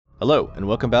Hello, and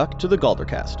welcome back to the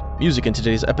Galdercast. Music in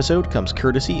today's episode comes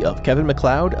courtesy of Kevin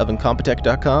MacLeod of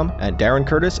Incompetech.com and Darren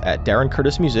Curtis at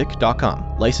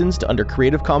DarrenCurtisMusic.com, licensed under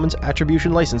Creative Commons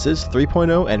Attribution Licenses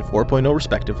 3.0 and 4.0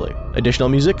 respectively. Additional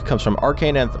music comes from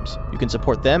Arcane Anthems. You can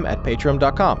support them at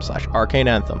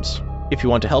patreon.com/arcaneanthems. If you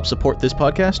want to help support this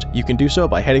podcast, you can do so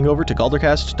by heading over to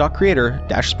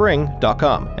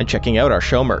galdercast.creator-spring.com and checking out our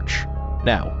show merch.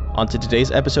 Now, on to today's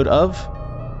episode of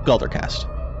Galdercast.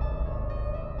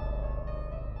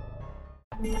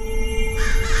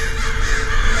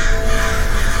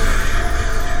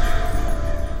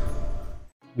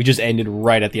 We just ended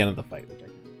right at the end of the fight, which I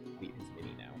can complete his mini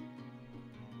now.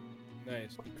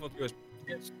 Nice.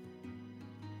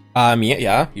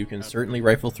 Yeah, you can certainly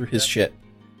rifle through his shit.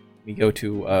 We go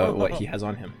to what he has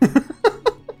on him.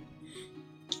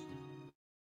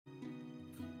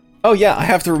 Oh yeah, I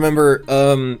have to remember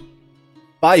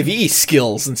 5e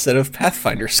skills instead of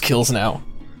Pathfinder skills now.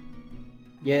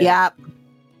 Yeah.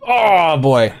 Oh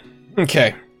boy.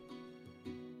 Okay.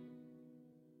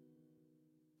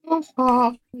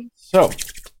 So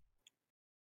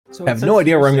I have no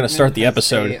idea where I'm going to start the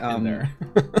episode in there.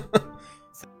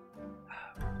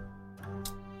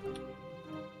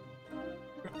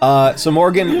 So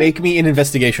Morgan, make me an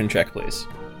investigation check, please.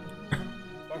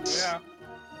 Fuck yeah.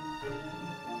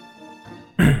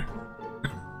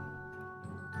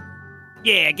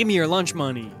 Yeah, give me your lunch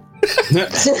money.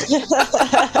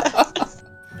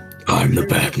 I'm the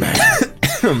Batman.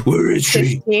 Where is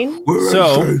she? 15? Where is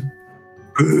So, she?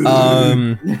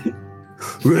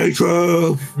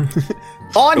 Rachel.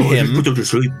 On Oh, him, just put them to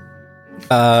sleep.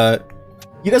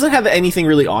 he doesn't have anything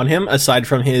really on him aside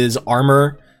from his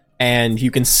armor, and you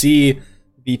can see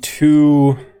he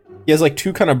has like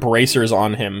two kind of bracers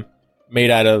on him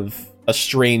made out of a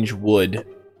strange wood.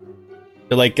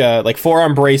 They're like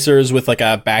forearm bracers with like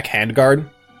a back handguard,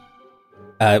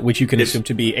 which you can assume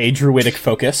to be a druidic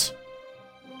focus.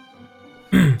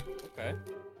 Okay.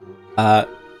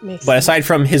 But aside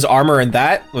from his armor and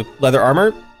that, with leather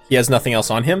armor, he has nothing else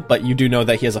on him, but you do know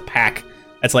that he has a pack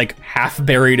that's like half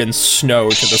buried in snow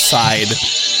to the side,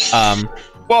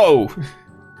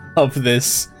 of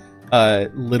this,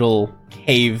 little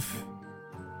cave,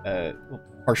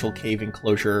 partial cave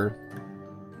enclosure.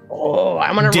 Oh,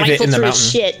 I'm gonna Divot rifle in the through mountain.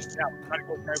 his shit.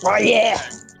 Oh yeah.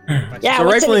 Yeah. So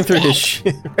what's in rifling his through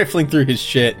bag? his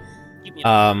shit,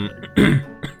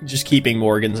 just keeping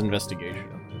Morgan's investigation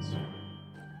on this.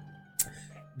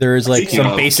 There's like Speaking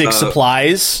some of, basic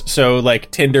supplies, so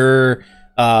like tinder,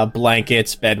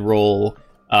 blankets, bedroll,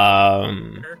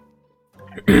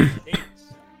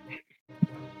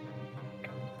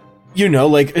 you know,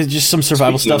 like just some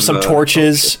survival Speaking stuff, of, some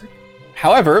torches.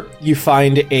 However, you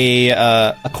find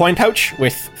a coin pouch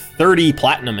with 30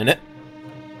 platinum in it.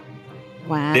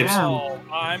 Wow. Oh,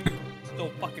 I'm still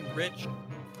fucking rich.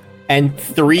 And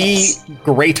 3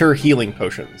 greater healing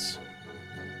potions.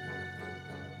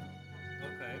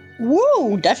 Okay.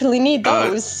 Woo! Definitely need Uh,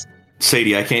 those.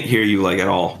 Sadie, I can't hear you like at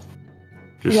all.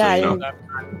 Just Yeah, so you know.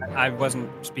 I wasn't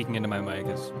speaking into my mic.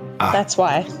 It's That's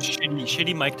why.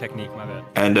 shitty mic technique, my bad.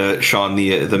 And Sean,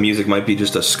 the music might be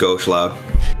just a skosh loud.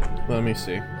 Let me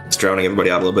see. It's drowning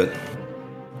everybody out a little bit.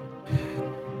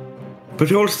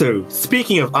 But also,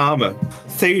 speaking of armor,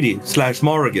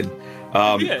 Sadie/Morrigan.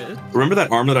 Yeah. Remember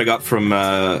that armor that I got from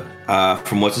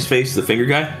what's his face, the finger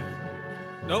guy,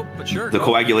 Nope, but sure. the go.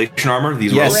 coagulation armor.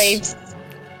 These Yes. ropes? Raves.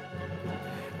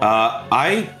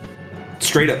 I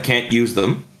straight up can't use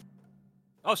them,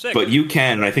 Oh, sick. but you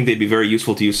can, and I think they'd be very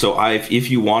useful to you. So if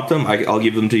you want them, I'll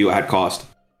give them to you at cost.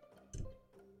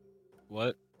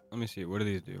 What? Let me see. What do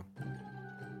these do?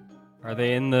 Are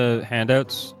they in the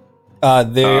handouts? They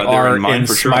They're are in mine in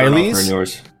for sure. I don't know if they're in Smileys.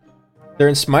 yours. They're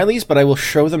in Smileys, but I will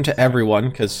show them to everyone,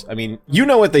 because, I mean, you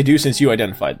know what they do since you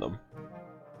identified them.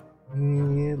 Let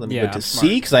me Yeah, go to I'm C,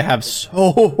 smart. because I have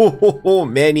so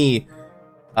many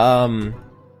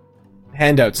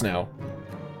handouts now.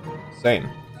 Same.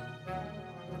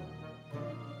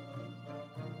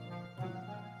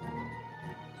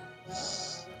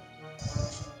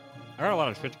 I got a lot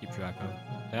of shit to keep track of.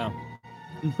 Damn.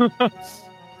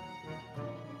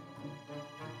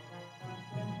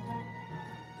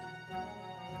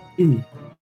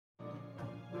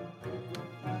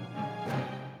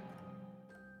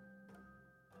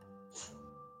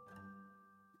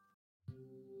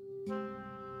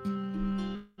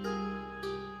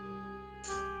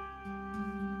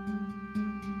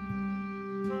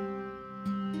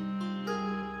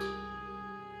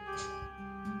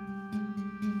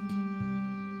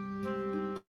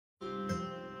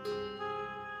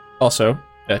 Also,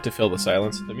 to fill the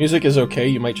silence, the music is okay.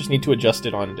 You might just need to adjust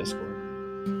it on Discord.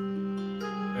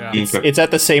 Yeah, Yeah. It's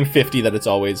at the same 50 that it's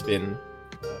always been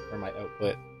for my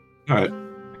output. All right.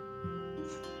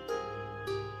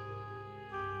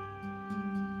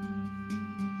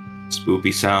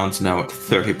 Spoopy sounds now at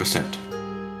 30%.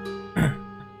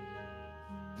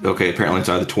 Okay, apparently it's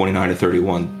either 29 or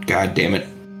 31. God damn it.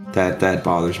 That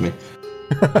bothers me.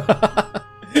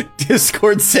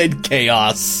 Discord said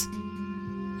chaos.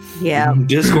 Yeah.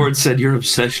 Discord said your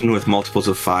obsession with multiples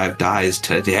of 5 dies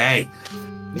today.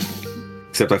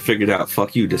 Except I figured out,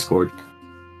 fuck you, Discord.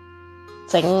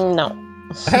 It's like, no.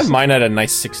 I have mine at a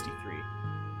nice 63.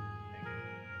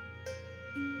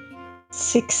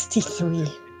 63.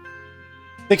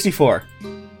 64.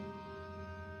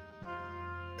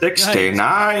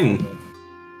 69!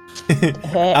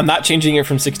 I'm not changing it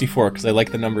from 64 because I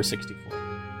like the number 64.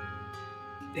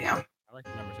 Damn. I like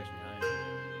the number 69.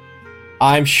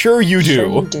 I'm sure you do. Sure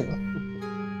you do.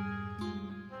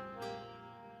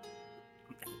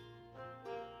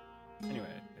 Anyway,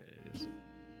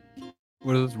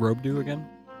 what does this robe do again?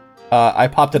 I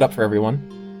popped it up for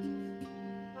everyone.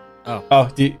 Oh. Oh,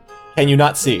 can you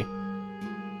not see?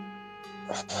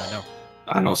 No.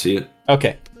 I don't see it.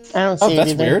 Okay. I don't Oh, see it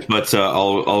that's either. weird. But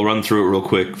I'll run through it real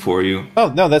quick for you. Oh,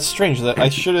 no, that's strange. That I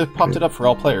should have popped it up for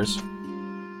all players.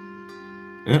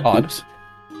 Yeah, Odd. oops.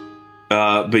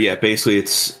 But yeah, basically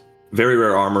it's very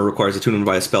rare armor, requires attunement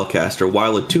by a spellcaster.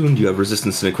 While attuned, you have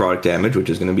resistance to necrotic damage, which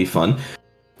is going to be fun.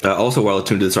 Also, while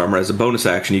attuned to this armor, as a bonus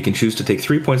action, you can choose to take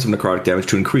 3 points of necrotic damage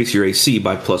to increase your AC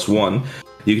by +1.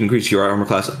 You can increase your armor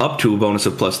class up to a bonus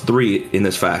of +3 in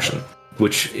this fashion,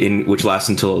 which lasts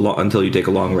until you take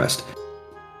a long rest.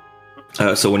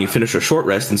 So when you finish a short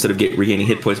rest, instead of regaining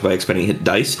hit points by expending hit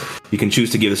dice, you can choose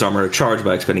to give this armor a charge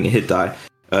by expending a hit die.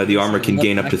 The armor can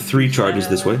gain up to 3 charges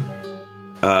this way.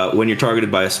 When you're targeted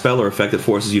by a spell or effect that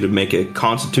forces you to make a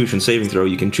Constitution saving throw,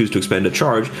 you can choose to expend a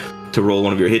charge to roll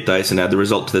one of your hit dice and add the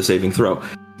result to the saving throw.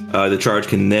 The charge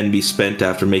can then be spent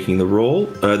after making the roll.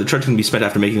 The charge can be spent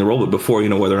after making the roll, but before you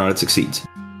know whether or not it succeeds.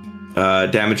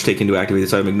 Damage taken to activate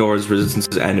this item ignores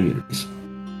resistances and immunities.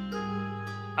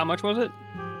 How much was it?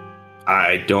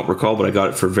 I don't recall, but I got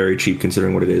it for very cheap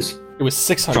considering what it is. It was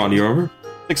 600. Sean, do you remember?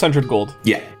 600 gold.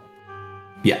 Yeah.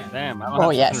 Yeah. Damn. I don't Oh,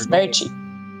 have yes. 600 Very gold. cheap.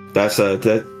 That's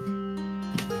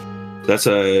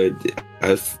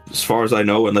as far as I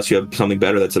know, unless you have something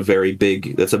better, that's a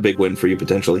big win for you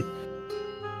potentially.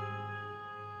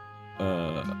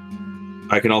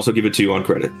 I can also give it to you on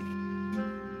credit.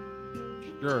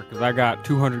 Sure, because I got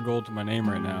 200 gold to my name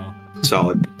right now.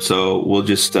 Solid. So we'll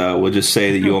just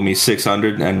say that you owe me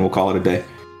 600 and we'll call it a day.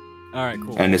 All right,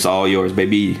 cool. And it's all yours,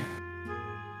 baby. All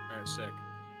right, sick.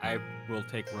 I will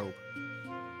take rope.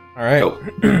 All right.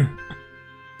 Oh.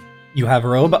 You have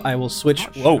robe. I will switch.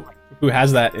 Oh, Whoa. Who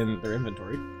has that in their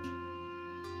inventory?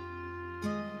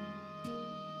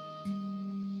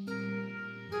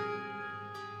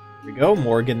 Here we go.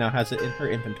 Morgan now has it in her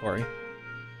inventory.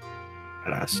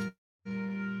 Badass.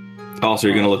 Also,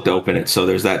 you're gonna look to open it, so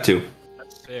there's that too.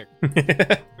 That's sick.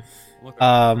 Look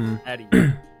at Eddie.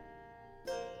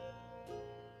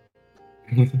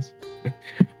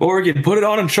 Morgan, put it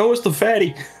on and show us the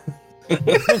fatty. Ah,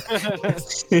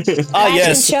 Fashion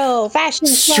yes. show. Fashion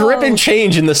show. Strip and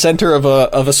change in the center of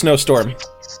a snowstorm.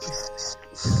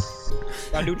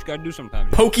 Gotta do what you gotta do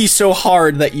sometimes. Pokey so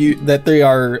hard that they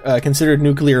are considered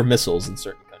nuclear missiles in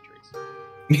certain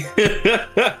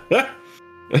countries.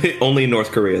 Only in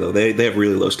North Korea, though. They have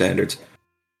really low standards.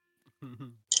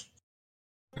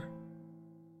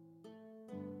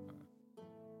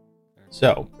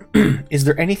 So, is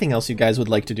there anything else you guys would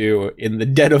like to do in the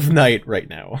dead of night right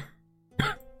now?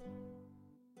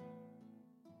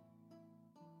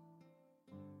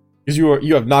 Because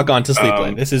you have not gone to sleep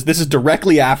yet. This is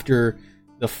directly after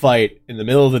the fight in the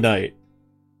middle of the night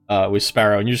with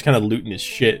Sparrow, and you're just kind of looting his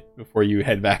shit before you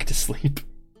head back to sleep.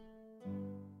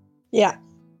 Yeah.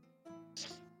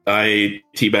 I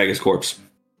teabag his corpse.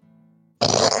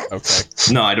 Okay.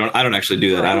 No, I don't actually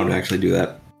do that. I don't actually do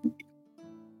that.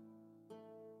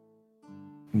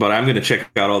 But I'm gonna check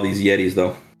out all these Yetis,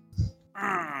 though.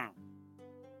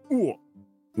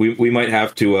 We might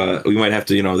have to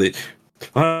you know,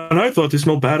 and I thought they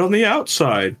smelled bad on the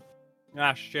outside.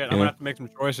 Ah, shit. I'm Yeah. gonna have to make some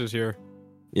choices here.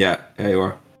 Yeah, you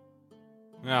are.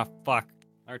 Ah, fuck.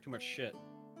 I heard too much shit.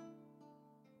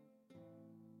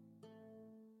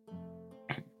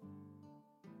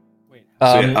 Wait.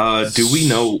 So, do we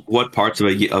know what parts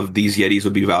of these Yetis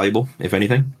would be valuable, if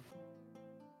anything?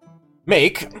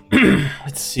 Make.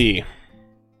 Let's see. I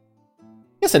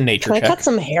guess a nature Can I check. cut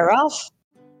some hair off?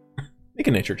 Make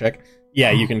a nature check.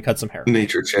 Yeah, you can cut some hair.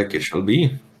 Nature check it shall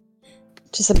be.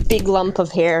 Just a big lump of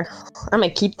hair. I'm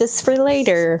gonna keep this for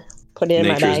later. Put it in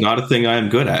my Nature is bag. not a thing I am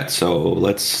good at, so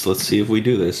let's see if we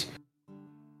do this.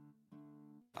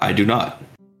 I do not.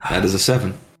 That is a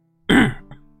 7.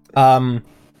 Yetis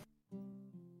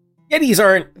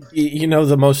aren't,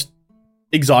 the most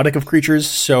exotic of creatures,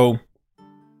 so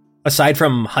aside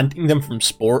from hunting them for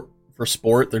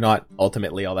sport, they're not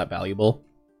ultimately all that valuable.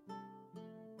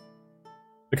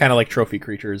 They're kind of like trophy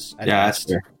creatures. At Yeah, that's best.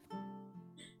 fair.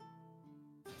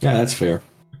 Yeah, that's fair.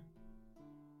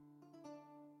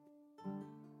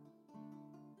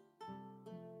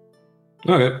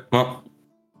 Okay, well,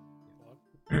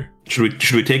 should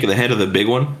we take the head of the big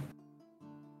one?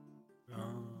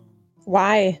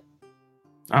 Why?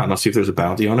 I don't know. See if there's a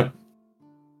bounty on it.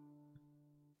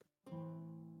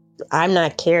 I'm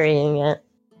not carrying it.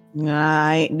 Nah,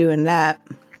 I ain't doing that.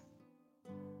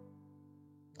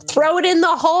 Throw it in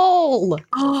the hole.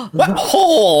 What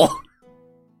hole?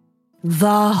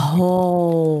 The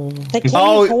hole. The cave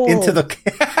Oh, hole. into the.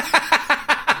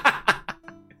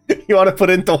 You want to put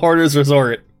it into Hoarder's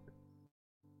Resort?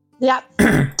 Yep.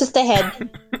 Just a head.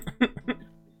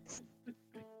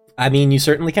 I mean, you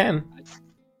certainly can.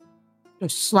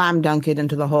 Just slam dunk it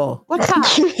into the hole. What's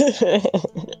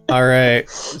that? All right,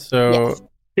 so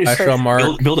I shall mark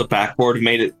Build a backboard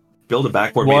made it. Build a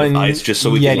backboard made One of ice just so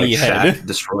we can Yeti head.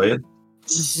 destroy it.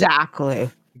 Exactly.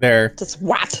 there. Just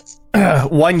whap.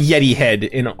 One Yeti head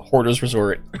in Hoarder's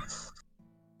Resort.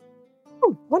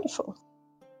 Oh, wonderful.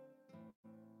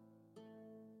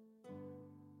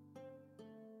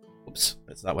 Oops,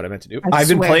 that's not what I meant to do. I I've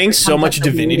been swear, playing it so comes much up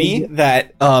with Divinity weird.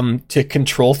 that to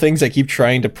control things, I keep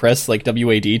trying to press like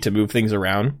WAD to move things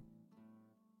around,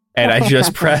 and I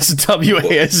just press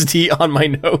WASD on my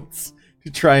notes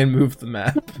to try and move the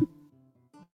map.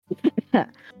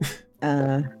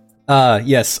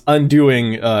 Yes,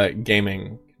 undoing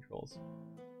gaming controls.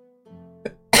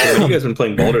 So have you guys been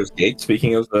playing Baldur's Gate?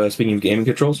 Speaking of gaming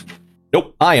controls,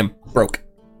 Nope, I am broke.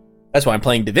 That's why I'm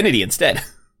playing Divinity instead.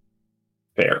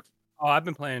 fair. Oh, I've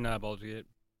been playing Baldur's Gate.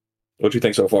 What do you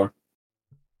think so far?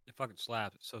 It fucking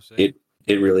slaps. It's so sick.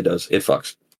 It really does. It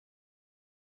fucks.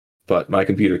 But my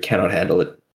computer cannot handle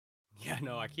it. Yeah,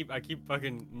 no, I keep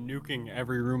fucking nuking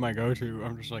every room I go to.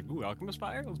 I'm just like, ooh, Alchemist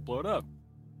Fire? Let's blow it up.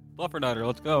 Fluffernutter,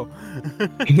 let's go.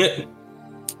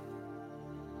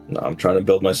 No, I'm trying to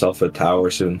build myself a tower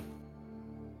soon.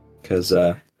 Because,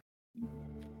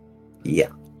 yeah.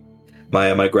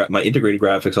 My integrated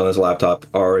graphics on this laptop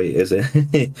is a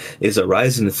is a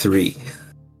Ryzen 3.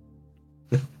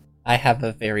 I have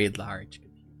a very large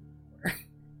computer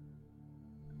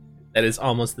that is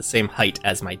almost the same height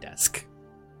as my desk.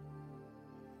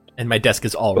 And my desk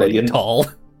is already Well, tall.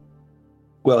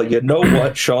 Well, you know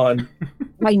what, Sean?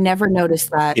 I never noticed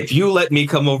that. If you let me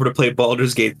come over to play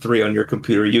Baldur's Gate 3 on your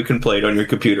computer, you can play it on your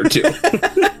computer too.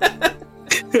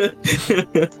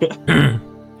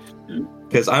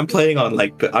 Because I'm playing on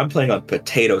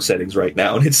potato settings right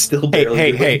now, and it's still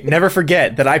barely. Hey! Never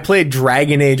forget that I played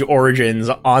Dragon Age Origins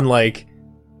on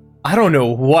I don't know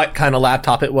what kind of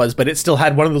laptop it was, but it still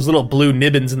had one of those little blue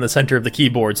nibbins in the center of the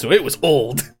keyboard, so it was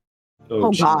old. Oh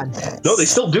gee. God. No, they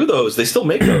still do those. They still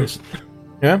make those.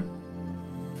 Yeah,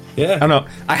 Yeah. I don't know.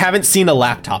 I haven't seen a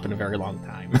laptop in a very long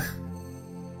time.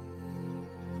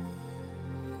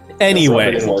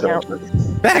 Anyway,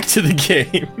 back to the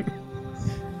game.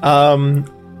 I'm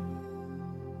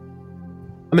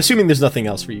assuming there's nothing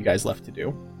else for you guys left to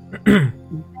do.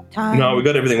 Time. No, we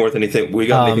got everything worth anything. We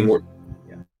got anything worth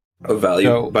of value.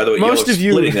 so By the way, most Yellow's of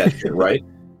you- splitting that shit, right?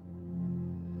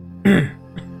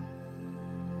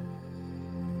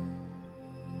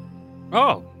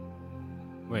 Oh!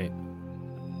 Wait.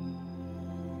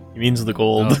 He means the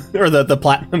gold or the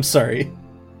platinum. Sorry.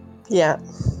 Yeah.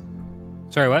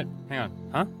 Sorry, what? Hang on.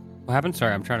 Huh? What happened?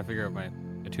 Sorry, I'm trying to figure out my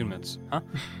attunements. Huh?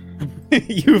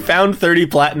 You found 30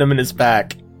 platinum in his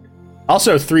pack.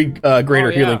 Also, 3 greater Oh,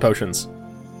 yeah. healing potions.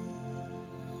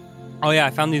 Oh yeah, I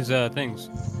found these things.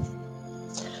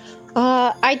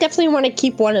 I definitely want to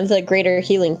keep one of the greater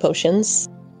healing potions.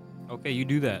 Okay, you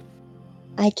do that.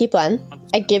 I keep one.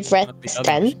 I give rest Not the others.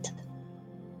 strength.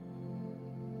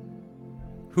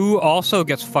 Who also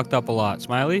gets fucked up a lot?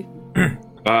 Smiley?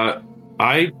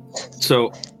 Accurate.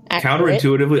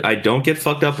 Counterintuitively, I don't get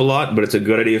fucked up a lot, but it's a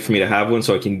good idea for me to have one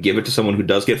so I can give it to someone who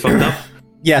does get fucked up.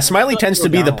 Yeah, Smiley tends to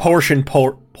be the down. potion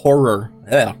pourer.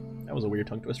 Yeah, that was a weird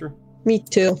tongue twister. Me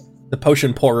too. The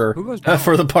potion pourer Who goes down?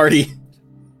 for the party.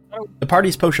 The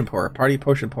party's potion pourer. Party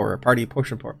potion pourer. Party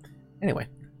potion pourer. Anyway,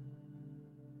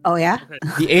 Oh yeah.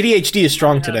 the ADHD is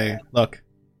strong today. Look.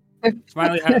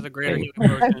 Smiley has a greater healing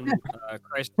potion.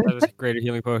 Christ has a greater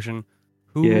healing potion.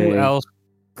 Who Yay. else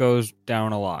goes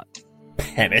down a lot?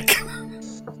 Panic.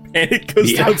 And it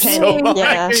goes Yeah. down so much.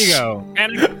 Yeah. There you go.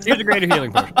 And here's a greater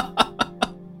healing potion.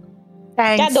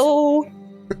 Thanks. Gado.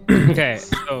 Okay,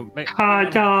 so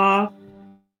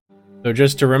So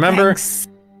just to remember, Thanks.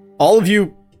 all of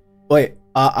you. Wait,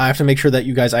 I have to make sure that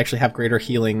you guys actually have greater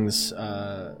healings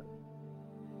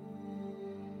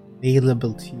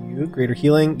available to you. Greater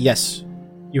healing, yes,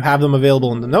 you have them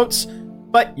available in the notes,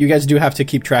 but you guys do have to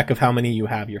keep track of how many you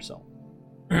have yourself.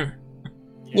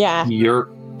 Yeah.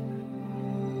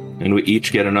 And we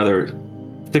each get another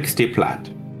 60 plat.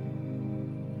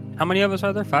 how many of us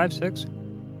are there? 5, 6?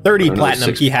 30 Another platinum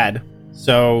 6. he had.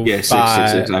 So Yeah, six, five-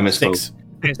 six, I misspoke. 6.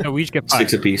 Okay, so we each get 5.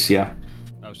 6 apiece, yeah.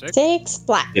 Oh, 6? 6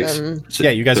 platinum. Six.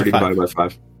 Yeah, you guys are 30 5. divided by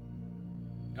 5.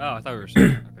 Oh, I thought we were 6.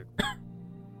 Okay.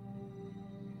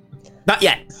 Not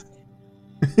yet.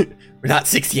 We're not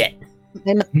 6 yet.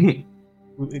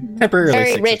 Temporarily Very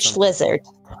 6 at rich some lizard.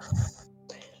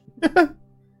 There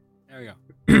we go.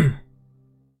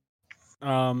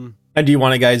 And do you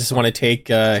guys want to take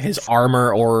his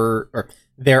armor or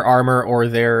their armor or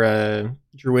their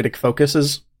druidic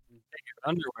focuses?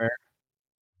 Underwear.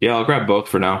 Yeah, I'll grab both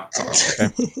for now.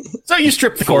 So you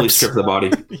strip the Fully corpse. strip the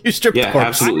body. You strip the Yeah,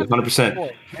 corpse. absolutely,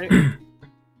 100%.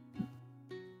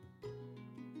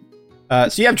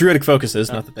 So you have druidic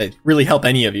focuses. Not that they really help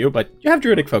any of you, but you have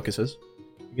druidic focuses.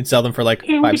 You can sell them for like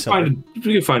Yeah, 5 silver.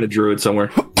 we can find a druid somewhere.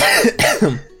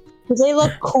 Do they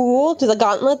look cool? Do the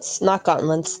gauntlets, not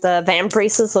gauntlets, the vamp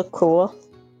braces look cool?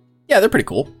 Yeah, they're pretty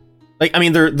cool. Like, I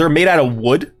mean, they're made out of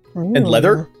wood and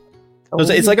leather. So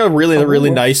it's like a really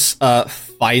Ooh. nice,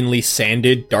 finely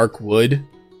sanded dark wood.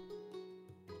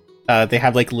 They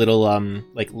have like little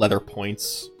like leather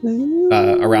points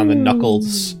around the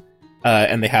knuckles,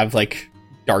 and they have like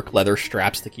dark leather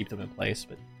straps to keep them in place.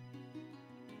 But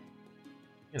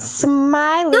you know,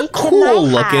 Smiley, they're can cool I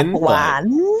looking, have but-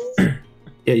 one?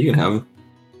 Yeah, you can have them.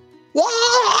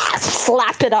 Yeah!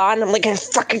 Slap it on. I'm like a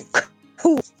fucking.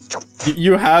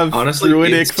 you have Honestly,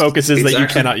 druidic it's- focuses it's that you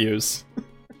actually- cannot use.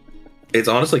 It's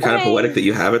honestly kind of Hooray. poetic that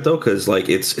you have it though, because like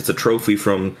it's a trophy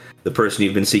from the person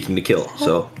you've been seeking to kill.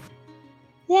 So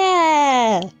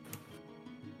Yeah.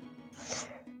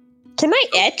 Can I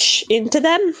etch into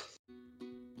them?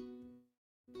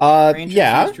 Rangers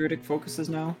Yeah, use druidic focuses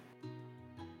now.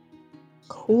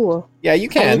 Cool. yeah, you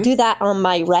Can I can. do that on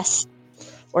my rest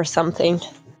or something?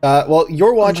 Well,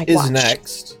 your watch my is watch.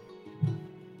 next.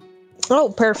 Oh,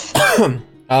 perfect.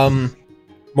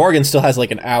 Morgan still has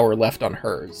like an hour left on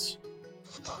hers.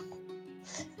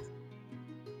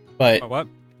 But What?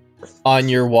 on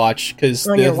your watch, because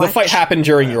On the your fight watch. happened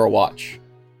during your watch.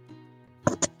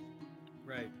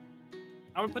 Right.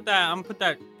 I'm gonna put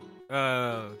that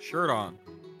shirt on.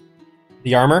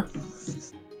 The armor?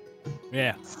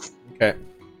 Yeah. Okay.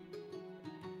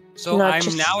 So Not I'm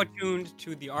just- now attuned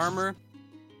to the armor,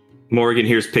 Morgan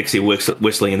hears Pixie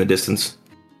whistling in the distance.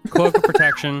 cloak of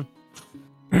protection,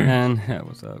 and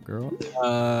what's up, girl?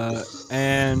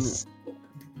 And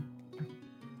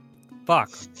fuck.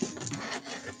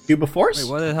 Cuba Force? Wait,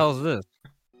 what the hell is this?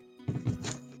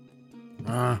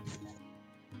 Well,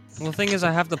 the thing is,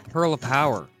 I have the Pearl of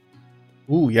Power.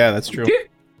 Ooh, yeah, that's true.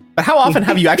 But how often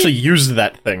have you actually used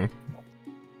that thing?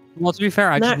 Well, to be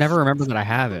fair, I just Not- never remember that I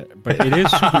have it. But it is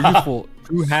super useful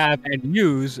to have and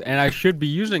use, and I should be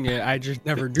using it. I just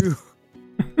never do.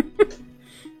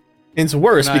 It's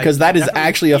worse And I because that is definitely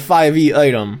actually a 5e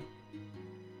item.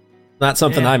 Not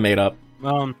something Yeah. I made up.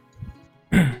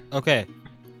 Okay.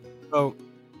 So,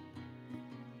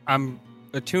 I'm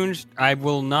attuned. I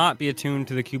will not be attuned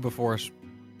to the Cuba Force.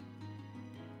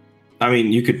 I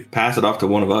mean, you could pass it off to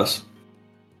one of us.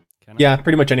 Can I? Yeah,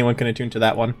 pretty much anyone can attune to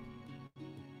that one.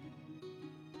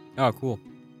 Oh, cool.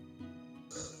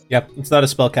 Yep, it's not a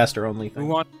spellcaster only Who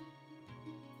thing.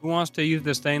 wants to use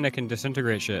this thing that can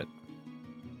disintegrate shit?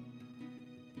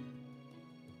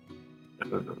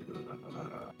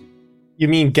 You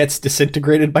mean gets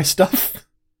disintegrated by stuff?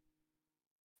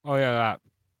 Oh yeah,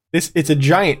 that. It's a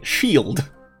giant shield.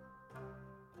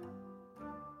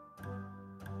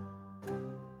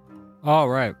 Oh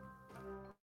right.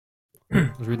 I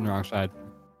was reading the wrong side.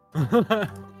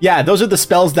 Yeah, those are the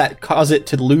spells that cause it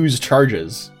to lose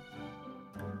charges.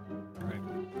 Right.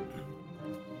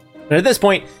 And at this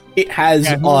point, it has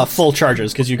Yeah, who- full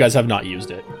charges because you guys have not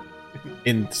used it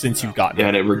since you've gotten Yeah, it.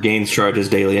 and it regains charges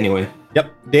daily anyway. Yep,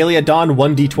 daily at dawn,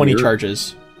 1d20 Yep.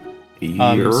 charges.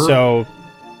 Yerp. So,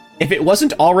 if it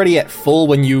wasn't already at full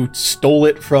when you stole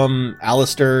it from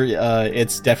Alistair,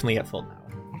 it's definitely at full now.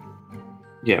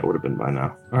 Yeah, it would have been by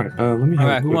now. All right, let me have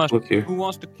Alright, a who quick wants look here. who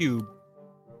wants the cube?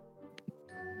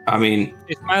 I mean,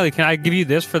 Hey Smiley, can I give you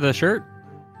this for the shirt?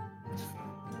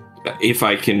 If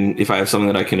I have something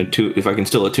that I can attune, if I can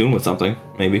still attune with something,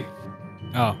 maybe.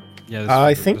 Oh, yeah.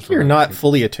 I think you're not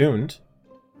fully attuned.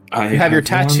 I You have your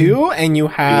tattoo, and you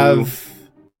have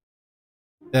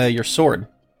your sword.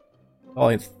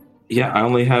 Yeah, I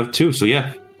only have 2, so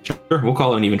yeah. Sure, we'll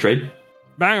call it an even trade.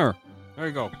 Banger. There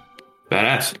you go.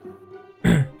 Badass.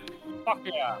 Fuck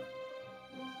yeah.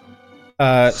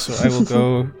 So I will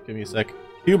go. Give me a sec.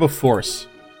 Cube of Force.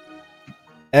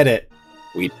 Edit.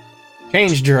 Sweet.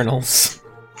 Change journals.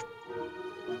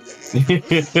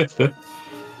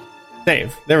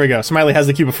 Save. There we go. Smiley has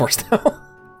the Cube of Force now.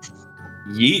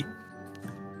 Yeet.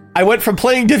 I went from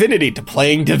playing Divinity to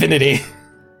playing Divinity.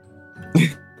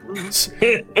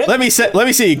 Let me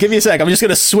see. Give me a sec. I'm just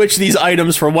gonna switch these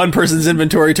items from one person's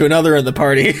inventory to another in the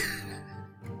party.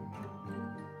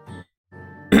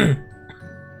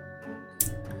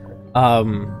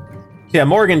 Yeah,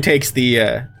 Morgan takes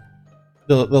the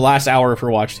last hour of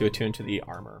her watch to attune to the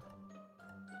armor.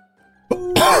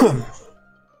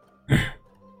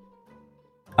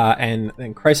 And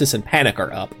then Crisis and Panic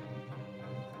are up.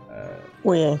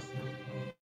 Oh, yeah.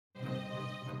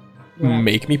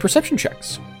 Make me perception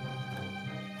checks.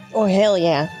 Oh, hell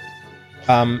yeah.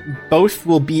 Both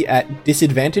will be at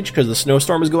disadvantage because the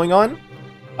snowstorm is going on.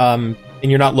 And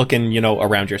you're not looking,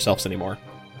 around yourselves anymore.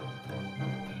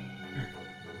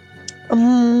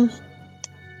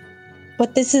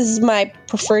 But this is my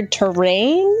preferred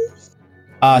terrain?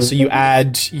 So you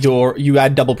add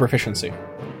double proficiency.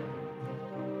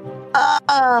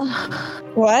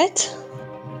 What?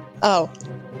 Oh.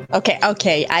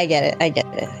 Okay, I get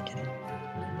it.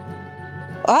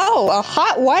 Oh, a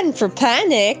hot one for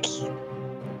Panic.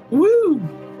 Woo!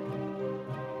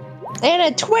 And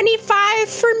a 25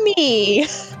 for me.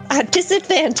 At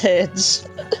disadvantage.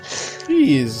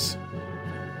 Jeez.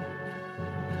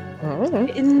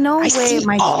 In no I way see am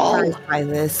I all. surprised by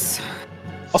this.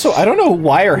 Also, I don't know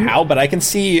why or how, but I can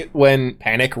see when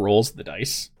Panic rolls the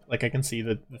dice. Like, I can see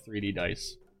the 3D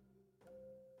dice.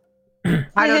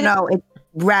 I don't know. It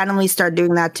randomly started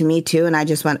doing that to me too, and I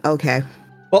just went, okay.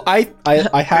 Well, I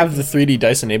have the 3D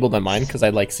dice enabled on mine because I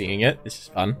like seeing it. This is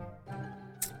fun.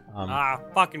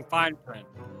 Fucking fine print.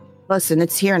 Listen,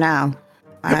 it's here now.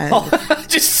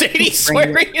 Just Sadie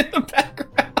swearing in the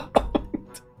background.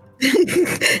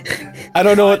 I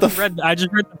don't know what I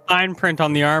just read the fine print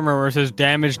on the armor where it says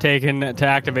damage taken to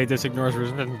activate this ignores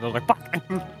resistance. I was like,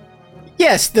 fuck.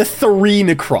 Yes, the 3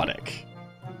 necrotic.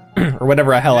 Or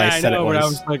whatever the hell I said it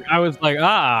was. But I was like,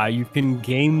 you can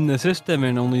game the system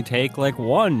and only take like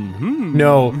 1.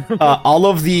 No, all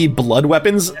of the blood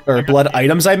weapons or blood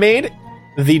items I made,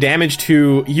 the damage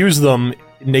to use them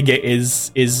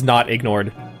is not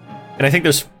ignored. And I think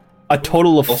there's a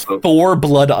total of 4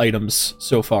 blood items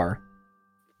so far.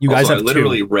 You guys have I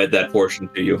literally 2. read that portion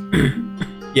to you.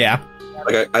 Yeah.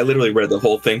 Like I literally read the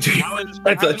whole thing to you.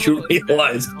 I thought you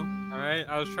realized. All right,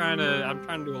 I'm trying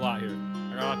to do a lot here.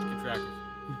 I got a lot to keep track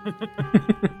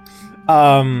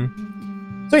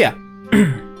of. So yeah.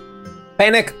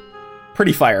 Panic,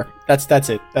 pretty fire. That's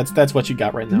it. That's what you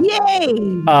got right now.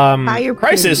 Yay! Fire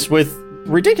Crisis with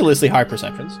ridiculously high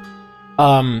perceptions.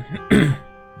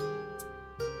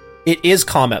 It is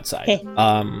calm outside. Hey.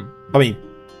 I mean,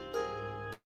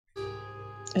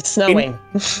 It's snowing.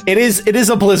 it is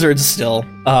a blizzard still.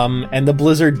 And the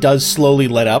blizzard does slowly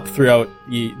let up throughout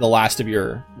the last of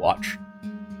your watch.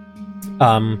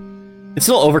 It's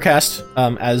still overcast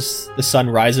as the sun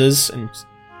rises and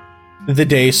the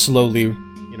day slowly,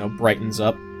 brightens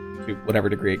up to whatever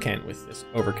degree it can with this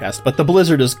overcast. But the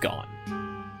blizzard is gone.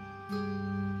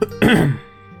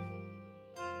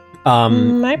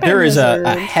 My bad, There is a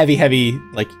blizzard. heavy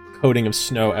coating of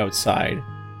snow outside.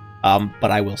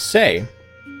 But I will say,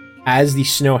 as the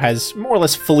snow has more or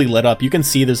less fully lit up, you can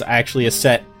see there's actually a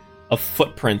set of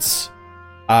footprints.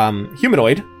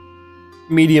 Humanoid,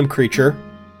 medium creature,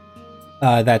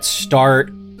 that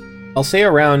start, I'll say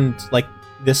around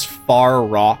this far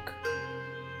rock,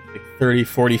 30,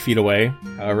 40 feet away,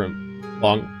 however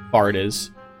far it is.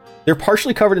 They're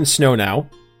partially covered in snow now,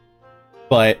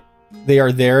 but they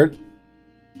are there.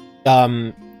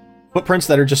 Footprints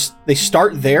that are they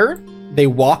start there, they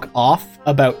walk off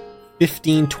about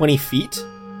 15, 20 feet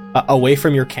away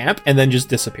from your camp, and then just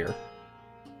disappear.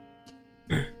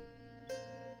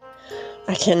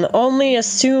 I can only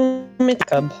assume it's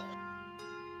Jacob.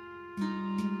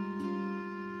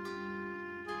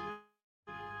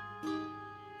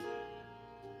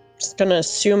 Just gonna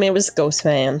assume it was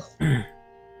Ghostman.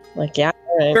 Yeah,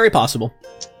 alright. Very possible.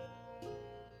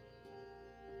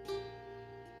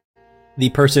 The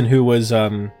person who was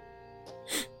on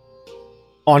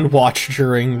watch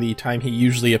during the time he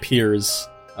usually appears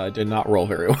did not roll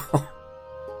very well.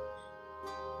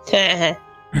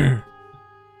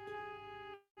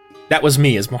 That was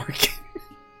me as Mark.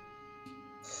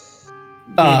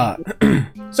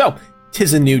 So,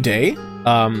 'tis a new day.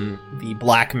 The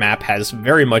black map has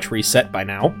very much reset by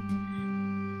now.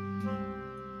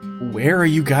 Where are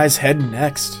you guys heading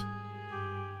next?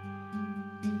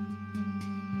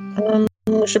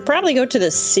 We should probably go to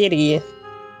the city.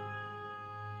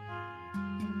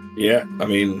 Yeah, I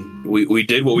mean, we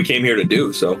did what we came here to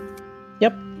do, so.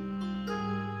 Yep.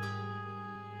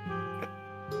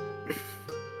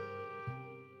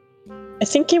 I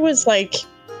think it was like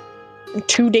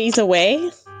 2 days away.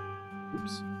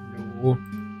 Oops. No.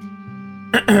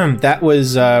 That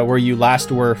was where you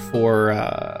last were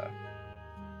for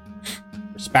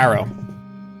Sparrow.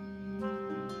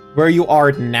 Where you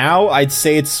are now, I'd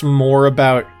say it's more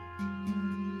about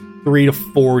 3 to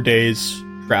 4 days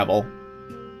travel.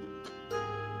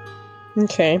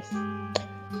 Okay.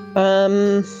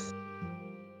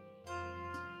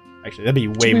 Actually, that'd be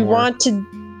Do way we more. want to?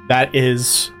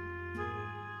 That's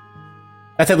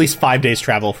at least 5 days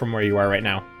travel from where you are right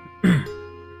now.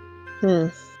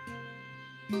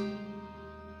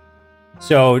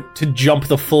 So to jump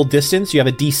the full distance, you have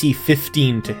a DC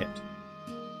 15 to hit.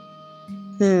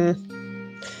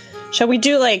 Shall we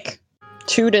do like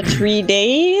 2 to 3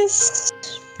 days?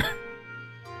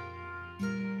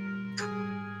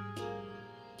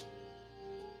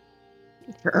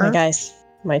 My guys,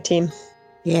 my team.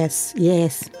 Yes,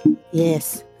 yes,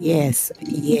 yes, yes,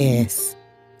 yes.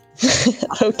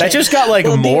 Okay. That just got like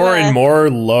We'll do more that. and more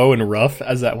low and rough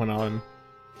as that went on.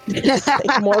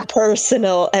 Like, more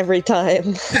personal every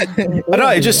time. I don't know,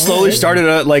 it just slowly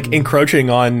started like encroaching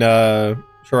on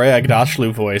Shorea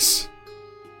Agdashlu voice.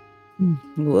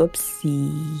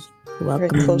 Whoopsie. Welcome.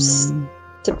 Very close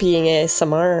to being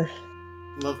ASMR.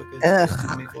 Love a good Ugh.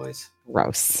 funny voice.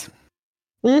 Gross.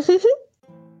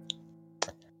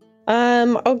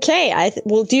 Okay,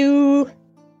 we'll go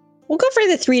for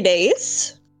the 3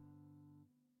 days.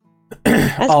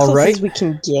 As All close right. as we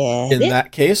can get. In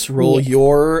that case, roll Yeah.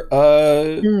 your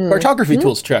cartography Mhm.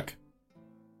 tools check.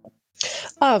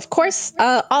 Of course.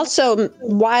 Also,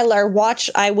 while our watch,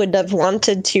 I would have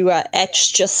wanted to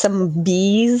etch just some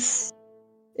bees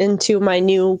into my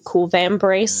new cool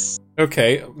vambrace.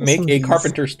 Okay, make Some a bees.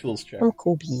 carpenter's tools check. Some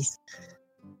cool bees.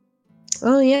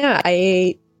 Oh yeah,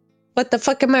 what the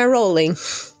fuck am I rolling?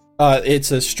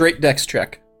 It's a straight dex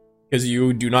check because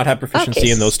you do not have proficiency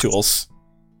Okay. in those tools.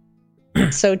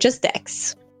 So just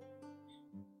Dex.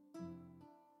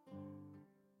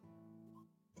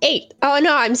 8. Oh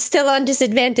no, I'm still on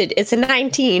disadvantage. It's a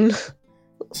 19.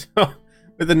 So,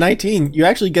 with a 19, you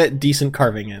actually get decent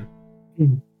carving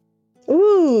in.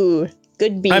 Ooh,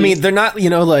 good bees. I mean, they're not,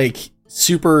 like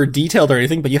super detailed or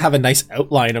anything, but you have a nice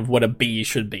outline of what a bee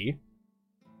should be.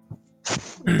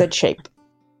 good shape.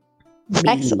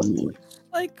 Excellent.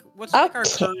 Like, what's like our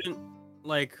Okay. current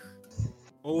like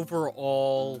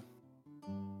overall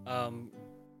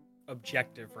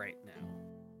objective right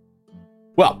now?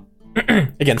 Well,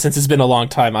 again, since it's been a long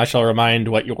time, I shall remind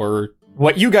what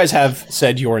you guys have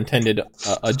said your intended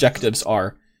objectives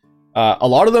are. A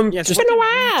lot of them Yes, just It's been a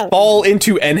while. fall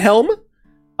into Enhelm.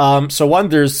 So one,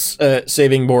 there's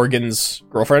saving Morgan's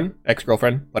girlfriend,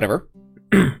 ex-girlfriend, whatever.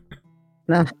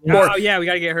 Oh yeah, we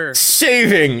gotta get her.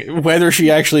 Saving, whether she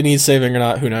actually needs saving or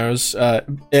not, who knows.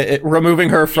 Removing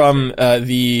her from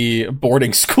the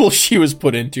boarding school she was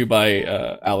put into by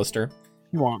Alistair.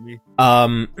 You want me?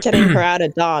 Getting her out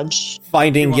of Dodge.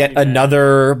 Finding You yet want me to-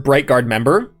 another Bright Guard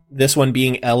member. This one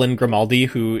being Ellen Grimaldi,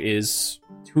 who is,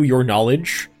 to your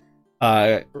knowledge,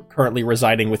 currently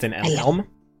residing within Enhelm.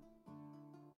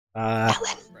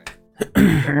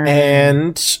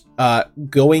 And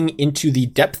going into the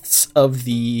depths of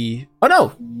the... Oh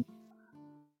no!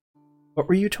 What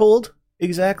were you told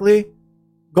exactly?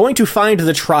 Going to find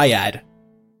the Triad.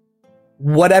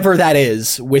 Whatever that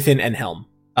is within Enhelm.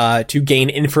 To gain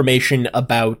information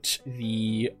about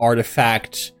the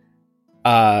artifact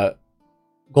Golvaria.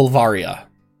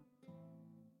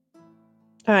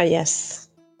 Ah, yes.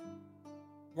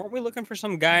 Weren't we looking for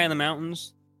some guy in the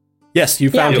mountains? Yes, you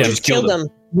found yeah, we him. just killed him.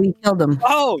 We killed him.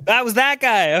 Oh, that was that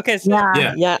guy. Okay, so Yeah.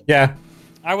 Yeah. Yeah. Yeah.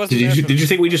 I wasn't. Did there you, for- did you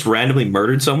think we just randomly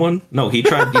murdered someone? No, he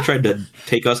tried to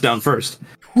take us down first.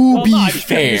 To Well, be no, I just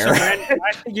figured fair. some random-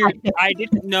 I figured I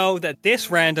didn't know that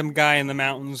this random guy in the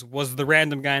mountains was the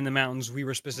random guy in the mountains we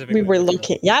were specifically. We were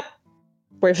looking. Yep.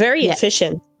 We're very Yeah.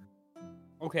 efficient.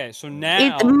 Okay, so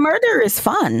now, Murder is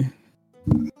fun.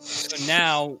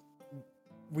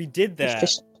 we did that,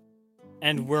 Efficient.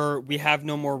 and we have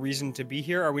no more reason to be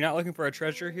here. Are we not looking for a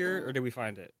treasure here, or did we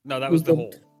find it? No, that was We the did.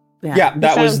 hole. Yeah,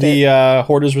 that was found the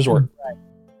Hoarder's Resort.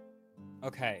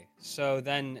 Okay, so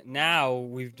then now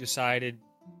we've decided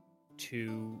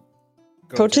to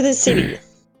Go to the city.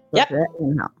 Yep.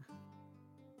 No.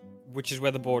 which is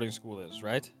where the boarding school is,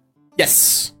 right?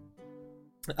 Yes.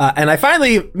 And I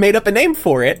finally made up a name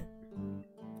for it,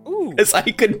 Ooh. because I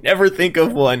could never think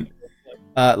of one.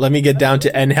 Let me get down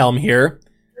to Enhelm here.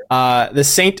 The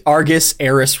St. Argus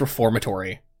Eris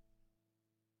Reformatory.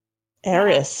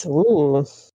 Eris. Ooh.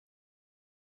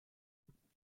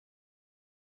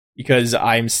 Because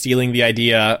I'm stealing the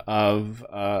idea of...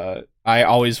 I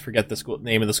always forget the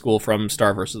name of the school from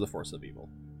Star vs. the Force of Evil.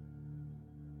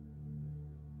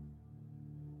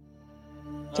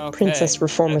 The Princess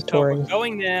Reformatory. So we're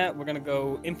going there. We're gonna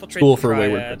go infiltrate School the for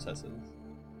Triad. Wayward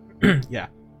Princesses. Yeah.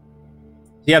 So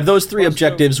you have those three Also-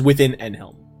 objectives within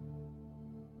Enhelm.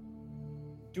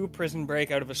 Do a prison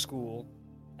break out of a school,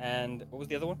 and what was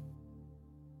the other one?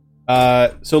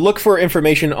 So look for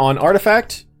information on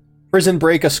Artifact, prison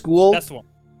break a school, That's the one.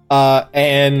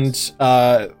 and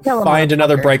Kill a find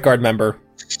another motherfucker. Bright Guard member.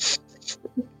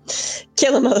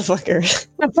 Kill a motherfucker.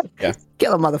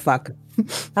 Kill a motherfucker.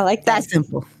 I like that. That's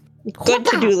simple. Good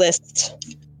to-do list.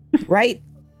 Right?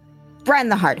 Right in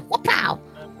the heart. Pow.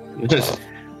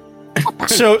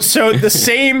 So the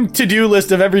same to-do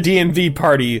list of every D&V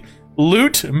party: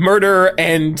 loot, murder,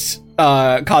 and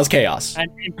cause chaos. And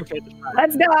infiltrate the Triad.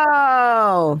 Let's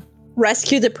go.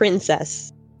 Rescue the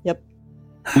princess.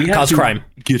 We have Cause to crime.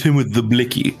 get him with the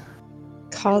blicky.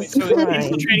 Cause So crime.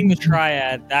 infiltrating the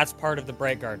Triad, that's part of the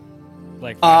Bright Guard.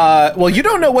 Like, Well, you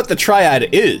don't know what the Triad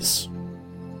is.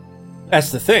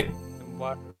 That's the thing.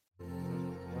 what?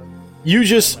 You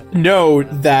just know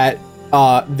that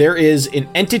there is an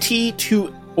entity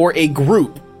or a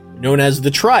group known as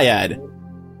the Triad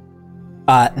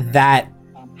that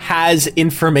has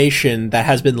information that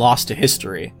has been lost to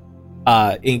history,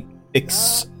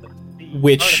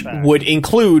 which Artifact. would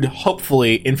include,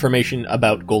 hopefully, information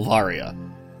about Golvaria.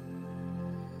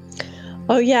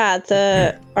 Oh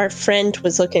yeah, our friend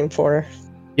was looking for.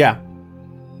 Yeah.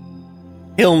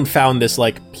 Hilm found this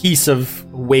piece of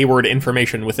wayward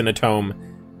information within a tome.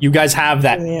 You guys have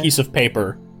that Oh, yeah. piece of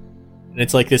paper, and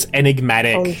it's this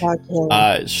enigmatic,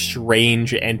 Oh,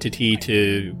 strange entity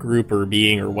to group or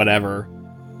being or whatever.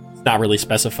 It's not really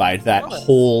specified. That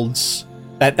holds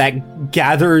that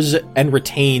gathers and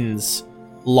retains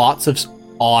lots of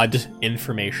odd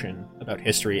information about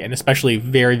history, and especially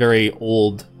very, very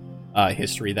old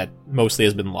history that mostly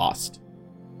has been lost.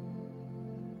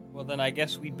 Well, then I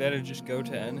guess we better just go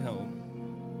to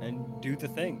Enhelm and do the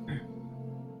thing.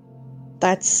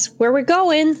 that's where we're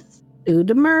going. Do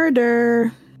the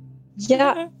murder.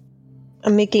 Yeah,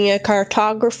 I'm making a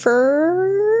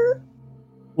cartographer.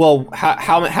 Well,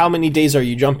 how many days are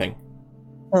you jumping?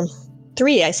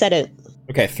 3, I said it.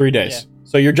 Okay, 3 days.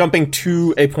 So you're jumping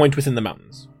to a point within the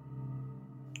mountains.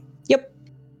 Yep.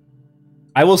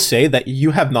 I will say that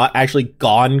you have not actually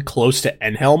gone close to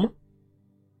Enhelm,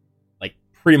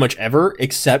 pretty much ever,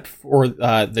 except for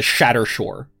the Shatter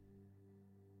Shore.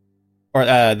 Or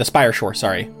the Spire Shore,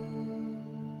 sorry.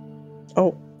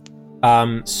 Oh,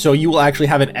 So you will actually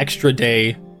have an extra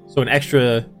day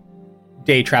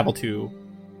travel to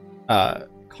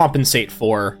compensate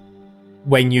for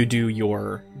when you do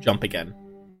your jump again.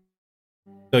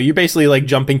 So you're basically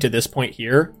jumping to this point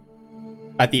here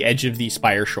at the edge of the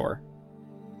Spire Shore.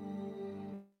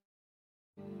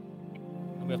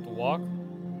 We have to walk.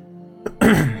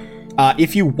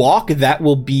 If you walk, that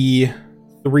will be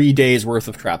 3 days worth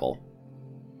of travel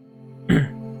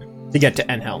to get to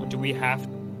Enhelm. Do we have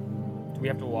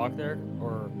to walk there,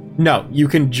 or No, you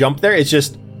can jump there. It's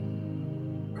just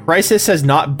Crisis has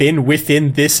not been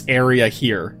within this area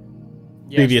here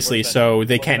previously, so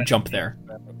they can't jump there.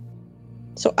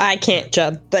 so I can't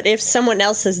jump, but if someone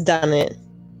else has done it,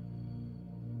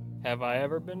 Have I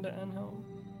ever been to Enhelm?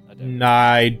 I didn't.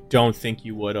 I don't think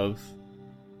you would have.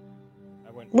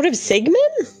 I went. would have Sigmund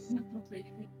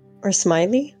or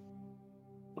Smiley?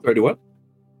 Sorry, do what?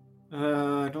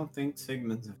 I don't think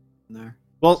Sigmund's in there.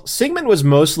 Well, Sigmund was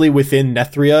mostly within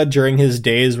Nethria during his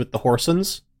days with the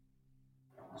Horsons.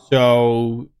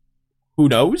 So, who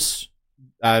knows?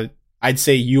 I'd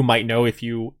say you might know if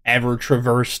you ever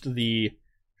traversed the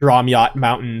Dromyot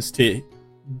Mountains to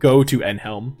go to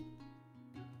Enhelm.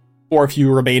 Or if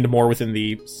you remained more within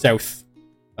the south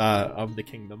of the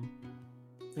kingdom.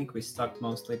 I think we stuck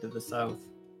mostly to the south.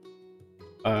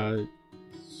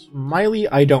 Smiley,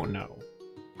 I don't know.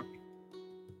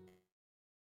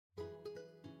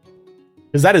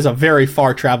 Because that is a very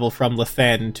far travel from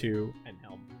Lethen to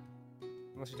Enhelm.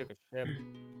 Unless you took a ship.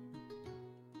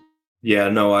 Yeah,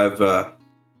 no, I've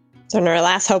So our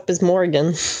last hope is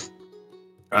Morgan.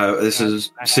 This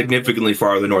is significantly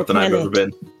farther north than I've ever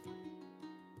been.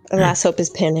 The last hope is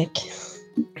Panic.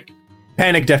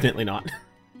 Panic, definitely not.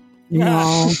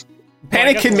 No.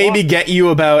 Panic can maybe get you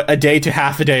about a day to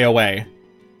half a day away.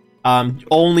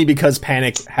 Only because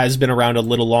Panic has been around a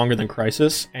little longer than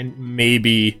Crisis, and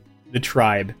maybe the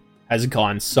tribe has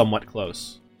gone somewhat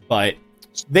close. But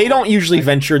they don't usually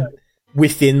venture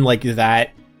within like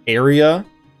that area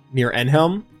near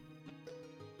Enhelm.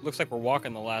 Looks like we're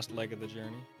walking the last leg of the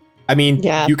journey. I mean,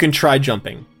 Yeah. you can try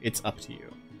jumping. It's up to you.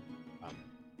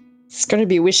 It's gonna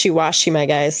be wishy-washy, my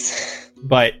guys.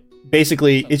 But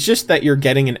basically, it's just that you're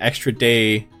getting an extra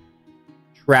day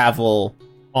travel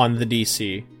on the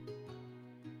DC.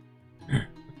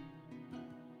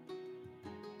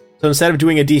 So instead of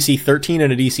doing a DC 13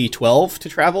 and a DC 12 to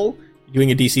travel, you're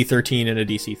doing a DC 13 and a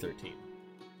DC 13.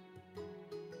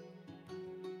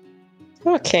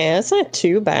 Okay, that's not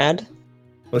too bad.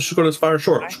 Let's just go to this fire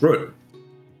short. Screw it.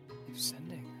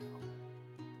 Sending.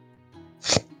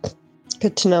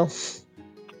 Good to know.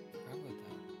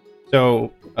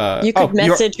 So, You could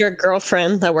message your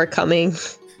girlfriend that we're coming.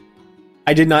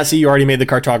 I did not see you already made the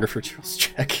cartographer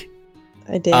check.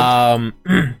 I did.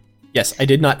 Yes, I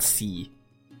did not see.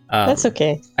 That's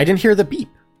okay. I didn't hear the beep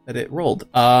that it rolled.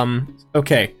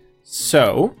 Okay,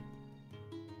 so,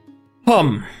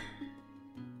 who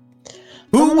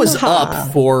was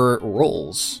up for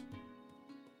rolls?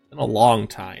 Been a long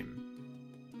time.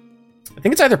 I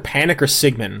think it's either Panic or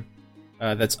Sigmund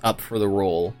that's up for the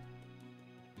roll.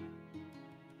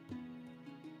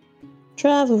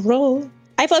 Travel roll.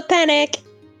 I vote Panic.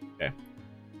 Okay.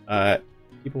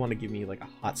 People want to give me like a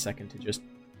hot second to just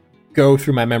go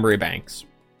through my memory banks.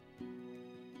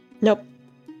 Nope.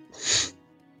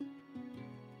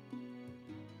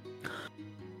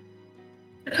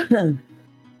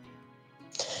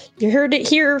 You heard it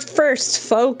here first,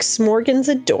 folks. Morgan's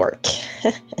a dork.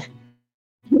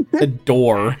 The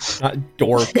door, not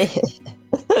dork.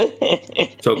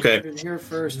 It's okay. Heard it here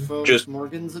first, folks. Just-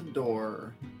 Morgan's a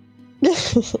door.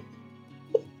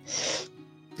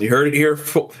 You heard it here.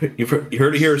 You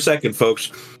heard it here second,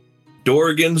 folks.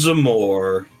 Dorgan's a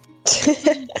more.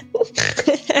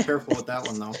 Careful with that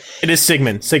one, though. It is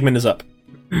Sigmund. Sigmund is up.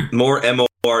 More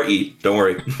M-O-R-E. Don't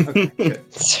worry. Okay,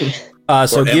 good.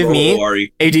 So Or give me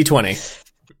M-O-R-E. a d20.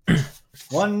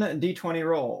 1d20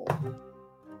 roll.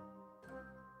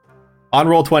 On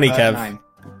roll 20, Kev. 9.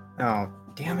 Oh,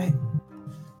 damn it.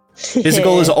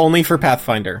 Physical is only for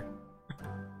Pathfinder.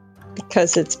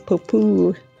 because it's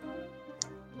poo-poo.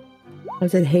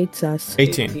 Because it hates us.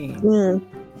 18. Mm.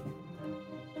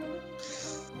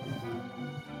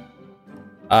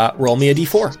 Roll me a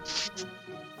d4.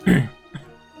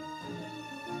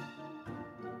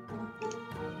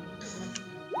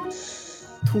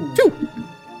 Two.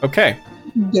 Okay.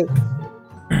 Yeah.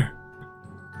 I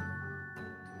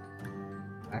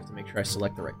have to make sure I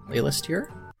select the right playlist here.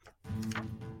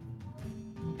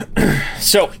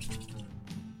 So,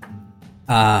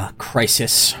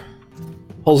 Crisis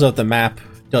pulls out the map,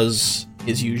 does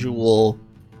his usual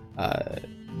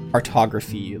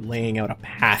cartography, laying out a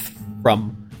path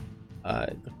from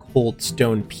the cold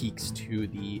stone peaks to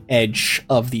the edge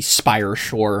of the Spire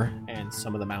shore and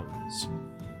some of the mountains.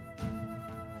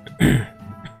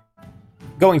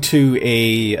 Going to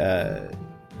a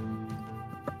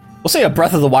we'll say a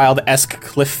Breath of the Wild-esque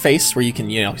cliff face where you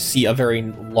can, see a very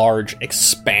large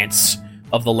expanse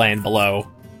of the land below,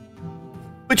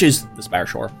 which is the Spire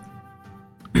shore.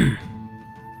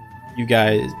 You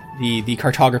guys, the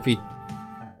cartography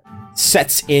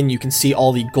sets in. You can see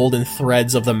all the golden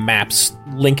threads of the maps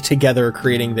linked together,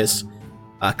 creating this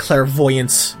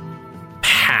clairvoyance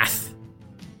path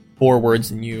forwards,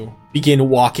 and you begin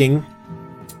walking.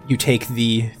 You take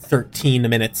the 13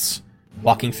 minutes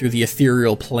walking through the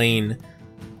ethereal plane,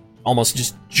 almost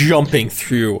just jumping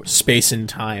through space and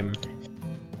time,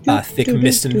 thick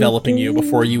mist enveloping you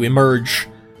before you emerge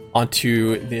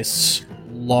onto this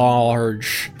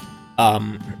large,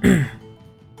 like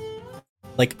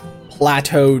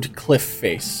plateaued cliff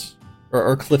face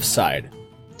or cliffside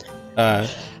on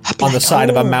the side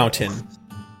of a mountain.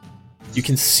 You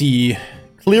can see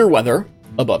clear weather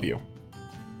above you,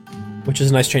 which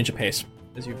is a nice change of pace,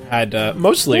 as you've had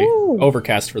mostly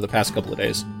overcast for the past couple of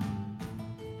days.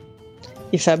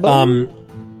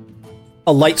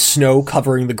 A light snow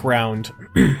covering the ground,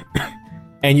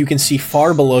 and you can see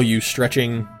far below you,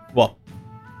 stretching, well,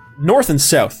 north and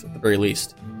south at the very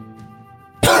least,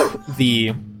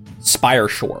 the Spire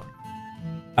shore.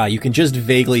 You can just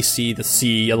vaguely see the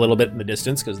sea a little bit in the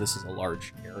distance, because this is a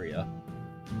large area.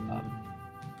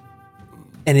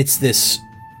 And it's this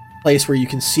place where you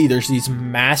can see there's these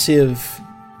massive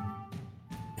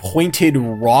pointed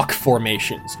rock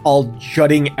formations, all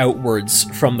jutting outwards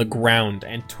from the ground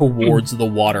and towards the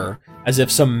water, as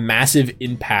if some massive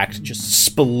impact just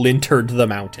splintered the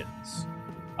mountains.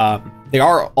 They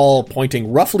are all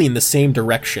pointing roughly in the same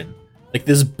direction, like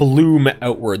this bloom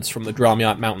outwards from the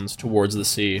Dramiot Mountains towards the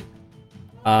sea.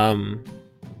 And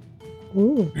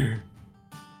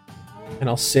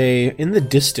I'll say, in the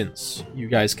distance, you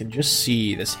guys can just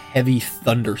see this heavy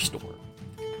thunderstorm.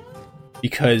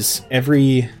 Because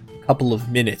every couple of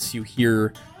minutes you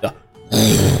hear the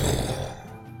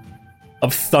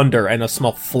of thunder and a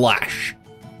small flash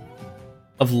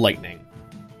of lightning.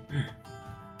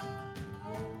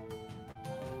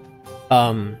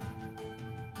 I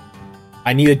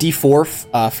need a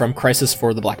D4 from Crisis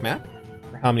for the Black Map,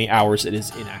 for how many hours it is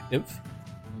inactive.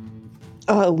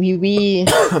 We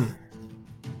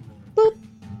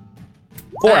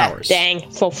 4 hours.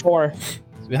 Dang, for 4.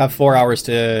 So we have 4 hours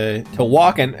to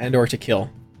walk and or to kill.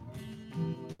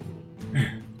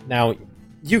 Now,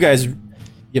 you guys,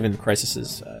 given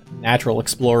Crisis's natural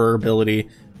explorer ability,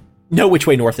 know which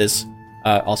way north is.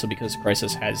 Also because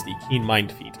Crisis has the keen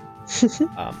mind feat.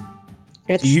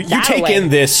 You take in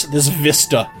this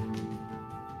vista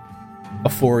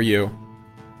before you.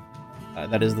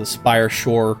 That is the Spire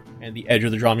shore and the edge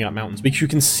of the Dramiot Mountains, because you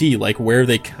can see like where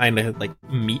they kind of like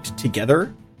meet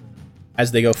together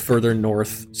as they go further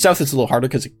north. South it's a little harder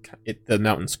because the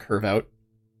mountains curve out,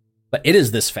 but it is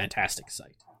this fantastic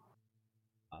sight.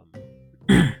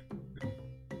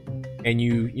 And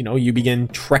you begin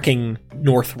trekking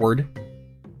northward,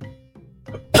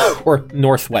 or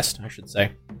northwest, I should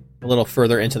say, a little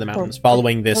further into the mountains,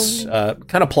 following this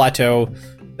kind of plateau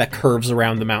that curves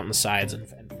around the mountainsides and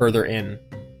further in.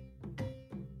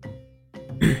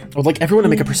 I would like everyone to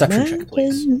make a perception check,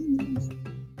 please.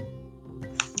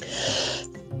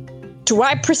 Do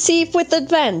I perceive with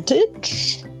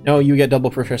advantage? No, you get double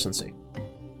proficiency.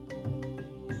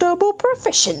 Double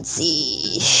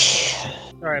proficiency.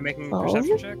 Alright, making a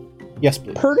perception check? Yes,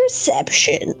 please.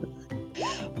 Perception.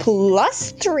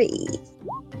 +3.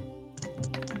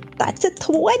 That's a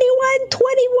 21,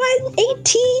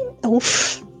 18.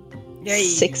 Oof. Yay.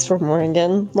 6 for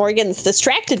Morgan. Morgan's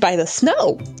distracted by the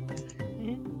snow.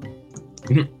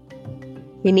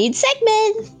 We need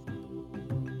segment.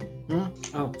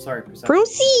 Oh, sorry. Perception.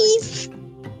 Proceed.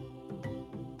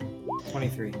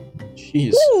 23.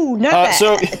 Jeez. Ooh, not bad.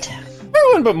 So,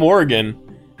 everyone but Morgan,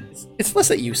 it's less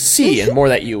that you see and more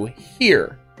that you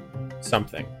hear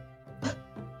something.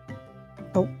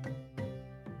 Oh.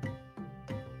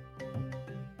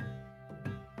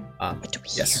 What do we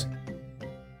yes.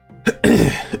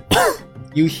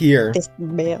 You hear This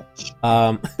bitch.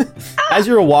 as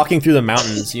you're walking through the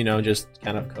mountains, just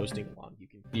kind of coasting along,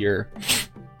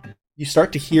 you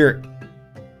start to hear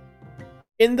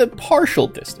in the partial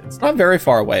distance, not very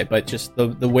far away, but just the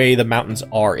way the mountains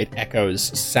are, it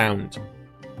echoes sound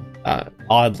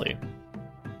oddly.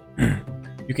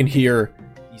 You can hear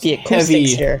The these acoustics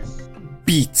heavy here.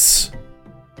 beats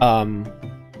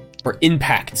or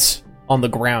impacts on the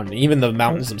ground, and even the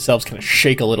mountains themselves kind of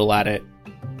shake a little at it.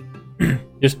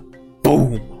 Just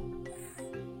boom,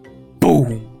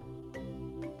 boom,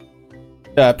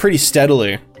 pretty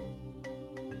steadily.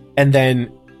 And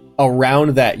then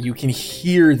around that, you can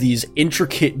hear these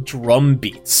intricate drum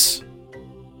beats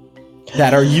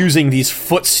that are using these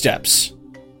footsteps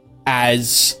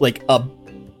as like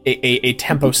a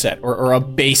tempo set or a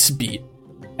bass beat.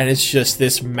 And it's just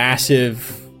this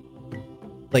massive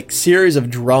like series of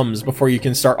drums before you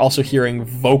can start also hearing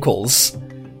vocals.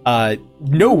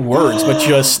 No words, but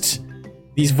just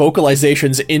these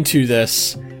vocalizations into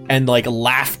this, and like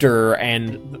laughter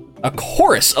and a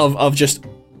chorus of just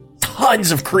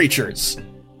tons of creatures.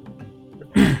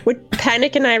 Would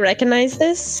Panic and I recognize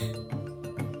this?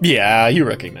 Yeah, you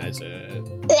recognize it.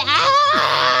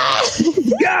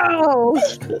 Go!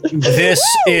 This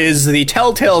is the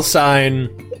telltale sign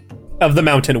of the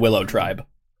Mountain Willow tribe.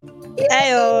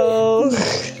 Ayo!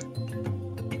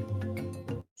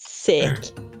 Sick.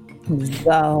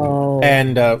 Go.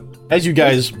 And as you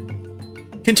guys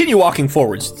continue walking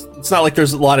forwards, it's not like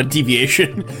there's a lot of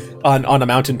deviation on a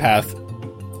mountain path.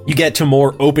 You get to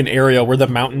more open area where the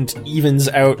mountain evens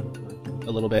out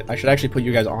a little bit. I should actually put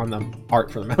you guys on the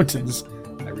art for the mountains.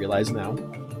 I realize now.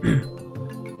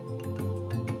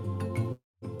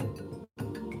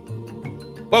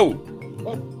 Whoa!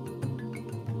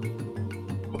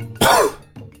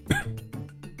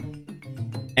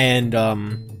 And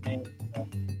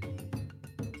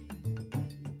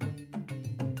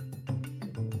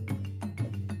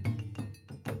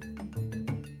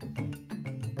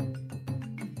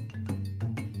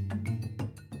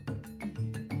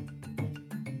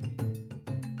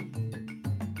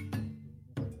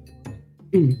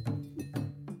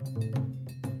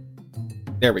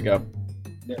There we go.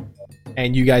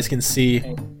 And you guys can see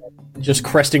just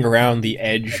cresting around the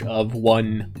edge of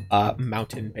one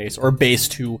mountain base, or base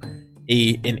to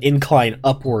an incline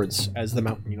upwards as the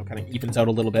mountain, kind of evens out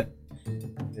a little bit.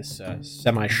 This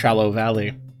semi-shallow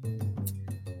valley.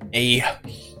 A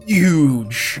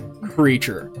huge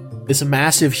creature. This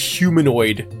massive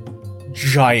humanoid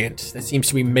giant that seems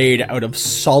to be made out of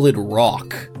solid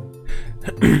rock.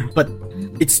 But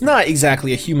it's not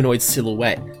exactly a humanoid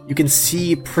silhouette. You can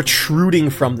see protruding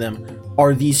from them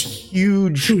are these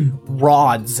huge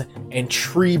rods and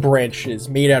tree branches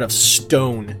made out of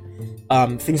stone.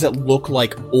 Things that look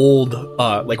like old,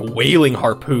 like whaling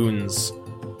harpoons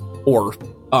or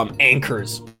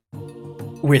anchors.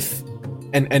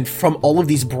 And from all of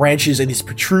these branches and these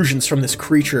protrusions from this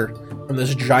creature, from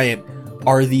this giant,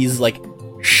 are these like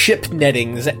ship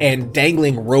nettings and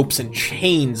dangling ropes and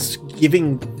chains,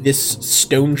 giving this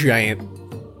stone giant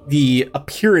the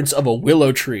appearance of a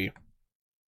willow tree.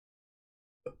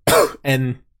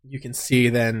 And you can see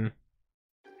then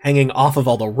hanging off of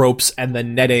all the ropes and the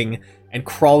netting and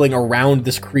crawling around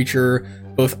this creature,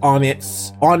 both on it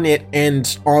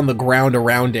and on the ground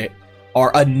around it,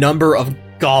 are a number of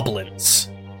goblins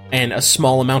and a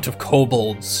small amount of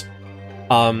kobolds.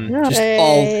 Just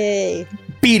all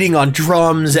beating on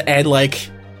drums and like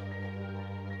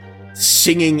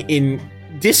singing in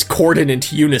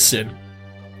discordant unison.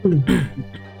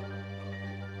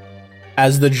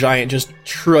 As the giant just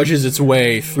trudges its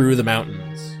way through the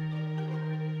mountains.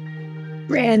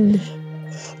 Friends!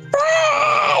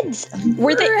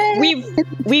 Were they?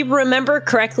 We remember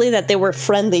correctly that they were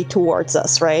friendly towards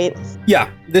us, right? Yeah,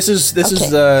 this is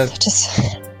just the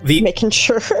making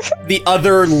sure. The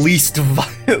other least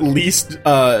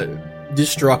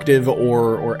destructive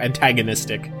or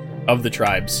antagonistic of the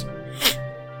tribes.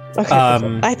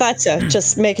 Okay, I thought so.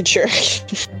 Just making sure.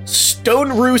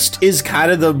 Stone Roost is kind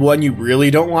of the one you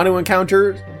really don't want to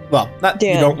encounter. Well, not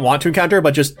you don't want to encounter,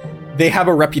 but just they have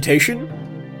a reputation.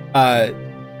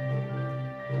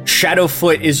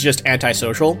 Shadowfoot is just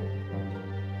antisocial.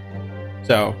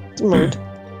 So,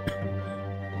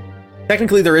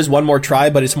 technically there is one more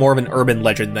tribe, but it's more of an urban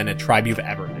legend than a tribe you've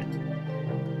ever met.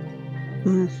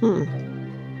 Mm-hmm.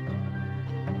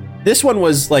 This one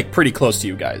was like pretty close to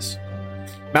you guys.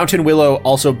 Mountain Willow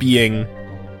also being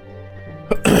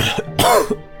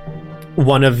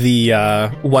one of the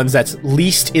ones that's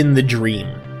least in the dream.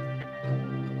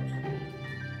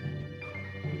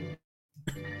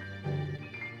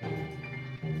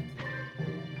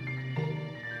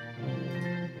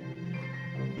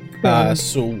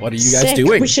 So what are you guys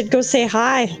doing? We should go say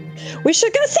hi. We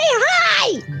should go say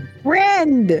hi!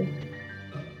 Friend!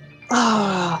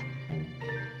 Oh,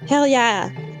 hell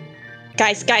yeah.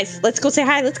 Guys, let's go say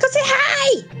hi. Let's go say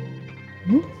hi!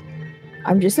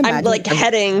 I'm just imagining. I'm like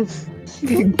heading.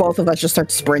 Both of us just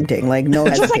start sprinting, like no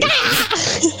hesitation.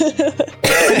 Just like,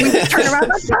 Turn around,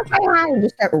 let's go say hi, and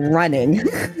just start running.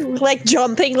 like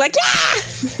jumping, like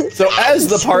So as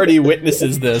the party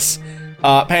witnesses this,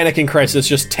 Panic and Crisis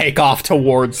just take off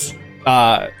towards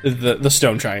the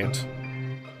stone giant.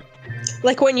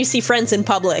 like when you see friends in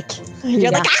public.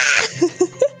 You're like,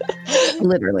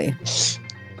 Literally.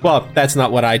 Well, that's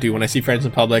not what I do when I see friends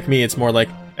in public. Me, it's more like,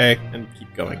 hey, and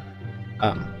keep going.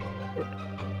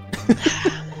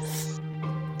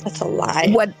 That's a lie.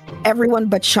 What everyone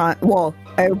but Sean, well,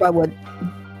 everybody what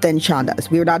then Sean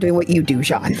does. We were not doing what you do,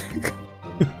 Sean.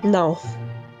 No.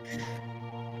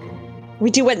 We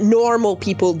do what normal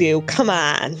people do. Come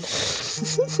on.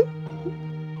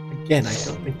 Again, I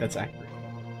don't think that's accurate.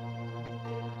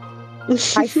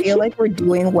 I feel like we're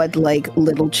doing what like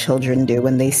little children do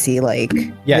when they see like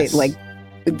Yes.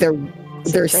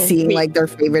 they're seeing like their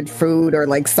favorite food or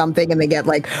like something and they get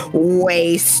like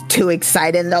way too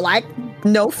excited and they're like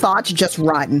no thoughts, just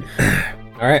run.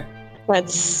 All right.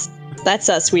 That's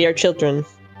us. We are children.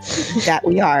 That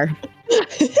we are.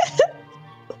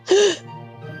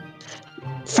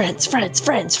 Friends.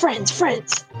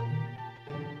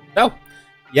 Oh,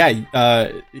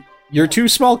 yeah. Your two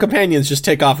small companions just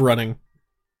take off running.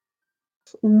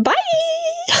 Bye.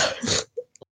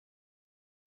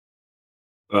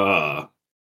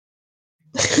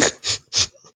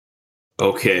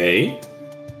 Okay.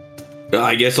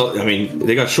 I guess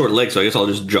they got short legs, so I guess I'll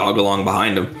just jog along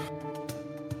behind them.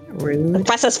 Rude.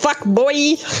 Fast as fuck,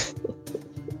 boy.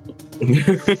 I'm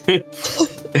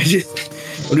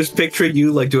just picturing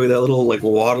you like doing that little like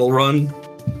waddle run.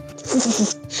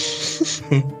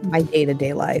 My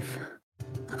day-to-day life.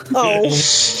 Oh.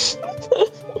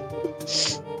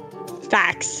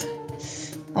 Facts.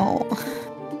 Oh.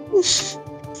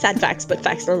 Sad facts, but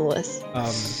facts nonetheless.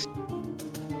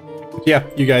 Yeah,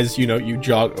 you guys, you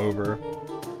jog over.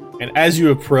 And as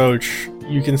you approach,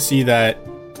 you can see that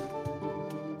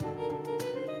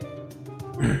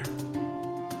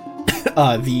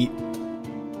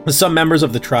some members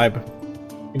of the tribe,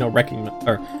 recognize,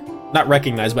 or not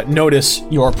recognize, but notice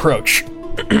your approach.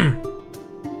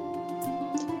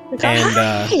 And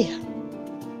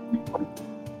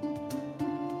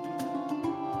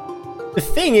the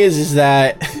thing is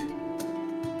that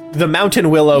the mountain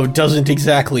willow doesn't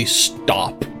exactly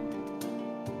stop.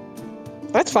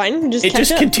 That's fine. It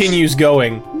just continues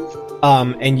going.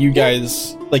 And you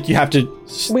guys, you have to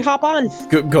we hop on.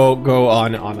 go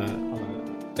on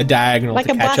a diagonal Like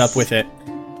to a catch bus. up with it.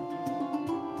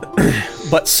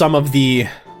 But some of the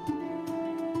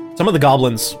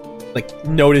goblins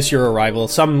notice your arrival.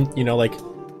 Some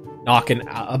knock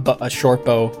a short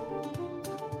bow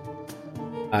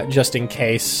just in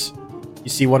case. You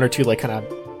see one or two kind of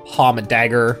palm a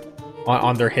dagger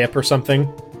on their hip or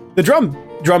something. The drum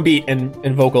beat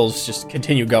and vocals just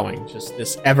continue going, just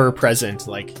this ever-present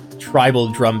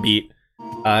tribal drum beat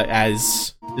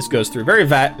as this goes through.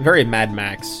 Very Mad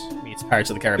Max meets Pirates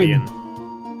of the Caribbean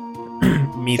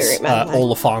meets Very Mad Max.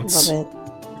 Oliphants Love it.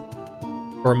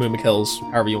 or Moomakills,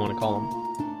 however you want to call them.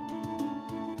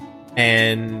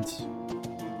 And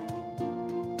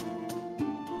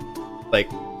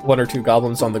one or two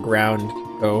goblins on the ground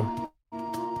go,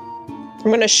 I'm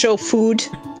gonna show food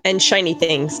and shiny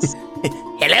things.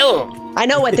 Hello, I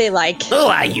know what they like. who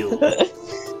are you?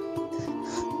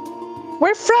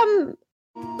 We're from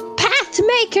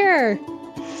Pathmaker.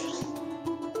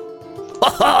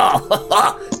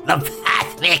 The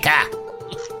Pathmaker.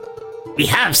 We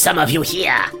have some of you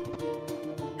here.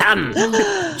 Come,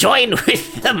 join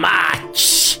with the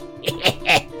march.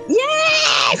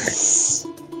 Yes!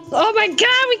 Oh my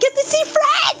god, we get to see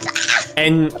friends!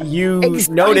 and you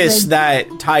Excited. notice that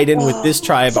tied in with this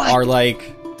tribe fuck. are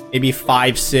maybe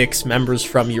 5-6 members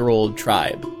from your old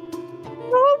tribe.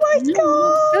 Oh my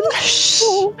gosh!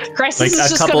 Crisis is a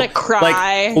just couple, gonna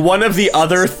cry. one of the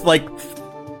other 4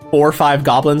 or 5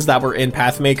 goblins that were in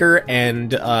Pathmaker,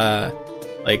 and a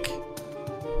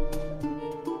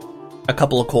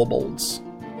couple of kobolds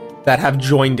that have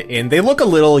joined in. They look a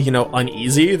little,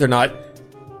 uneasy. They're not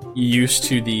used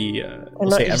to the we'll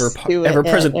not say used to it,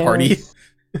 ever-present yeah. party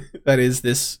that is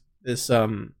this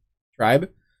tribe.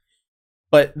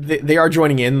 But they are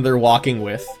joining in. They're walking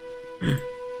with.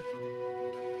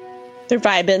 They're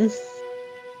vibing.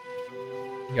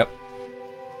 Yep.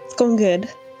 It's going good.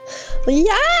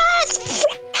 Yes!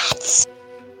 Friends!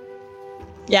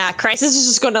 Yeah, Crisis is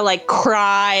just gonna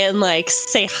cry and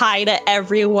say hi to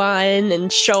everyone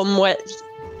and show them what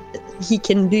he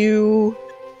can do.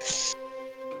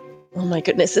 Oh my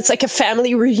goodness, it's like a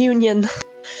family reunion.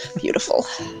 Beautiful.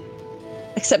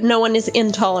 Except no one is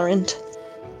intolerant.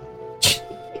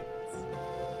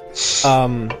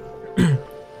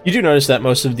 You do notice that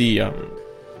most of the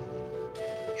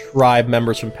tribe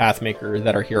members from Pathmaker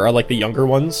that are here are the younger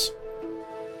ones.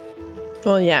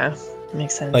 Well, yeah,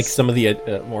 makes sense. Some of the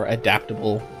more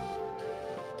adaptable.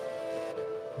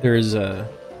 There's a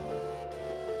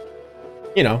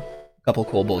couple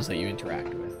kobolds that you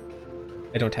interact with.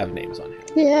 I don't have names on hand.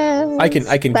 yeah, I can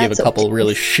give that's a couple okay.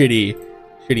 really shitty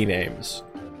names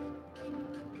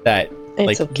that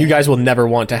It's okay. you guys will never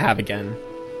want to have again.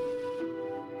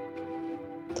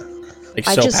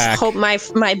 I just Sopak, hope my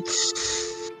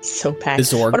Sopak.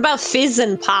 Zorg. What about Fizz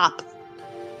and Pop?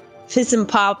 Fizz and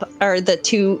Pop are the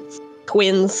two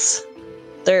twins.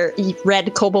 They're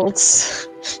red kobolds.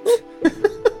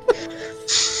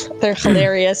 They're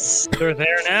hilarious. They're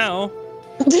there now.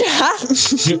 I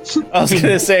was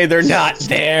gonna say they're not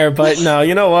there, but no,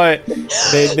 you know what?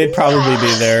 They'd probably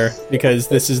be there because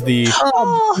this is the.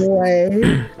 Oh,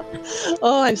 Boy.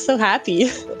 oh, I'm so happy.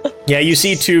 Yeah, you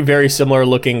see 2 very similar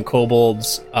looking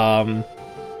kobolds. Oh,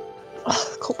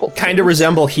 kobold. Kind of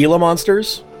resemble Gila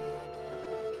monsters.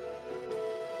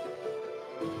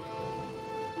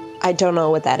 I don't know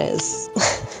what that is.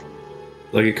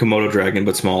 Like a Komodo dragon,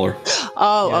 but smaller.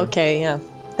 Oh, Yeah. okay, yeah.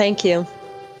 Thank you.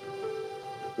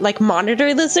 Like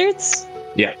monitor lizards?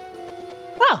 Yeah.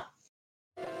 Oh.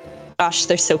 Gosh,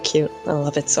 they're so cute. I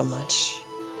love it so much.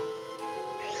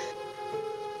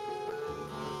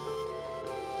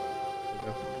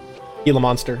 Gila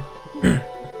monster. Kind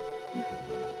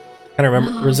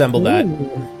of resemble that.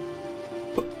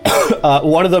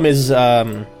 One of them is,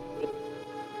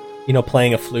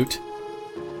 playing a flute.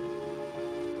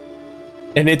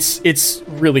 And it's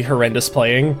really horrendous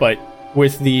playing, but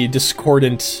with the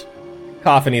discordant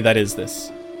cacophony that is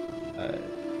this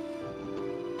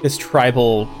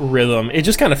tribal rhythm, it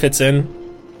just kind of fits in.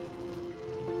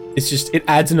 it's just it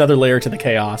adds another layer to the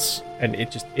chaos, and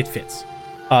it fits.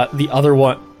 The other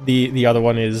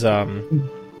one is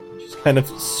just kind of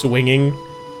swinging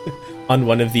on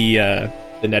one of the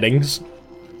nettings,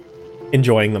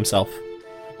 enjoying themselves.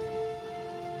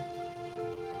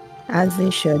 As they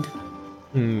should.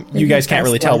 You guys can't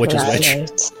really tell which is which.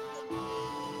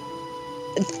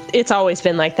 It's always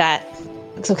been like that.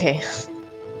 It's okay.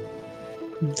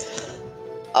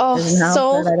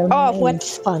 Oh,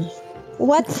 what's fun?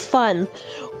 What's fun?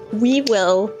 We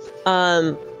will,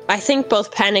 I think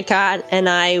both Panicot and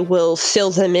I will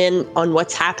fill them in on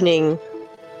what's happening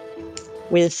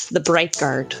with the Bright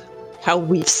Guard. How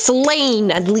we've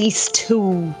slain at least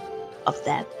 2 of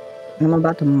them. I'm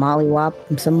about to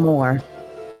mollywop some more.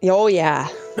 Oh, yeah.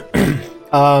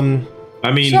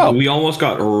 I mean, we almost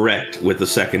got wrecked with the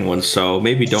second one, so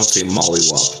maybe don't say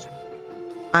mollywop.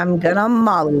 I'm gonna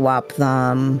mollywop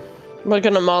them. We're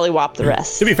gonna mollywop the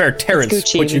rest. To be fair,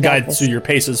 Terrence put you guys through your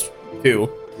paces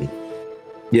too.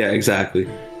 Yeah, exactly.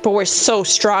 But we're so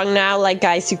strong now, like,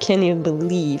 guys, you can't even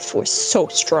believe we're so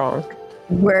strong.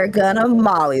 We're gonna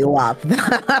mollywop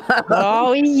them.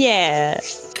 Oh, yeah.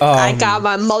 I got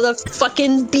my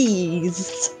motherfucking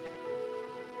bees.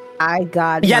 I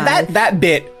got that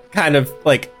bit kind of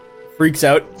like freaks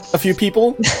out a few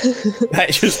people. That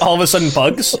just all of a sudden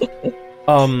bugs.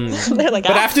 Like,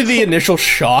 but after the initial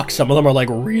shock, some of them are like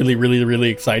really, really, really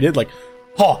excited. Like,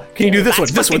 oh, can you do this one,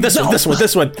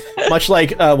 this one? Much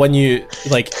like when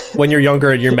you're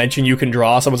younger and you're mentioned you can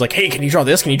draw. Someone's like, hey, can you draw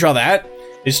this? Can you draw that?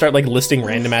 They start like listing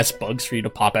random ass bugs for you to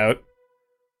pop out.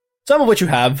 Some of which you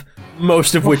have,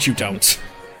 most of which you don't.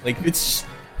 Like, it's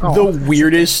the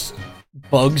weirdest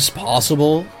bugs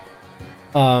possible.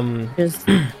 Just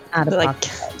out of like,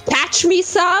 catch me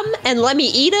some and let me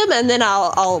eat them, and then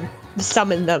I'll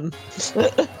summon them.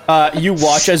 You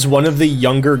watch as one of the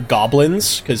younger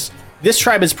goblins, because this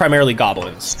tribe is primarily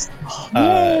goblins.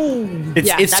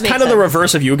 It's kind of the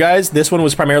reverse of you guys. This one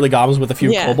was primarily goblins with a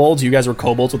few kobolds. You guys were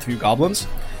kobolds with a few goblins.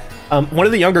 One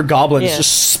of the younger goblins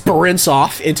just sprints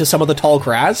off into some of the tall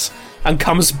grass and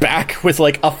comes back with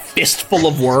like a fistful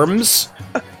of worms.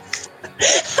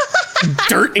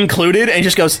 Dirt included, and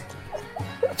just goes,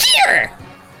 here!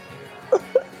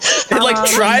 It like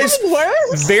tries,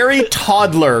 very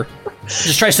toddler,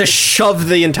 just tries to shove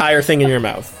the entire thing in your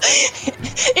mouth.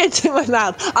 Into my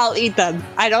mouth. I'll eat them.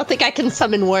 I don't think I can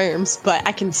summon worms, but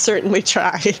I can certainly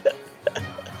try.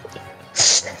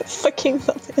 Fucking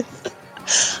love it.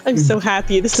 I'm so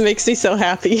happy. This makes me so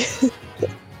happy.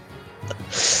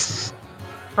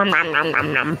 Nom nom nom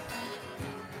nom nom.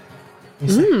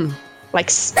 Like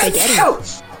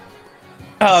spaghetti.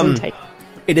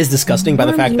 It is disgusting by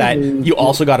the fact that you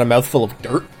also got a mouthful of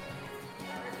dirt.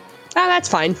 Ah, that's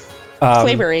fine.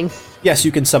 Flavoring. Yes,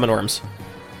 you can summon worms.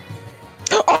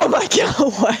 Oh my god,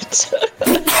 what?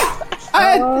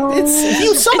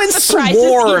 You summon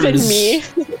swarms.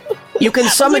 You can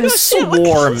summon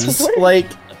swarms. Like,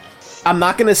 I'm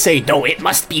not gonna say, no, it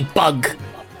must be bug.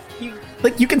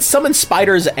 You can summon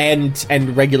spiders and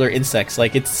regular insects.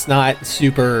 Like, it's not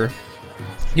super...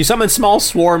 You summon small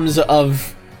swarms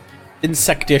of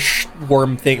insectish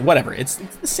worm thing, whatever. It's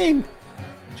the same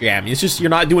jam. It's just you're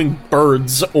not doing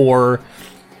birds or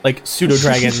like pseudo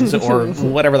dragons or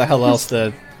whatever the hell else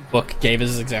the book gave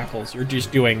as examples. You're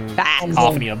just doing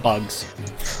cacophony of bugs.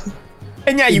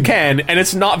 And yeah, you can, and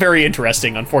it's not very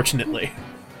interesting, unfortunately.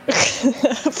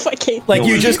 Like,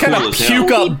 you just kind of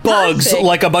puke up bugs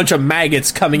like a bunch of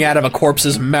maggots coming out of a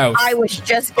corpse's mouth. I was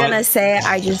just gonna say,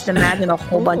 I just imagine a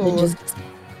whole bunch of just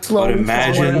slowly.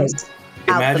 Imagine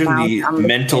the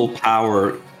mental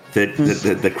power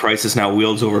that Crisis now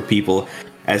wields over people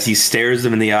as he stares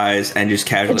them in the eyes and just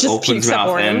casually opens his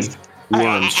mouth and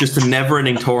worms. Just a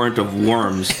never-ending torrent of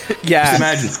worms. Yeah. Just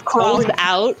imagine. Crawls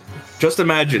out. Just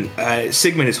imagine,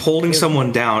 Sigmund is holding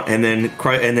someone down, and then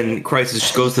Crisis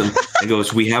just goes to them and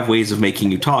goes, "We have ways of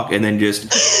making you talk," and then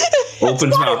just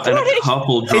opens mouth, and a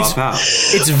couple drop out.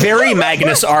 It's very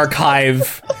Magnus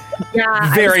Archive.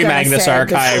 Yeah, very Magnus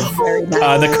Archive.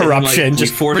 The corruption, like,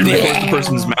 just force the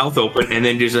person's mouth open, and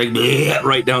then just like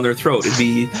right down their throat. It'd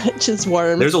be just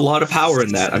worms. There's a lot of power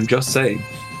in that. I'm just saying.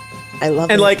 I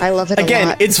love it. And like, I love it again, a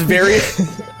lot. it's very.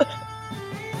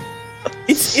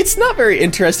 It's not very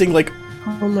interesting. Like,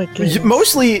 oh my god.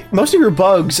 Most of your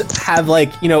bugs have, like,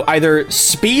 you know, either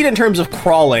speed in terms of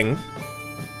crawling,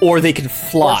 or they can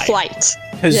fly. Or flight.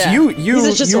 Because you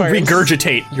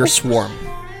regurgitate your swarm.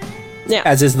 Yeah.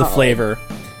 As is the flavor.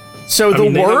 So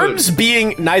the worms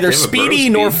being neither speedy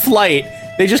nor flight,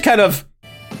 they just kind of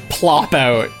plop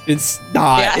out. It's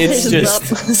not. Yeah, it's just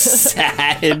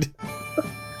sad.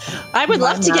 I would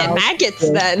love to get maggots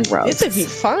then. This would be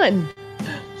fun.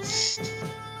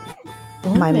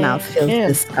 My mouth feels Yeah.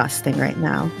 disgusting right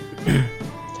now.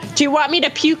 Do you want me to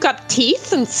puke up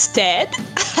teeth instead?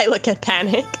 I look at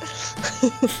Panic.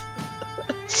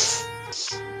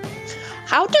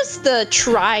 How does the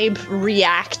tribe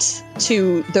react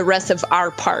to the rest of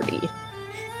our party?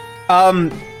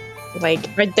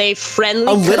 Like, are they friendly?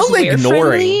 A little 'cause we're ignoring.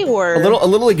 friendly, or A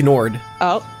little ignored.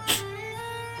 Oh,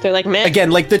 they're like, man.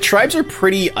 Again, like the tribes are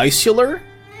pretty insular.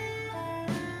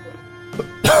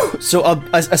 So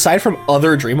aside from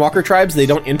other Dreamwalker tribes, they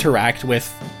don't interact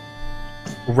with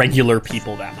regular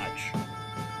people that much.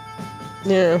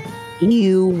 Yeah,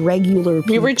 You regular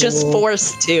people. we were just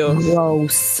forced to.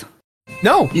 Gross.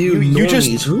 No, you just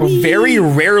normies. very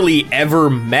rarely ever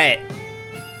met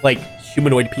like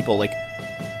humanoid people, like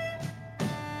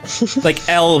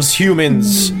elves,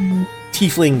 humans,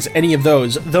 tieflings, any of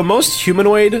those. The most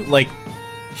humanoid, like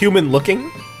human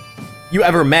looking, you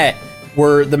ever met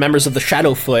were the members of the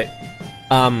Shadowfoot,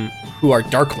 who are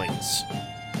Darklings.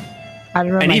 I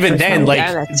remember And my even first then, one. like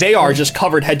Yeah, that's they are cool. just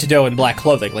covered head to toe in black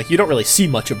clothing. Like you don't really see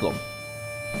much of them.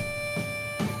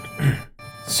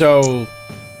 So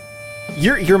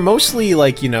you're mostly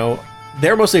like, you know,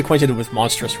 they're mostly acquainted with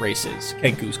monstrous races,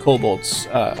 Kenkus, kobolds,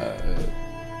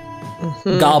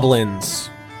 goblins,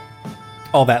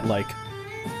 all that like.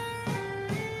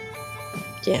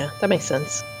 Yeah, that makes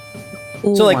sense.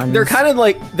 So like they're kind of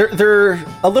like they're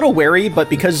a little wary, but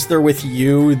because they're with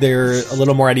you, they're a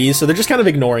little more at ease. So they're just kind of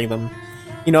ignoring them.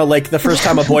 You know, like the first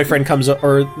time a boyfriend comes,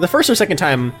 or the first or second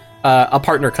time a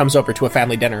partner comes over to a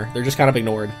family dinner, they're just kind of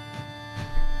ignored.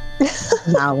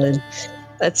 valid.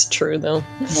 That's true, though.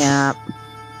 Yeah.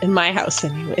 In my house,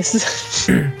 anyways.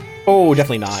 Oh,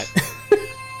 definitely not.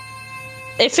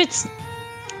 If it's,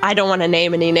 I don't want to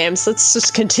name any names. Let's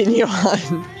just continue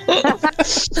on.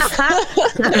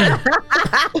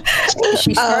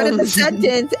 She started the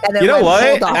sentence and then You know went, what?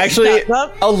 "Hold on." Actually,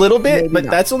 a little bit, Maybe but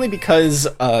not. that's only because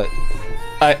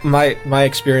my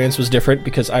experience was different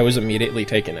because I was immediately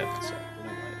taking it. So.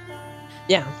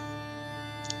 Yeah,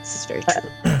 this is very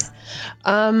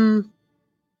true.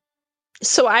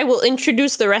 So I will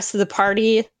introduce the rest of the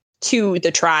party to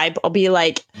the tribe. I'll be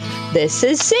like, "This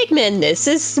is Sigmund. This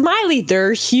is Smiley.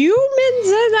 They're humans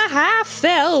and a half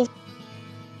elf."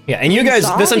 Yeah, and you guys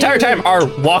this entire time are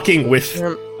walking with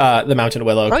Um, the Mountain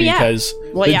Willow Oh, yeah. because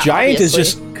Well, the yeah, giant is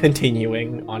obviously. just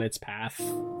continuing on its path.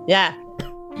 Yeah,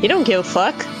 he don't give a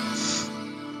fuck.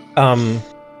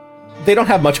 They don't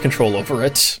have much control over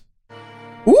it.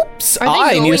 Oops! Are they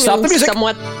I need to going stop the in music.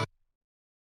 Somewhat.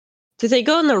 Do they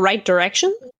go in the right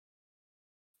direction?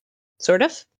 Sort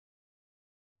of.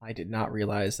 I did not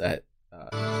realize that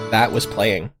that was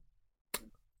playing.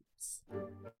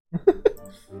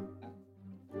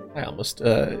 I almost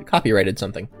copyrighted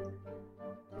something.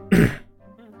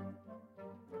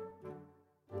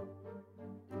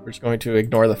 We're just going to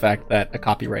ignore the fact that a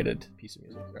copyrighted piece of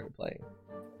music started playing.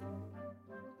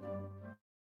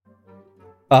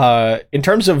 In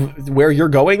terms of where you're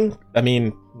going, I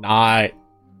mean, not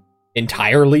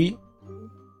entirely.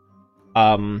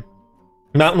 Mountain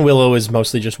Willow is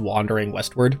mostly just wandering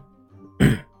westward.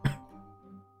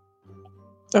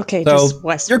 Okay, So, just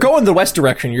west. You're going the west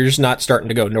direction, you're just not starting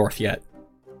to go north yet.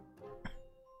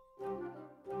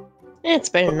 It's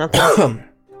better than nothing.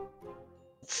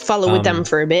 Follow with them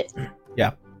for a bit.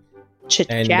 Yeah. Chit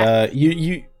And chat.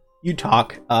 you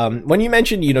talk. When you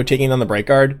mentioned, you know, taking on the Bright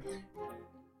Guard,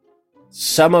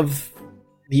 some of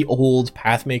the old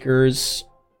Pathmakers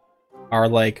are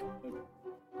like,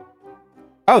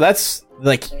 oh, that's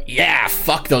like, yeah,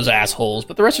 fuck those assholes.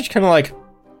 But the rest are just kind of like,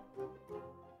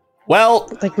 well,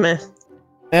 Like meh.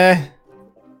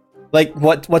 like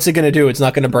what's it gonna do? It's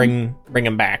not gonna bring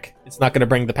him back. It's not gonna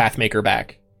bring the Pathmaker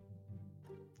back.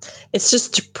 It's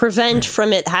just to prevent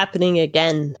from it happening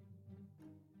again.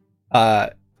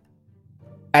 And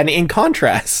in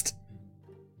contrast,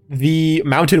 the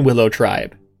Mountain Willow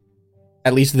tribe,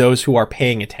 at least those who are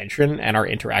paying attention and are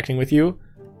interacting with you,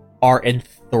 are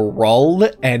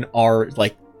enthralled and are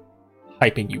like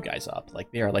hyping you guys up. Like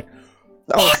they are like,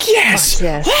 fuck yes, fuck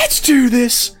yes. let's do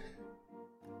this.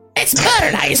 Let's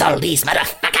murderize all these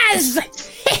motherfuckers!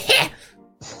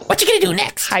 What you gonna do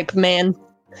next? Hype man.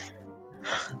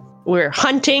 We're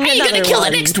hunting How you another gonna kill the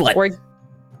one. next one? We're-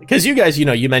 Because you guys, you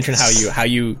know, you mentioned how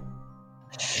you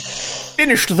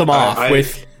finished them off I-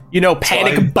 with, you know,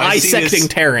 Panic I've seen bisecting this-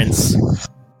 Terrence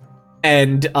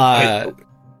and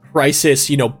Crisis,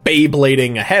 you know,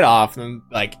 Beyblading a head off, and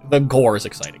like the gore is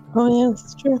exciting. Oh yeah,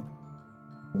 that's true.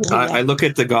 I look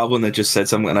at the goblin that just said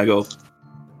something and I go,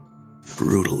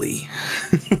 brutally.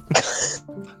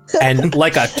 And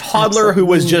like a toddler who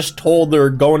was just told they're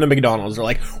going to McDonald's, they're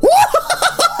like,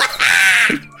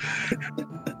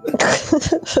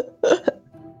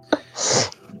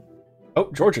 Oh,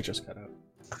 Georgia just cut out.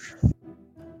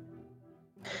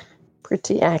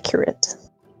 Pretty accurate.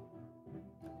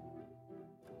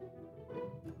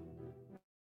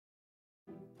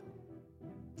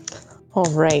 All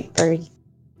right, very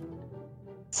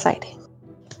exciting.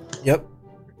 Yep.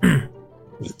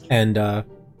 And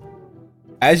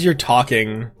as you're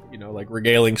talking, like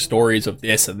regaling stories of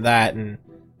this and that and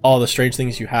all the strange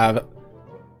things you have,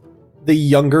 the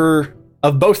younger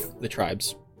of both the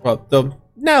tribes, well,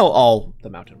 now all the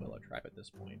Mountain Willow tribe at this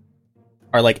point,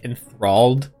 are like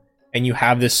enthralled, and you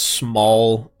have this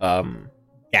small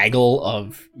gaggle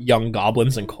of young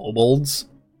goblins and kobolds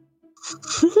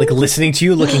like listening to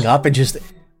you, looking up, and just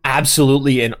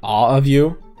absolutely in awe of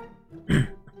you.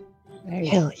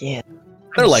 Hell yeah.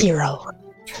 They're like Hero.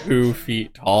 2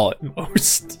 feet tall at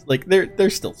most. Like they're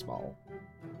still small.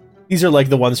 These are like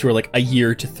the ones who are like a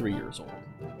year to 3 years old.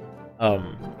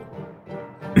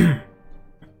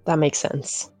 That makes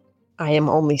sense. I am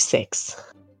only 6.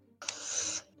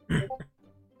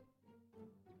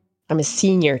 I'm a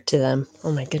senior to them.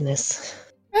 Oh my goodness.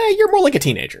 You're more like a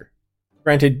teenager.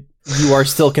 Granted, you are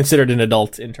still considered an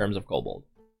adult in terms of kobold.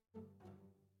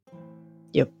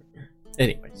 Yep.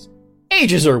 Anyways,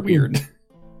 ages are weird.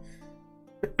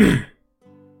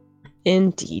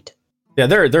 Indeed. Yeah,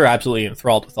 they're absolutely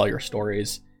enthralled with all your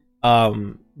stories.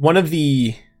 One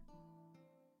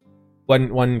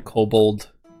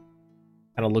kobold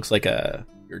kind of looks like a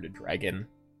bearded dragon.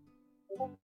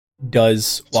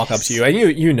 Does walk up to you, and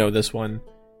you know this one.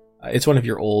 It's one of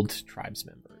your old tribes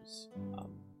members.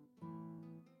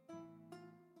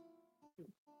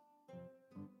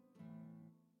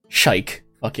 Shike.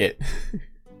 Fuck it.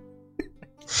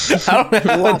 I don't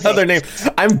have another name.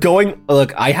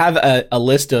 Look, I have a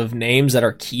list of names that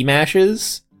are key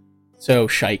mashes. So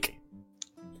Shike.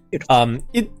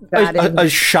 A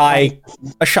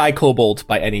shy kobold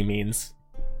by any means.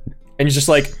 And he's just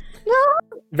like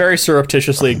very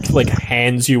surreptitiously like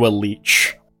hands you a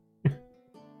leech.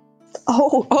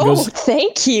 Oh,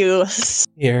 thank you.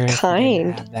 Here,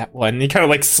 kind. That one. He kind of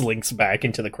like slinks back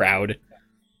into the crowd.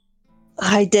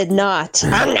 I did not.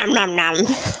 Nom nom nom nom.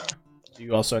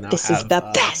 You also now this have is the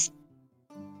best.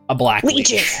 A black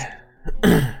leech.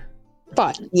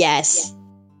 But yes.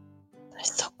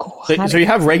 That's so cool. So you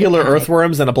have regular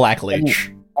earthworms and a black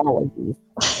leech.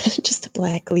 Just a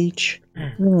black leech.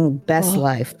 Best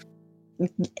life.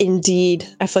 Indeed.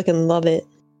 I fucking love it.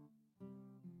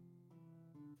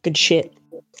 Good shit.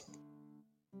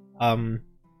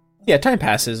 Yeah, time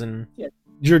passes and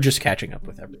you're just catching up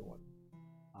with everyone.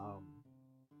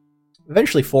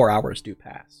 Eventually 4 hours do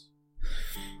pass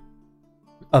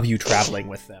of you traveling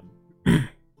with them.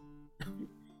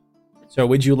 So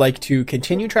would you like to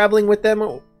continue traveling with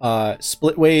them,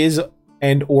 split ways,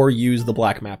 and or use the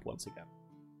black map once again?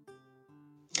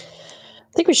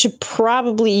 I think we should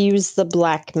probably use the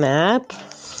black map.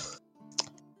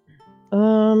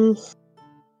 Well,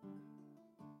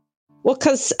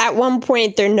 because at one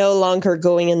point they're no longer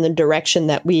going in the direction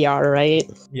that we are, right?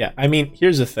 Yeah, I mean,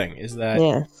 here's the thing, is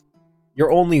that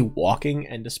you're only walking,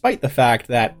 and despite the fact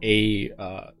that a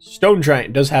stone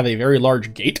giant does have a very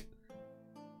large gate,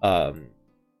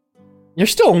 you're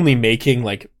still only making,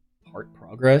 like, part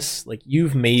progress. Like,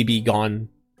 you've maybe gone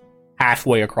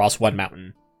halfway across one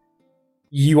mountain.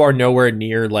 You are nowhere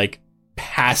near, like,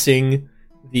 passing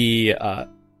the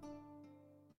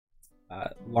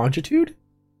latitude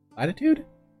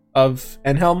of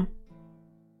Enhelm.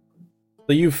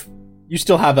 So you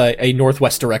still have a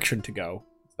northwest direction to go.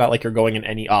 It's not like you're going in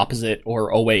any opposite or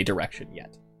away direction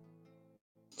yet.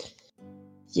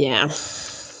 Yeah.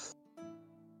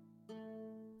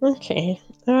 Okay.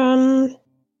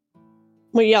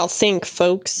 What do y'all think,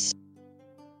 folks?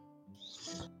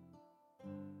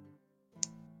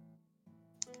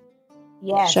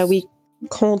 Yes. Shall we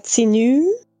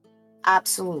continue?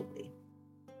 Absolutely.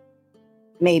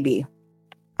 Maybe.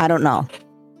 I don't know.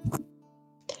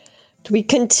 Do we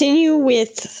continue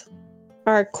with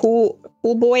our cool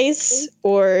boys,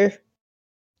 or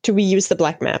do we use the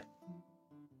black map?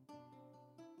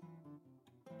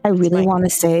 I really want to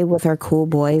say with our cool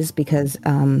boys because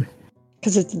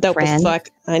it's dope as fuck.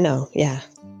 I know, yeah.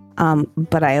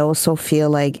 But I also feel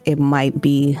like it might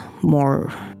be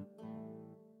more.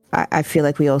 I feel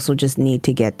like we also just need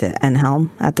to get to Enhelm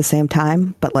at the same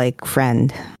time, but like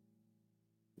friend.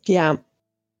 Yeah.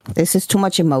 This is too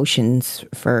much emotions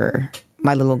for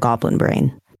my little goblin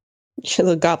brain. Your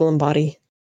little goblin body.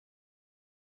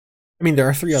 I mean, there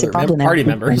are 3 other party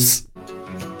members.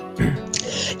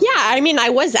 Yeah, I mean, I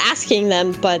was asking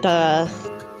them, but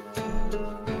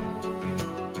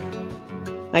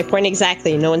My point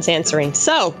exactly. No one's answering.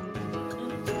 So,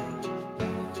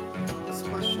 What's the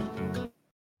question?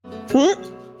 hmm?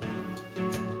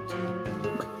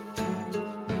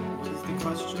 What is the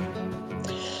question?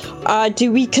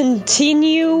 Do we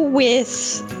continue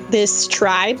with this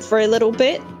tribe for a little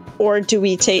bit, or do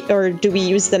we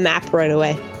use the map right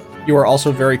away? You are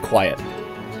also very quiet. Yeah,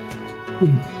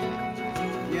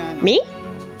 I know. Me?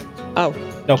 Oh,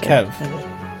 No, Kev.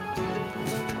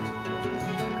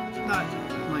 Not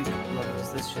my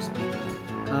levels, that's just me.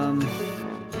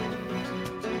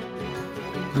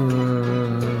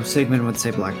 Sigmund would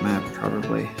say black map,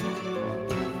 probably.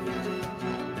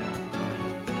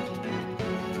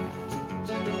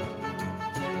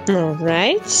 all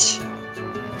right.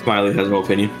 Smiley has no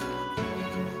opinion.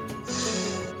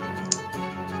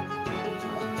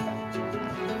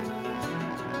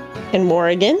 And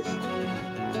Morrigan?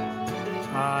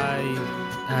 I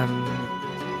am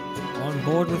on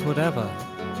board with whatever.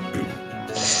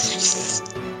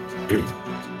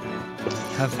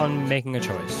 Have fun making a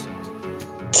choice.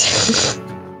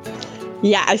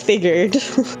 Yeah, I figured.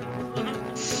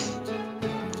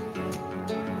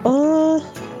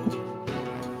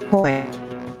 Boy.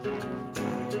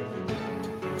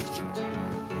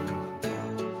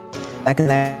 Back in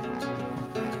there.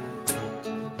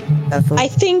 I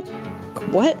think.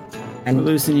 What? We're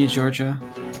losing you, Georgia.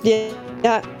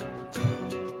 Yeah.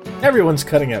 Everyone's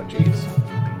cutting out G's.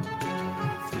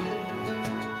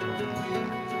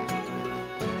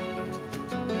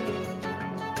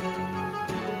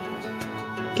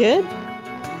 Good.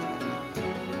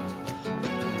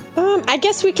 I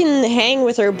guess we can hang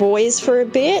with our boys for a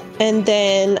bit, and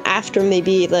then after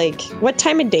maybe what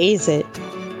time of day is it?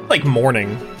 Like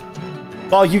morning.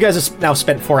 Well, you guys have now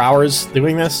spent 4 hours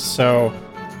doing this, so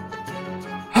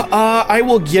I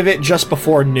will give it just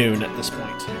before noon at this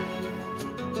point.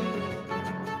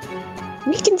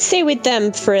 We can stay with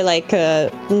them for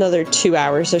another 2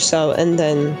 hours or so, and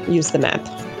then use the map.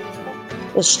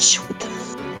 We'll shoot them.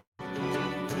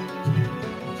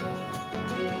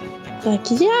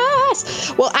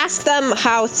 Yes! We'll ask them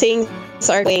how things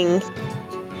are going,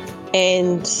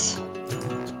 and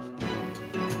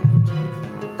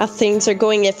how things are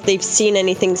going, if they've seen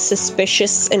anything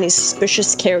suspicious, any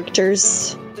suspicious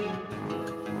characters.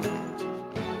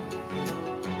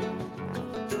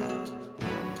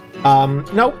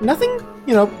 No, nothing,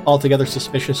 altogether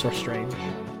suspicious or strange.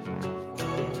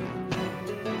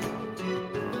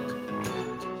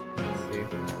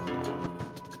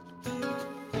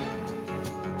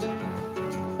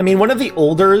 I mean, one of the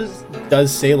olders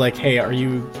does say, hey, are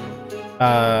you,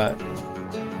 oh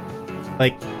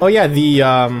yeah,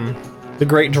 the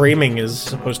Great Dreaming is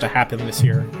supposed to happen this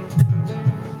year.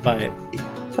 But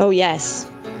Oh, yes.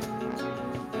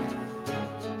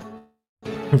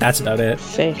 that's about it.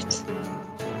 Perfect.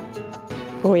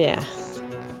 Oh, yeah.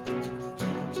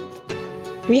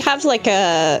 We have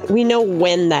we know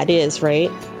when that is,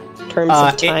 right? In terms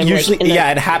of time. It usually,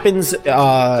 it happens,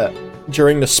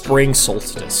 during the spring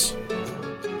solstice.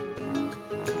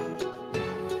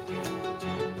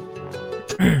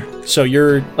 So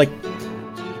you're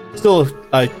still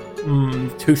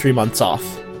 2-3 months off.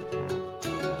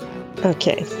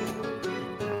 Okay.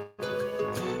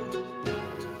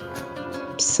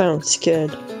 Sounds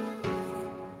good.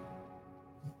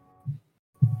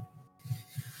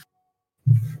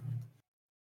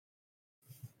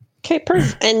 Okay,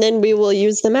 perfect. And then we will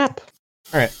use the map.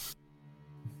 All right.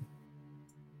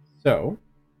 So,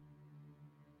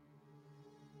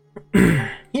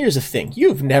 here's the thing.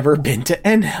 You've never been to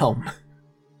Enhelm.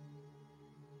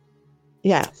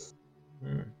 Yeah.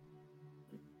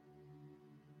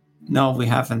 No, we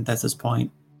haven't at this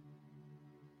point.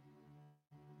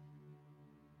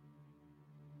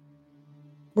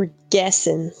 We're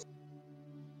guessing.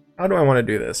 How do I want to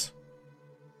do this?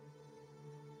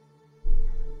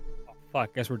 Oh,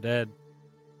 fuck, guess we're dead.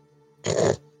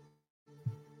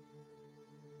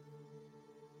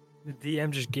 The DM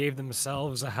just gave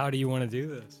themselves a how do you want to do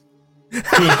this?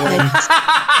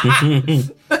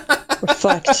 We're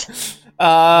fucked.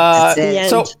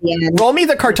 So, Yeah. roll me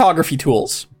the cartography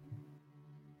tools.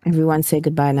 Everyone say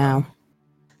goodbye now.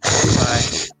 Bye.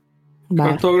 Bye.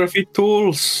 Cartography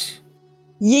tools.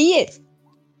 Yeah.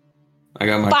 I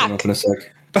got my phone up in a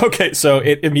sec. Okay, so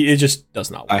it just does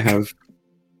not work.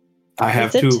 I have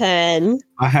It's a two. 10.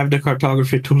 I have the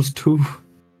cartography tools too.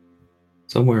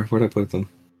 Somewhere. Where'd I put them?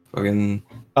 Fucking.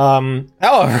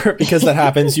 However, because that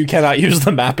happens, you cannot use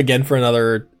the map again for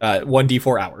another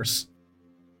 1d4 hours.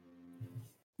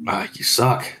 Ah, you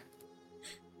suck.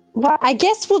 Well, I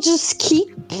guess we'll just keep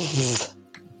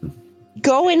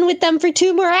going with them for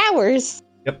 2 more hours.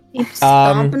 Yep. Keep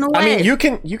stomping away. I mean, you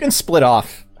can split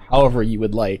off however you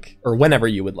would like, or whenever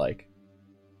you would like.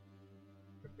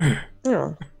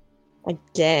 Oh, I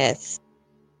guess.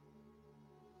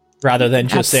 Rather than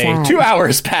just saying Outside. 2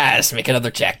 hours pass, make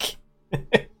another check.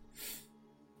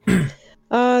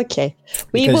 Okay.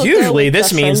 We Because will go usually with this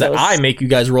the means that friendos. I make you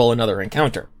guys roll another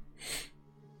encounter.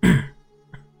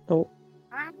 Oh.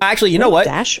 Actually, you know what?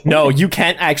 Dash? No, you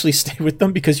can't actually stay with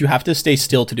them because you have to stay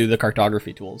still to do the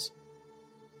cartography tools.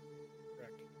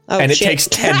 Oh, And it shit. takes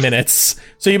 10 minutes.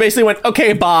 So you basically went,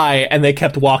 okay, bye, and they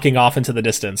kept walking off into the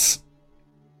distance.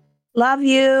 Love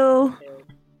you.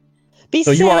 Be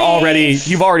So you've already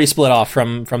safe. split off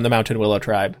from the Mountain Willow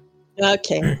tribe.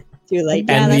 Okay. Too late.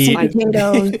 Yeah, And that's the- my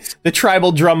potatoes. The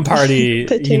tribal drum party,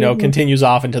 Potato. continues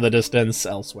off into the distance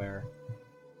elsewhere.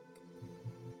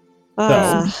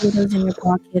 Potatoes in your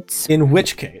pockets. In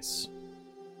which case,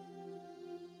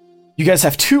 you guys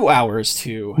have 2 hours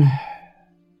to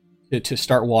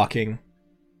start walking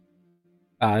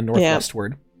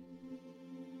northwestward.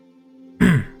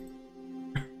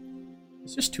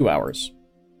 It's just 2 hours.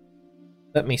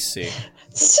 Let me see.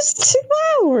 It's just 2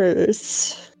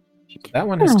 hours. That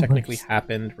one has Oh, technically nice.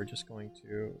 happened. We're just going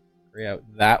to gray out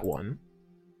that one.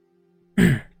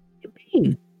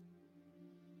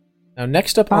 Now,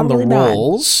 next up on the Probably not.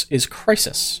 rolls is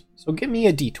Crisis. So give me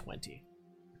a d20.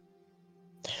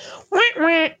 Wah,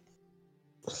 wah.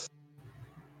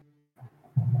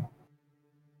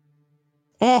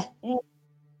 Eh,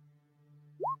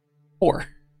 4.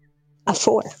 a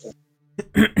 4.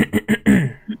 Yeah,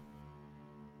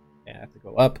 I have to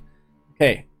go up.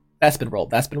 Okay, that's been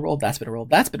rolled. That's been rolled. That's been rolled.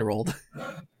 That's been rolled.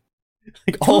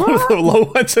 Like all of the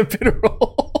low ones have been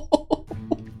rolled.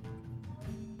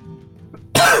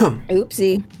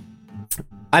 Oopsie.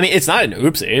 I mean, it's not an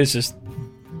oopsie. It's just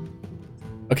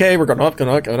okay. We're going up, going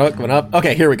up, going up, going up.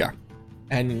 Okay, here we go.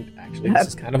 And actually, this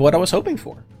is kind of what I was hoping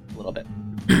for a little bit.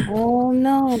 Oh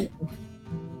no.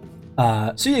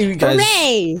 So yeah, you guys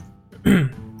Hooray!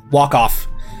 walk off.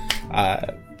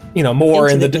 More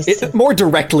Into in the the distance. more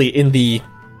directly in the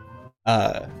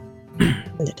In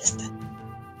the distance.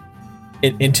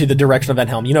 into the direction of Van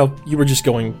Helm. You were just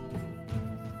going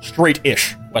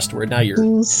straight-ish westward. Now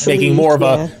you're making more of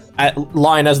a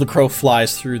line as the crow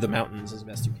flies through the mountains as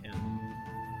best you can.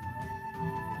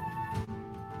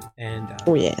 And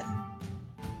Oh yeah.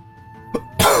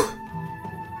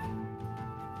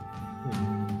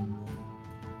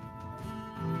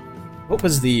 what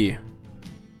was the?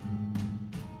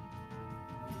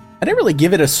 I didn't really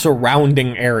give it a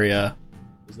surrounding area.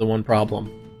 Is the one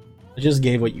problem. I just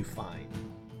gave what you find.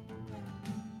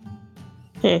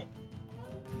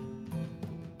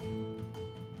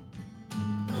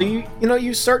 So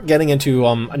you start getting into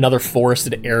another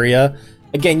forested area.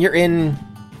 Again, you're in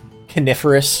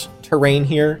coniferous terrain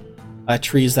here,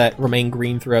 trees that remain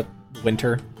green throughout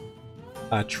winter,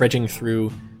 trudging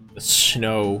through the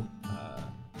snow.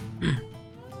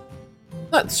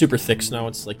 Not super thick snow,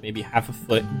 it's like maybe half a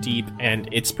foot deep, and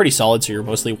it's pretty solid, so you're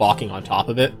mostly walking on top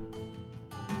of it.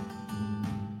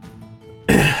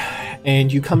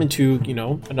 And you come into,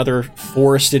 another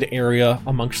forested area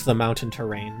amongst the mountain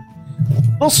terrain.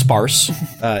 A little sparse.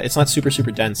 It's not super,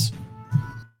 super dense.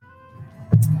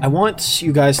 I want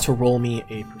you guys to roll me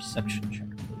a perception check,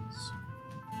 please.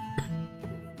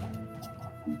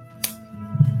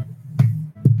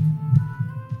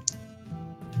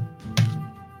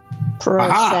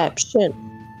 Perception.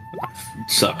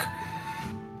 Suck.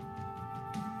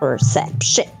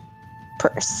 Perception.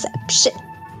 Perception.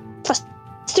 Plus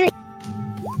 3.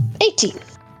 18.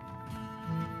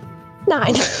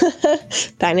 9.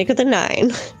 Panic with a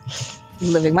 9.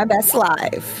 Living my best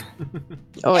life.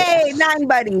 Oh, yeah. Hey, 9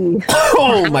 buddy.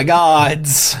 Oh my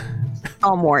gods!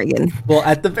 Oh, Morgan. Well,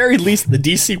 at the very least, the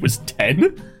DC was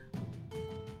 10.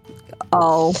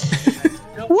 Oh.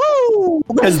 Woo!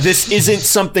 Because this isn't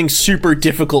something super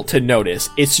difficult to notice.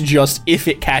 It's just if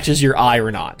it catches your eye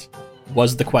or not,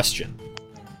 was the question.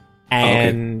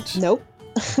 And Nope.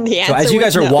 The answer so as you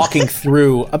guys was are no. walking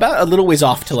through, about a little ways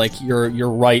off to like your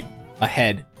right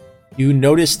ahead, you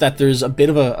notice that there's a bit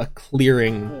of a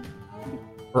clearing,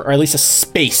 or at least a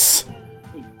space,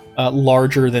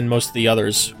 larger than most of the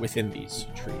others within these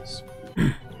trees.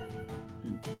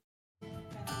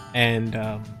 And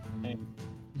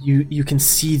you can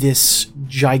see this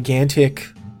gigantic,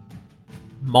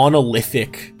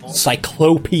 monolithic,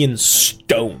 cyclopean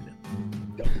stone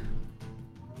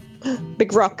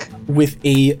Big rock. with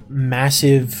a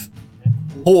massive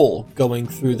hole going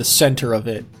through the center of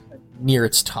it near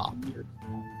its top.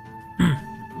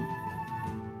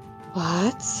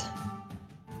 What?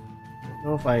 I don't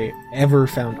know if I ever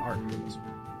found art for this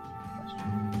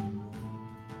one.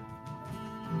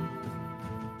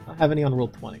 not have any on roll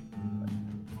 20.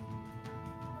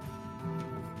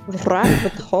 Rock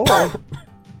with hole. A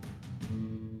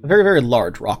very, very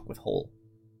large rock with hole.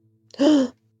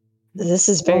 This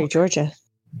is very Georgia.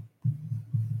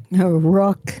 A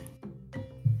rock.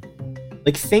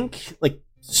 Like, think, like,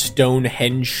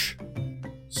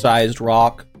 Stonehenge-sized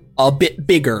rock. A bit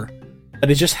bigger.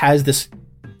 But it just has this...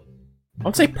 I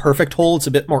won't say perfect hole, it's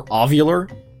a bit more ovular.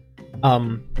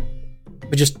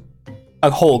 But just a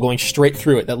hole going straight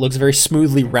through it that looks very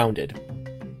smoothly rounded.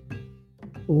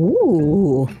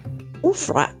 Ooh. Oof,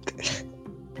 rock.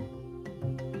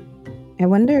 I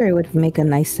wonder it would make a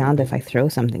nice sound if I throw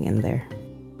something in there.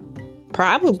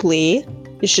 Probably.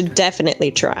 You should definitely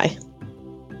try.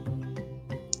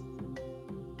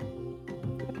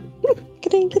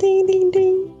 Ding, ding, ding,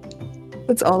 ding.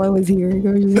 That's all I was hearing.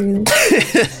 I was just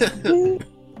hearing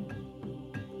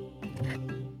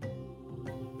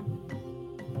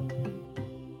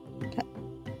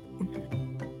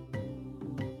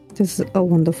This is a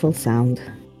wonderful sound.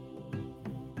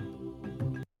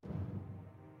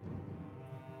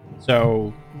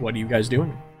 So, what are you guys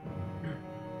doing?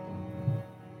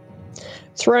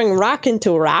 Throwing rock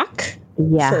into rock.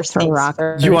 Yeah, First for things rock.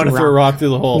 first. You want to throw a rock through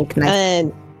the hole? Make nice,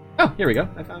 And Oh, here we go.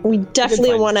 I found we a good definitely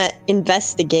find. want to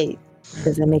investigate.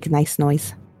 does it make a nice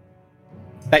noise?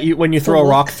 That you when you throw a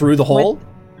rock through the hole,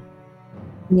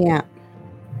 Yeah.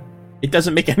 it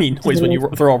doesn't make any noise when you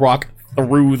throw a rock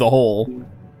through the hole.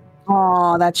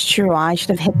 Oh, that's true. I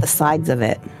should have hit the sides of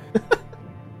it.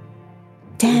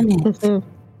 Damn it.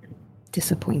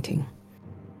 Disappointing.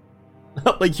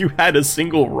 Not like you had a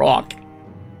single rock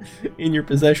in your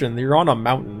possession. You're on a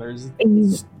mountain. There's To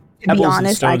be pebbles and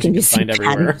honest, I stones can you just can find see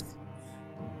everywhere. panic.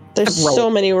 There's Roll. so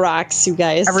many rocks, you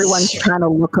guys. Everyone's trying to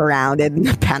look around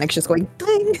and panic's just going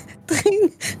ding,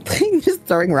 ding, ding, just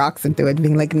throwing rocks into it,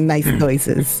 being like nice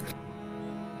noises.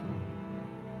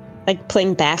 like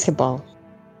playing basketball.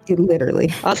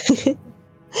 Literally.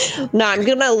 No, I'm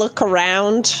gonna look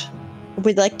around.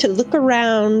 We'd like to look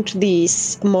around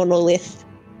this monolith,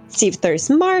 see if there's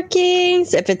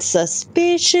markings, if it's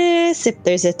suspicious, if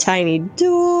there's a tiny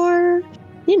door.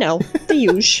 You know, the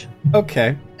usual.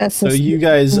 Okay, That's so you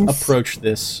guys suspicious. approach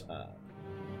this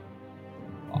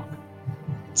rock.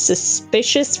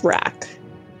 Suspicious rock.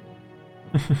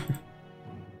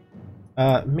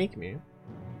 Make me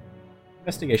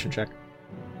investigation check.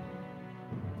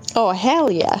 Oh, hell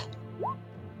yeah.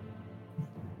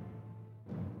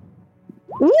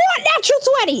 What? Natural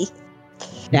 20!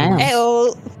 Damn.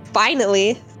 Oh,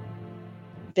 finally.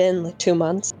 Been like 2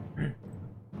 months.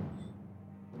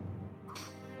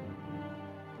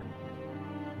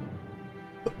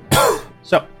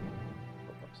 So,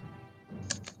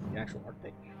 the actual art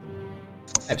page.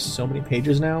 I have so many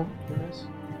pages now for this.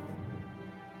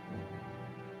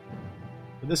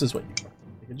 But this is what you got.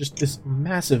 Just this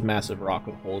massive, massive rock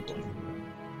with holes going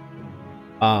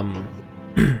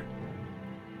through it.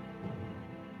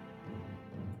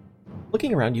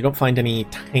 Looking around, you don't find any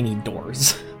tiny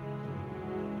doors.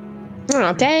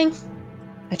 Oh, dang.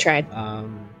 I tried.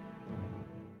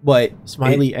 What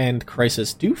Smiley and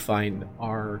Crisis do find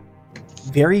are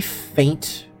very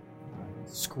faint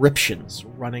inscriptions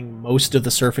running most of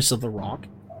the surface of the rock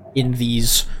in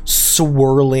these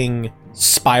swirling,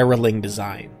 spiraling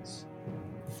designs.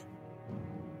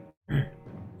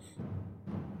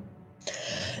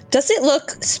 Does it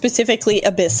look specifically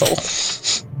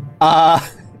abyssal?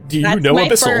 Do you That's know my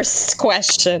Abyssal? first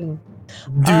question.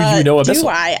 Do you know Abyssal? Do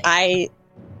I? I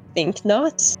think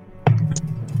not.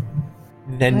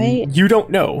 Then I- you don't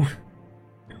know.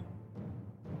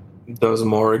 Does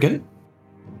Morrigan?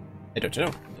 I don't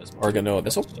know. Does Morgan know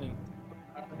Abyssal?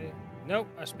 Nope,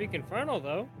 I speak Infernal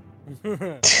though.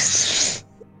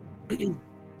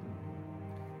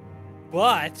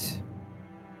 But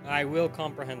I will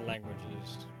comprehend languages.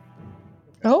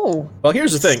 Oh. Well,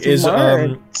 here's the thing: is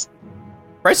Smart.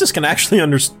 Crisis can actually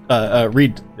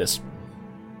read this.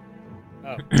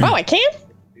 Oh, Oh, I can?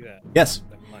 do that. Yes,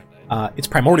 Never mind. it's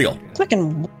primordial.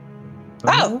 Fucking.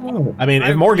 Oh. I mean, if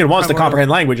I'm Morgan wants to primordial.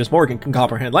 comprehend languages, Morgan can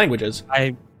comprehend languages,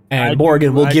 I and I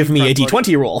Morgan do- will I give do me a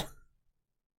primordial. D20 roll.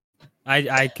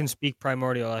 I can speak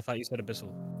primordial. I thought you said abyssal.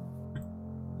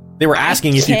 They were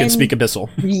asking if you can can- speak Abyssal.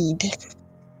 Read.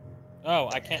 Oh,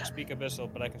 I can't speak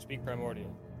abyssal, but I can speak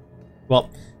primordial. Well,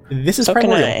 this is So can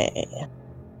primordial. I.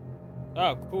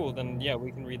 Oh, cool. Then yeah,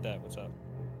 we can read that. What's up?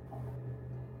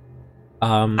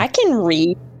 I can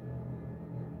read.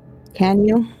 Can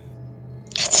you?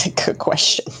 That's a good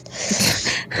question.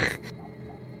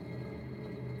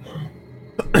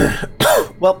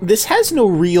 Well, this has no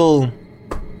real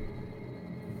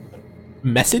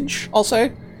message, I'll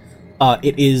say.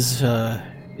 It's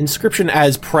inscription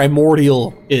as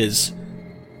primordial is,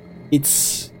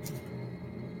 it's...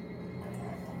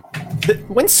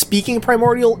 when speaking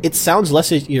primordial, it sounds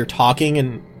less like you're talking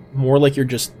and more like you're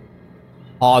just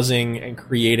pausing and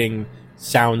creating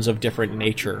sounds of different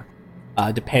nature,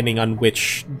 depending on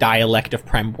which dialect of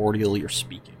primordial you're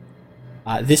speaking.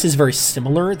 This is very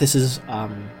similar. This is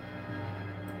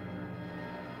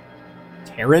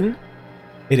Terran.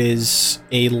 It is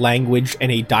a language and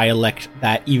a dialect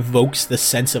that evokes the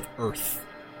sense of Earth.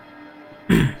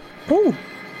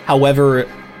 However,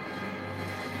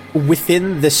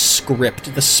 within this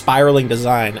script, the spiraling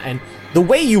design, and the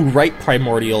way you write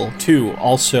primordial, too,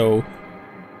 also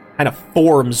kind of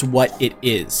forms what it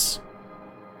is.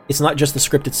 It's not just the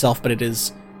script itself, but it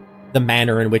is the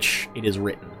manner in which it is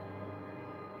written.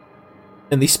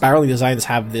 And these spiraling designs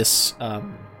have this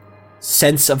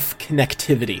sense of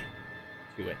connectivity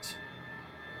to it.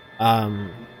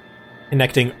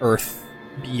 Connecting Earth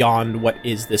beyond what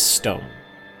is this stone.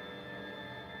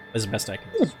 As best I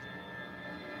can see.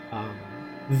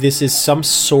 This is some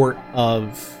sort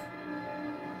of...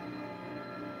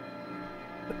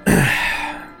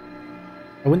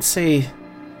 I wouldn't say...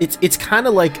 It's kind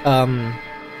of like...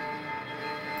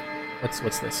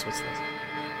 What's this?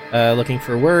 Looking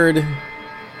for a word...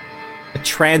 A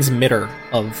transmitter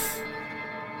of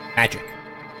magic.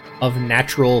 Of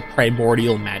natural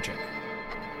primordial magic.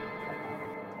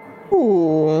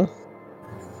 Ooh.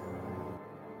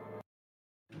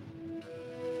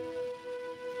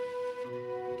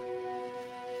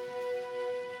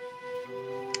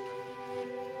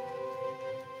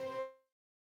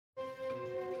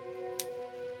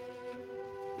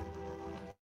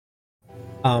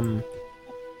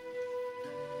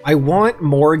 I want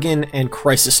Morgan and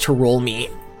Crisis to roll me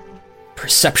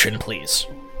perception, please.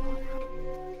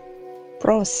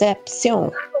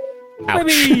 Perception.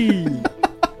 Ouch.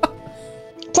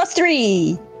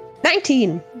 +3.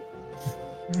 19.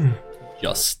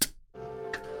 Just.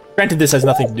 Granted, this has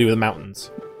nothing to do with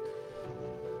mountains.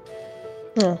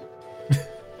 But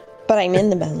I'm in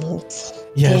the mountains.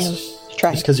 Yes. Damn.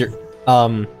 Try. Just because you're...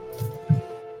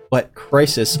 But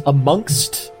Crisis,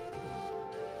 amongst...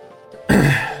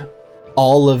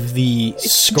 all of the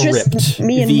script, Just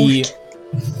me and the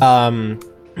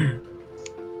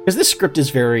because this script is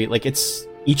very like it's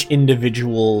each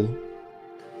individual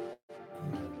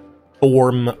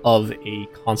form of a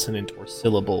consonant or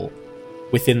syllable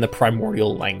within the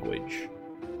primordial language,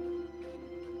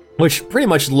 which pretty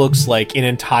much looks like an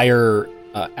entire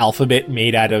alphabet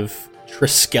made out of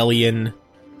Triskelion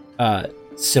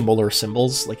similar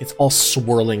symbols. Like it's all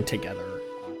swirling together.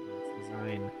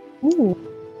 Ooh.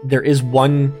 There is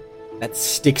one that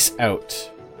sticks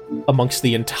out amongst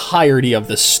the entirety of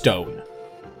the stone.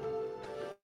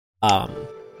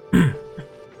 The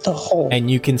whole. And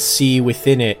you can see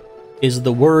within it is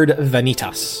the word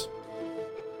Vanitas.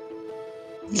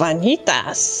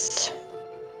 Vanitas.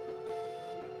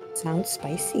 Sounds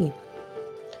spicy.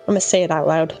 I'm gonna say it out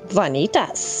loud.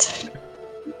 Vanitas.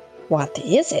 What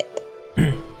is it?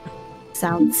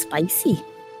 Sounds spicy.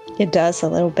 It does a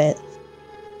little bit.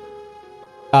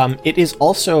 It is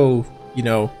also,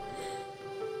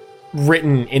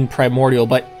 written in primordial,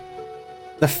 but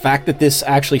the fact that this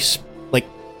actually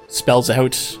spells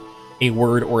out a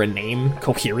word or a name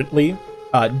coherently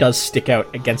does stick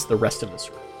out against the rest of the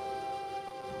script.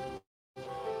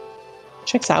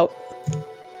 Checks out.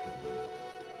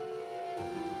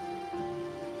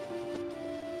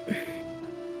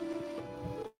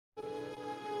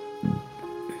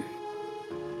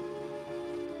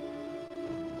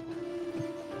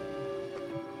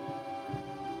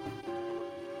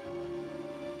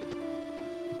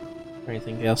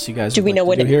 Anything else you guys Do we would know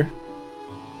like to what do it- here?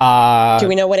 Do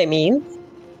we know what it means?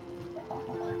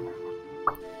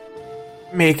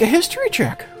 Make a history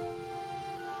check.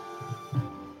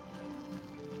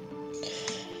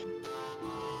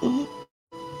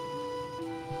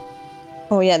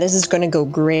 Oh yeah, this is gonna go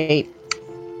great.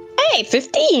 Hey,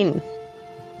 15!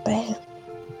 Bam.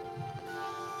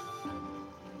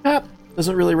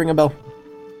 Doesn't really ring a bell.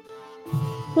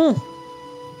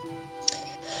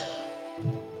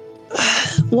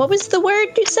 What was the word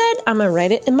you said? I'm gonna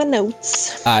write it in my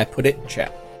notes. I put it in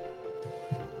chat.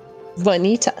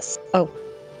 Vanitas. Oh.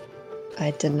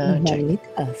 I did not check.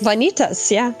 Vanitas. Vanitas,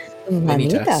 yeah.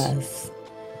 Vanitas.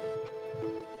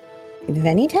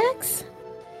 Vanitax?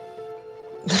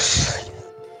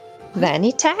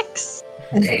 Vanitax?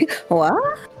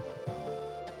 What?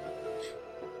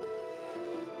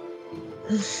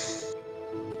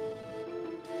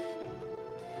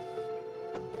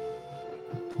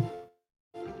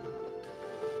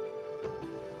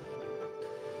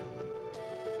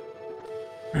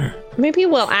 Maybe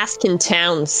we'll ask in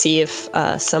town, see if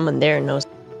someone there knows.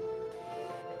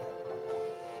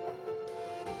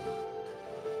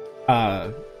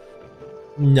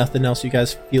 Nothing else you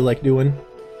guys feel like doing?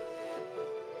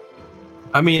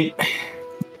 I mean,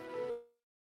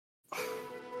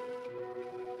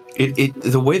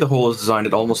 the way the hole is designed,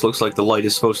 it almost looks like the light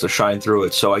is supposed to shine through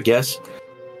it. So I guess,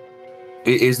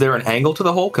 is there an angle to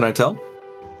the hole? Can I tell?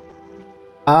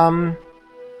 Can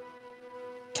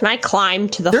I climb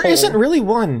to the hole? There isn't really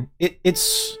one.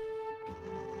 It's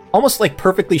almost like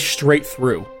perfectly straight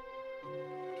through.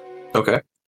 Okay.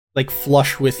 Like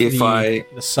flush with the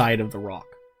side of the rock.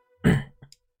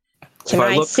 Can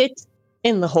I sit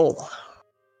in the hole?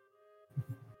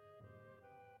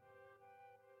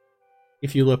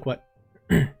 If you look what?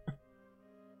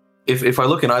 If I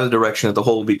look in either direction that the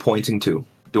hole will be pointing to,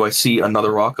 do I see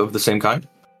another rock of the same kind?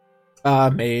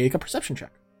 Make a perception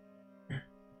check.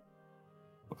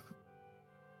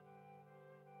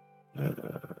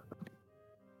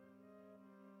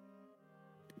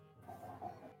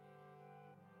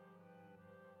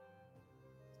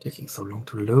 Taking so long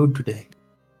to load today.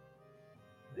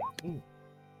 You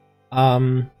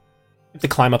have to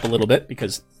climb up a little bit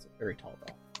because it's a very tall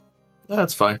rock.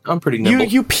 That's fine. I'm pretty nimble.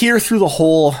 You peer through the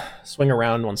hole, swing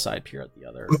around one side, peer at the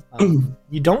other.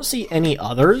 You don't see any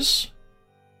others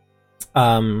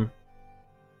close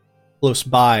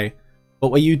by, but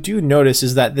what you do notice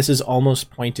is that this is almost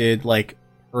pointed like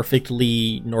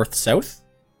perfectly north-south.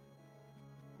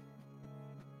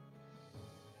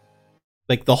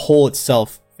 Like the hole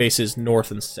itself faces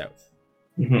north and south.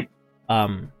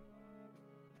 Mm-hmm.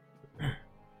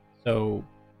 So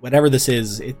whatever this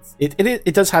is,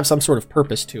 it does have some sort of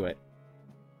purpose to it.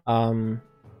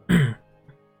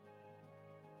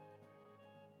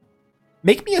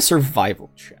 Make me a survival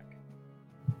check.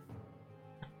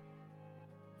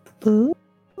 Oop,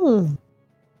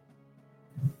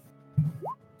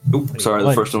 sorry,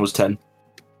 the first one was 10.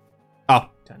 Oh,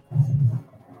 10.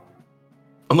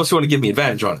 Unless you want to give me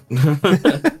advantage on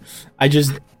it. I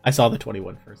saw the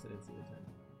 21 first. I didn't see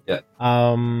the 10.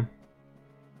 Yeah.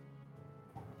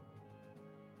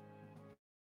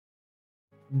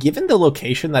 Given the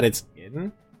location that it's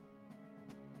in,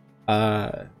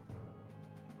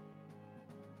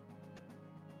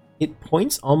 it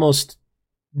points almost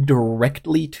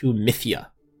directly to Mythia.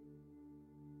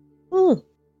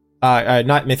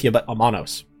 Not Mythia, but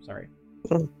Amanos. Sorry.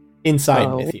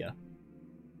 Inside Mythia.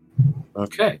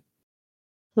 Okay.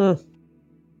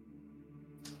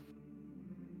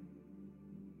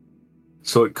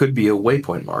 So it could be a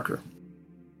waypoint marker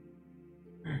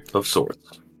of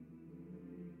sorts.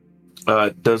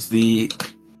 Does the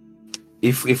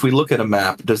if we look at a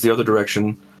map, does the other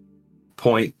direction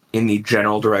point in the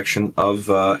general direction of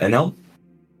Enhelm?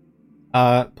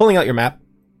 Pulling out your map.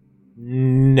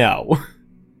 No.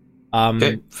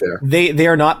 Okay, fair. They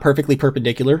are not perfectly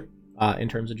perpendicular in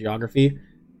terms of geography.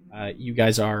 You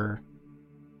guys are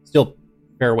still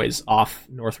fair ways off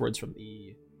northwards from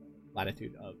the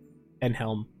latitude of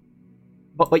Enhelm.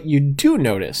 But what you do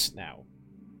notice now,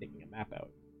 taking a map out,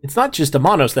 it's not just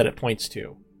Amanos that it points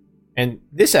to. And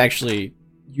this actually,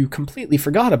 you completely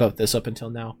forgot about this up until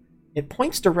now. It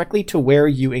points directly to where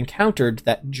you encountered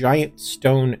that giant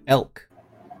stone elk.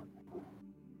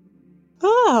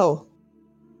 Oh.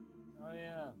 Oh,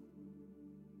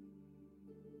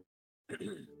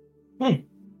 yeah.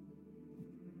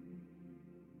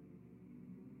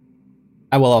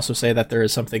 I will also say that there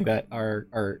is something that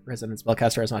our resident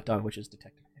spellcaster has not done, which is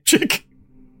detect magic.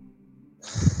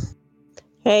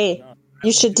 Hey,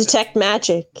 you should detect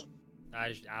magic.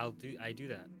 I do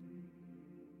that.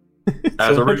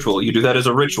 As a ritual. You do that as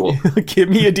a ritual. Give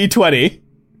me a d20.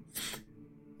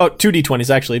 Oh, 2 d20s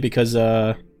actually, because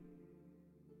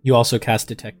you also cast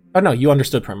detect. Oh no, you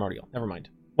understood primordial. Never mind.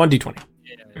 1 d20.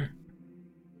 Yeah.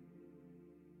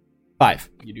 5.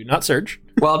 You do not surge.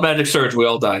 Wild magic surge, we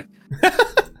all die.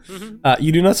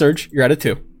 You do not surge. You're at a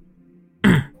 2.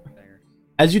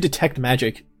 As you detect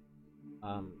magic,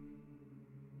 you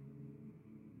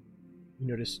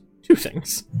notice 2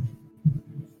 things.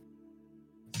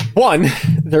 1,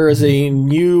 there is a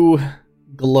new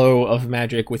glow of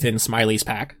magic within Smiley's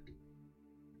pack.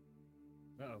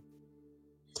 Uh-oh.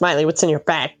 Smiley, what's in your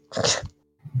bag?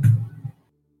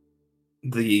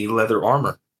 The leather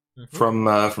armor from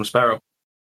Sparrow.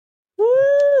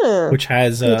 Which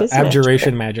has It is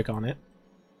abjuration magic on it.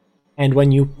 And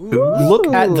when you look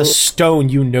at the stone,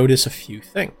 you notice a few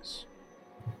things.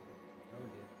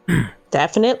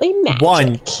 Definitely magic.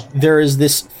 1, there is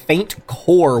this faint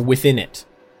core within it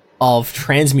of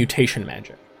transmutation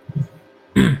magic.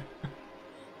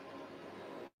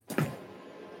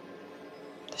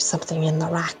 There's something in the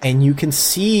rock. and you can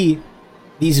see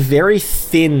these very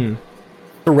thin,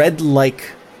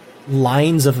 thread-like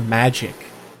lines of magic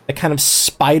that kind of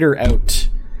spider out,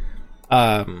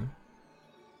 or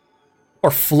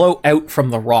float out from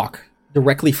the rock,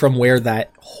 directly from where that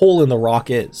hole in the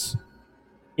rock is,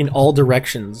 in all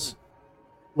directions,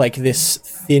 like this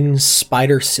thin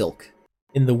spider silk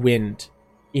in the wind,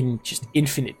 in just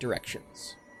infinite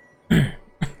directions.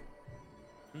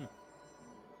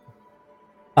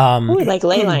 Ooh, like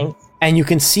ley line. And you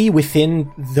can see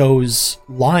within those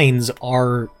lines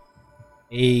are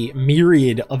a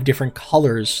myriad of different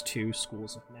colors to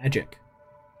schools of magic.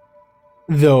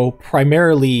 Though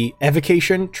primarily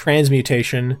evocation,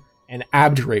 transmutation, and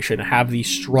abjuration have the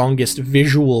strongest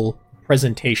visual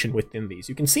presentation within these.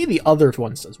 You can see the other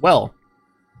ones as well,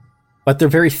 but they're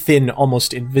very thin,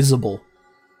 almost invisible.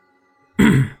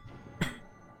 And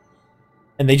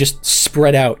they just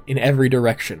spread out in every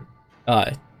direction.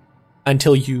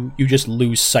 Until you just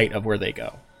lose sight of where they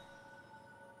go.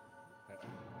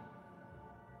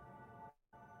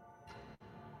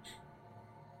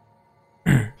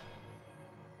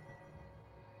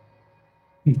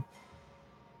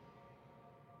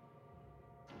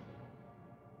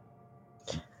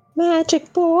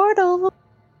 Magic portal.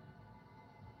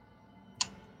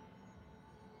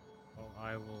 Well,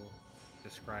 I will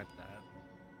describe that.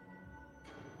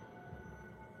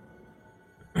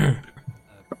 There's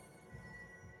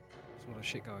a lot of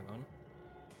shit going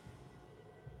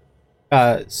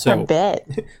on. So I bet.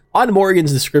 on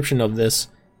Morgan's description of this,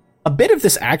 a bit of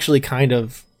this actually kind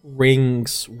of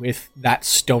rings with that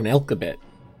stone elk a bit.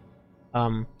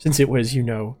 Since it was,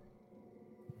 a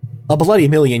bloody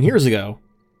million years ago,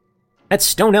 that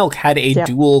stone elk had a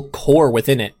dual core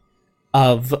within it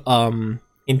of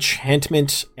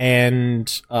enchantment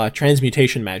and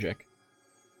transmutation magic.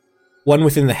 One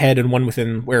within the head and one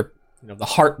within where the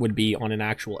heart would be on an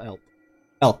actual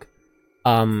elk.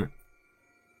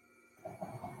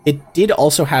 It did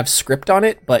also have script on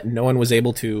it, but no one was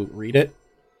able to read it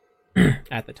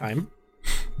at the time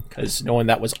because no one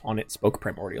that was on it spoke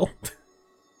Primordial.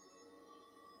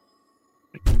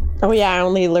 Oh yeah, I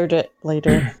only learned it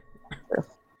later.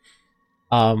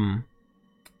 But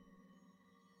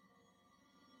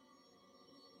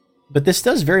this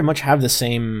does very much have the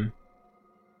same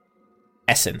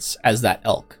essence as that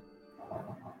elk.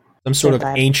 Some sort of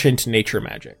ancient nature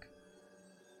magic.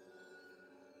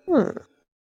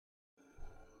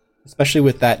 Especially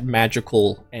with that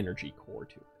magical energy core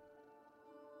to it.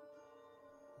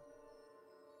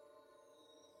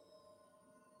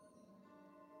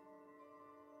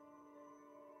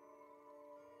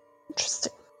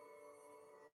 Interesting.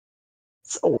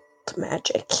 It's old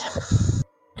magic.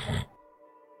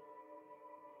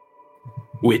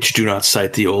 Which do not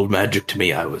cite the old magic to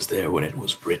me. I was there when it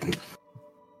was written.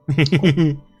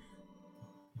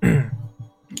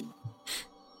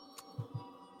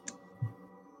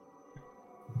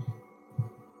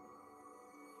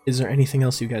 Is there anything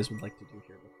else you guys would like to do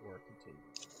here before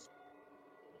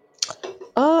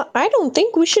continuing? I don't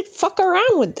think we should fuck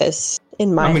around with this,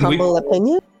 in my humble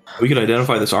opinion. We could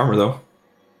identify this armor, though.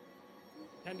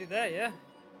 Can do that, yeah.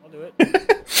 I'll do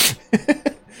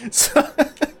it. So,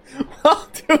 while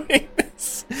doing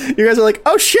this, you guys are like,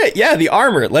 "Oh shit, yeah, the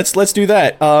armor. Let's do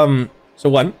that." So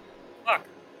one. Fuck.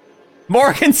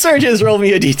 Morgan Surges, roll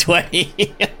me a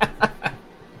d20.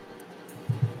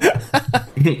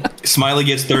 Smiley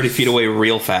gets 30 feet away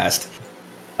real fast.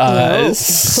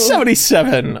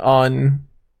 77 on.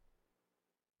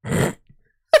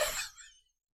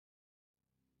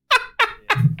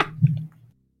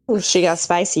 Ooh, she got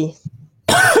spicy.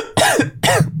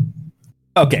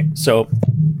 Okay, so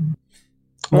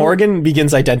Morgan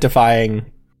begins identifying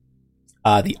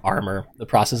the armor, the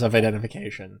process of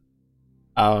identification,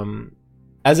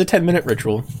 as a 10-minute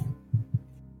ritual.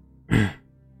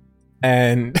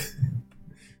 And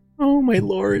oh my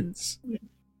lords.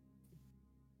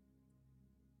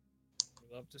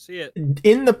 Love to see it.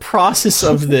 In the process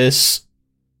of this,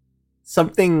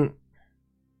 something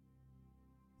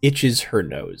itches her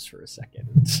nose for a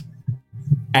second.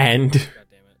 And God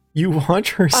damn it. you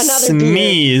watch her Another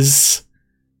sneeze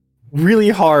really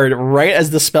hard right as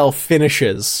the spell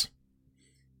finishes.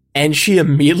 And she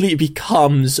immediately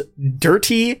becomes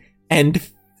dirty and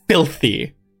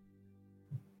filthy.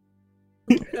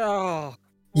 Oh,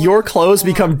 Your clothes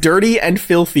become dirty and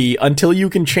filthy until you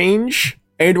can change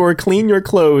and or clean your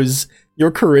clothes.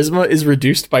 Your charisma is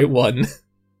reduced by 1.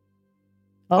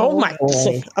 Oh my!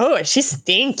 Oh, she's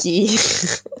stinky.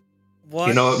 what?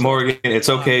 You know what, Morgan? It's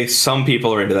okay. Some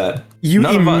people are into that. You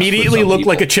None of us, but immediately some look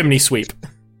people. like a chimney sweep.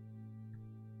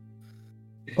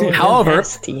 However,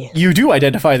 nasty. you do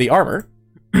identify the armor.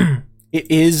 It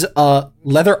is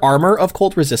leather armor of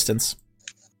cold resistance.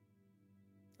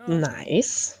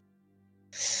 Nice.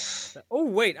 Oh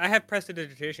wait, I have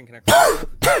prestidigitation. Can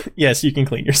I? Yes, you can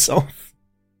clean yourself.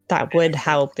 That would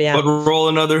help, yeah. But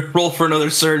roll for another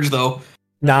surge though.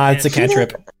 Nah, it's a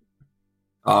cantrip.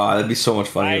 That'd be so much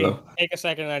funnier I though. take a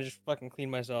second and I just fucking clean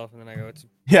myself, and then I go. It's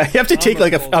Yeah, you have to take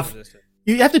like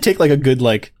you have to take like a good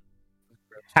like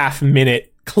half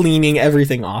minute cleaning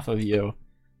everything off of you.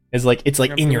 It's like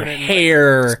in your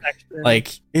hair,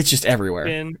 like it's just everywhere.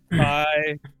 Skin,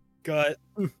 thigh, gut.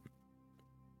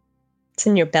 It's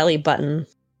in your belly button.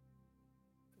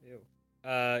 Ew.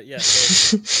 Yeah.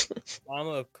 So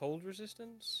armor of cold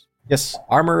resistance. Yes,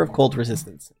 armor of cold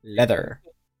resistance, leather.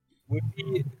 Would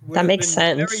That have makes been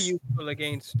sense. Very useful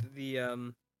against the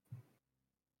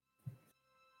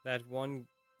that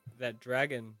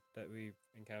dragon that we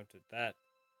encountered. That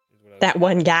is what I was That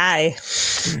one guy.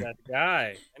 that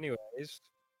guy. Anyways,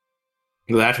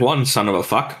 That one son of a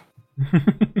fuck.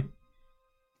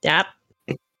 Yep.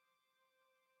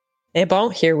 Hey, Bo,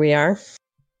 here we are.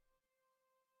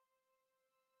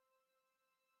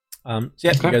 So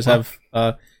yeah, you guys have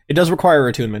it does require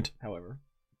attunement, however.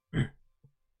 Of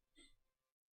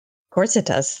course it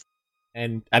does.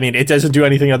 And I mean it doesn't do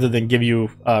anything other than give you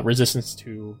resistance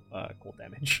to cold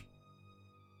damage.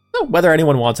 So whether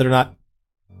anyone wants it or not,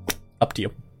 up to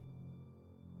you.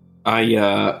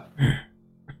 I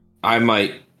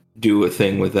might do a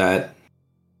thing with that.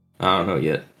 I don't know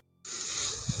yet.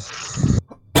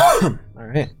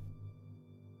 Alright.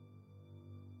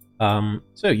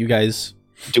 So you guys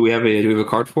Do we have a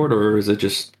card for it, or is it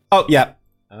just? Oh yeah.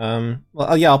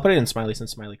 Well yeah, I'll put it in Smiley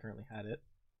since Smiley currently had it.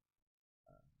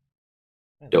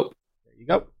 Dope. There you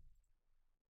go.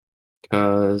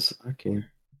 Because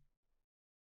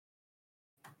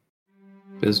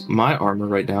my armor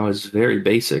right now is very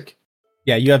basic.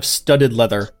 Yeah, you have studded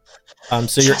leather.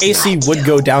 So your AC would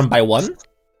go down by 1,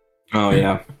 Oh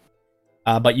yeah,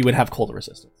 but you would have cold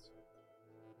resistance.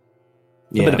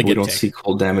 yeah. bit of a We give don't take. see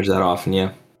cold damage that often.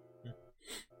 Yeah.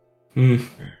 Hmm.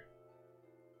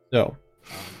 So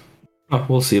Oh,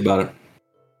 we'll see about it.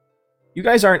 you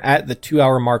guys aren't at the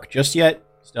 2-hour mark just yet.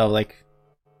 Still have like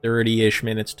 30-ish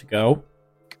minutes to go.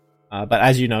 But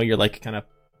as you know, you're like kind of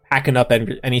packing up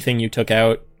anything you took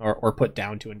out or put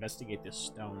down to investigate this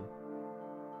stone.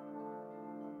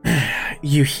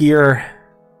 You hear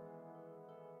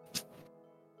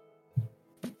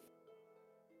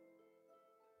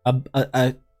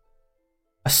a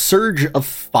surge of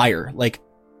fire, like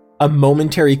a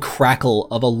momentary crackle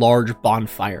of a large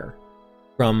bonfire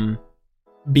from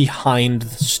behind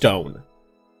the stone.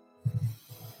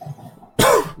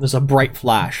 There's a bright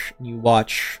flash, and you walk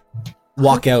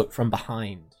out from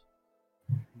behind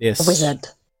this Wizard.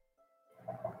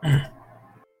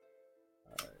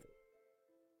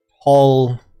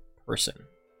 tall person,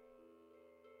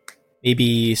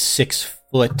 maybe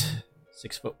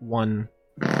 6'1".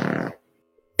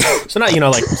 So not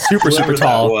like super Whoever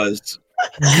tall. that was.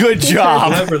 Good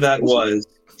job. Whoever that was.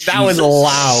 That was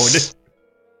loud.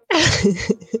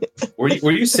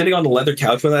 Were you sitting on the leather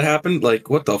couch when that happened? Like,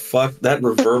 what the fuck? That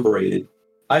reverberated.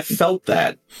 I felt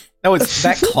that.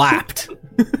 That clapped.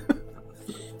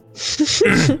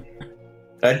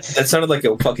 That sounded like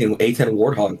a fucking A10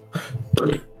 warthog.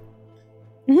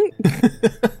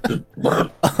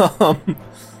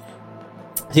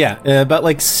 Yeah, about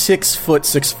like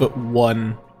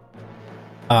 6'1",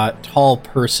 tall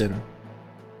person,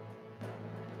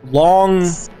 long,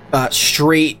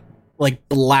 straight, like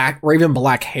black, raven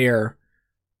black hair,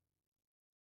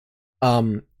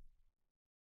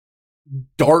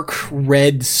 dark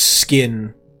red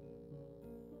skin,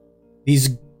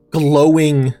 these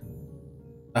glowing,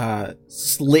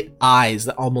 slit eyes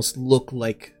that almost look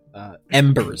like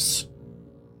embers.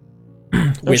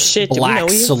 With shit, do we black know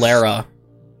you? sclera.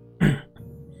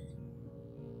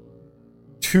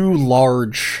 2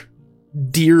 large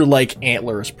deer-like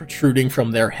antlers protruding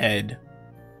from their head.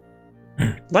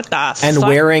 What the And fuck?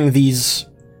 wearing these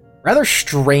rather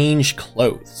strange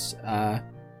clothes.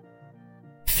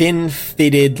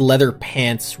 Thin-fitted leather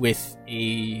pants with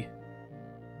a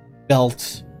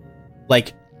belt,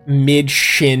 like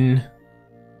mid-shin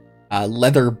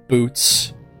leather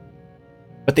boots.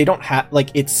 But they don't have,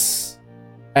 like, it's...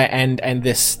 And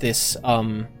this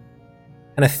kind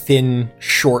of thin,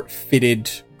 short-fitted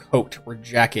coat or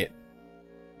jacket.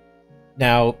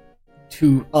 Now,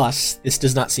 to us, this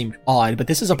does not seem odd, but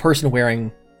this is a person wearing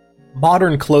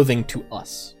modern clothing to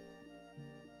us.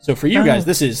 So for you guys,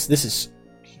 this is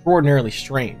extraordinarily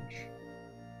strange.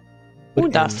 Who the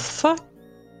But, fuck?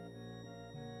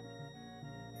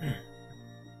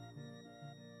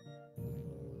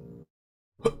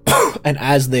 And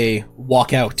as they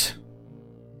walk out,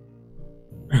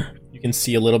 you can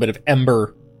see a little bit of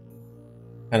ember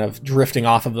kind of drifting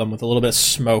off of them with a little bit of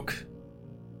smoke.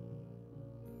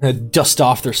 Dust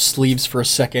off their sleeves for a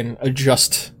second,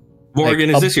 adjust Morgan,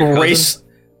 is this your cousin?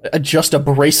 Adjust a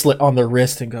bracelet on their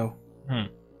wrist and go,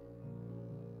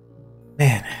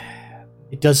 Man,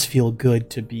 it does feel good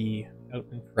to be out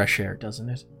in fresh air, doesn't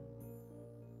it?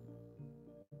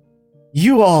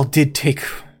 You all did take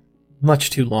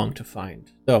much too long to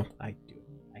find, though I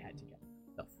had to get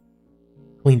myself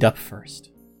cleaned up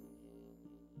first.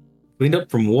 Cleaned up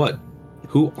from what?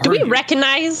 Who are Do we you?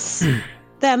 recognize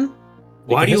them?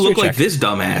 Why Make a do you look history like check. this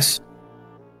dumbass?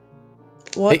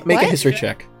 What? Make a what? history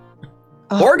check.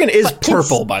 Oh, Morgan is but can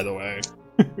purple, by the way,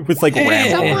 with like round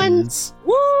someone- ends.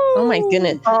 Oh my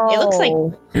goodness. It looks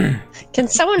like. Can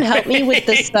someone help me with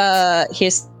this?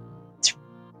 Here's.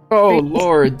 Oh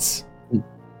lords!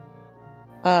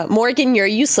 Morgan, you're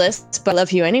useless, but I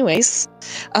love you anyways.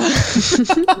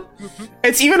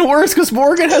 It's even worse because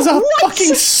Morgan has a What?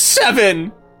 fucking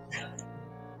 7.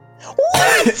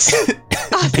 What?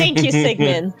 Oh, thank you,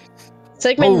 Sigmund.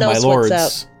 Sigmund Oh my knows lords!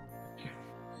 what's up.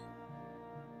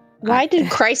 Why did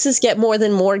Crisis get more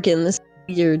than Morgan? This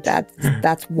is weird.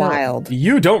 That's wild.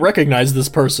 You don't recognize this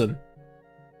person.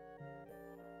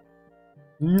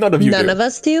 None of you. None do. of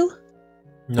us do.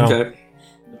 No. Okay.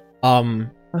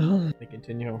 They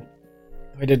continue.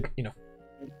 I did,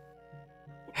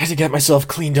 had to get myself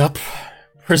cleaned up.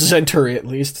 Presentary, at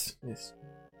least.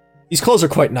 These clothes are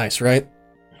quite nice, right?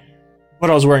 What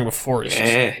I was wearing before is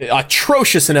just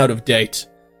atrocious and out of date.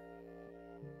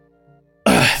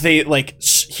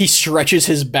 He stretches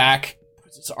his back,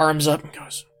 puts his arms up, and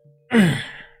goes,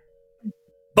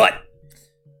 but,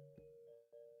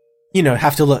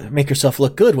 have to make yourself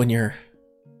look good when you're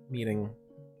meeting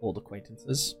old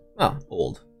acquaintances. Oh,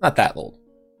 old. Not that old.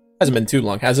 Hasn't been too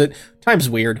long, has it? Time's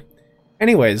weird.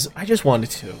 Anyways, I just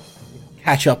wanted to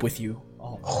catch up with you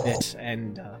all a bit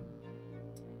and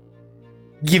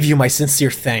give you my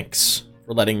sincere thanks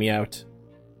for letting me out.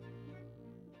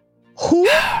 Who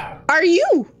are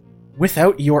you?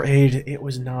 Without your aid, it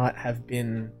would not have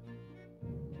been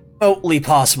remotely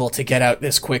possible to get out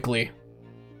this quickly.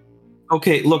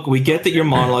 Okay, look, we get that your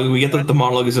monologue, we get that the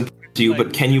monologue is important to you,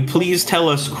 but can you please tell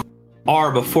us who you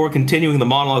are before continuing the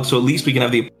monologue so at least we can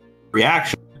have the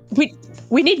reaction?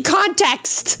 We need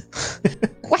context.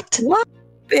 What?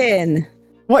 Ben.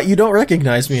 What, you don't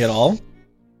recognize me at all?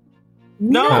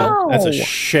 No. Oh, that's a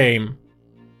shame.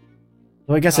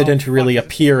 Well, I guess I didn't really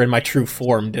appear in my true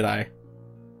form, did I?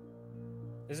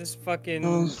 Is this fucking?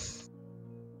 Were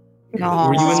you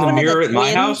in the mirror at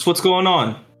my house? What's going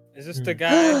on? Is this the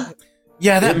guy?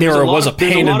 Yeah, that There's mirror a lot was a of-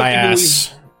 there's a pain in lot of my people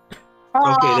ass.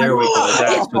 Okay, there we go.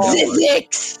 That's what that was.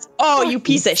 Physics. Oh, you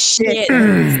piece of shit.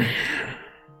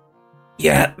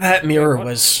 Yeah, that mirror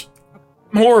was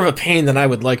more of a pain than I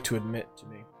would like to admit to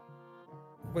me.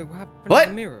 Wait, what happened What? to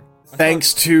the mirror? I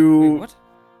Thanks thought- to Wait, what?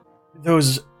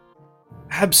 those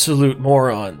absolute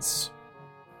morons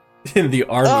in the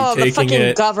army Oh, the taking fucking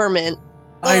it, government.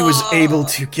 I was Ugh. able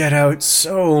to get out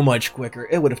so much quicker.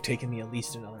 It would have taken me at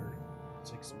least another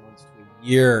 6 months to a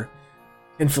year.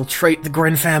 Infiltrate the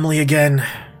Gren family again.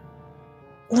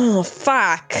 Oh,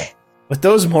 fuck. But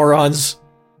those morons,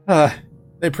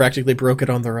 they practically broke it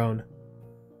on their own.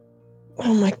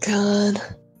 Oh my god.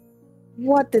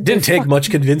 What did Didn't they take much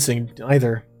convincing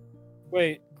either.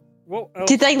 Wait, what else?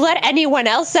 Did they let anyone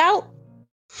else out?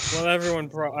 Well, everyone,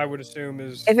 I would assume,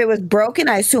 is. If it was broken,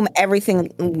 I assume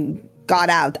everything got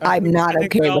out. I'm not I think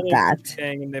okay they all with that.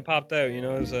 Gang and they popped out. You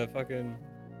know, it was a fucking.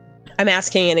 I'm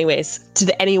asking anyways.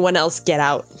 Did anyone else get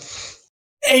out?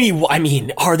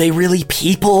 Are they really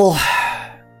people?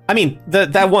 I mean,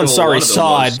 that one Well, sorry one of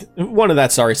them sod. One of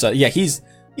that sorry sod. Yeah,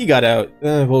 he got out.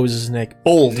 What was his name?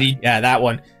 Bold. Yeah, that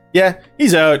one. Yeah,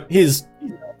 he's out. He's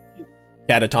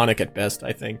catatonic at best,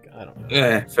 I think. I don't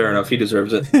know. Fair enough. He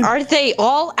deserves it. Are they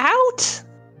all out?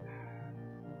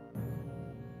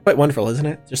 Quite wonderful, isn't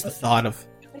it? Just the thought of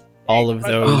all of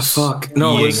those. Oh fuck!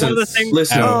 No, being listen, One of the things-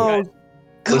 listen. Oh,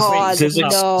 God, Zizix,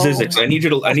 no. Zizix, I need you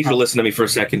to listen to me for a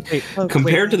second. Oh,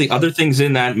 Compared to the other things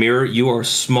in that mirror, you are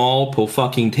small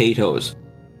fucking potatoes.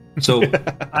 So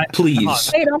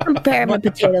please, Hey, don't compare my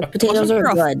potatoes. Potatoes Wasn't there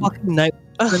are a good. fucking night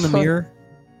in the mirror?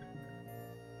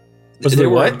 Was there there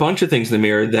were what? a bunch of things in the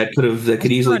mirror that could Was there a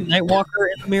easily. Nightwalker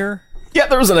in the mirror? Yeah,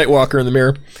 there was a Nightwalker in the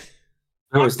mirror.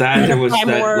 There was that. There was that.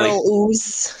 Primordial Like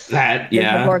ooze. that.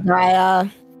 Yeah.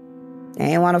 I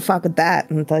ain't want to fuck with that.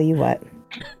 I'll tell you what.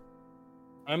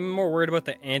 I'm more worried about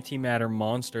the antimatter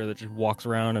monster that just walks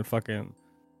around and fucking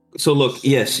So look,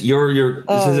 yes, you're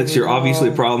Sizzix, you're obviously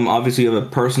a problem. Obviously, you have a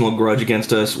personal grudge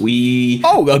against us. We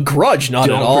a grudge, not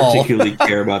don't at all. particularly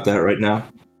care about that right now.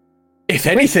 If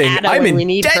anything, Ada I'm when we in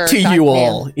need debt her, to you goddamn.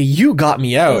 all. You got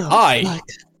me out. Fuck.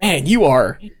 Man, you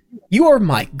are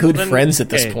my good Then, friends at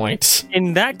this okay. point.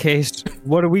 In that case,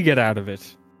 what do we get out of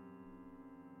it?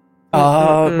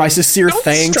 My sincere Don't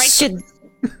thanks. strike it.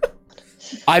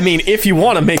 I mean, if you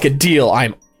want to make a deal,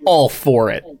 I'm all for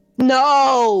it.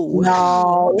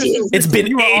 No. It's been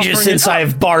You were ages offering since it up.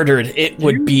 I've bartered. It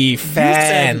would be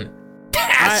said-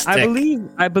 fantastic.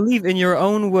 I believe in your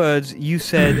own words, you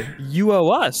said you owe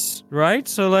us, right?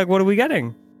 So, like, what are we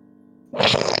getting?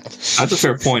 That's a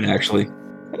fair point, actually.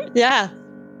 Yeah.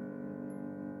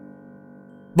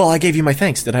 Well, I gave you my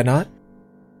thanks, did I not?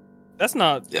 That's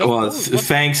not. Well,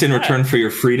 thanks in return for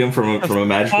your freedom from a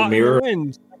magical mirror.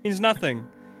 Wind means nothing.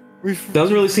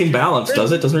 Doesn't really seem balanced,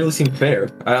 does it? Doesn't really seem fair.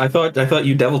 I thought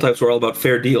you devil types were all about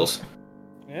fair deals.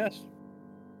 Yes.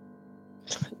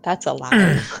 That's a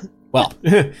lie. Well,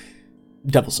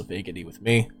 devil's a vagity with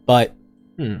me, but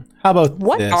how about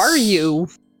What this? are you?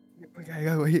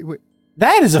 Wait.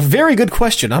 That is a very good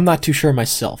question. I'm not too sure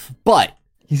myself, but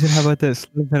He said, "How about this?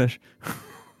 Let me finish."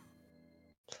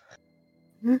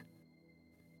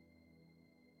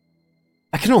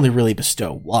 I can only really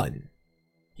bestow one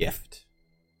gift.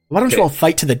 Why don't you Okay. all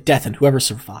fight to the death, and whoever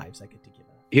survives, I get to give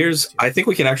it. I think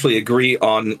we can actually agree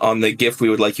on the gift we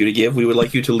would like you to give. We would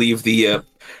like you to leave the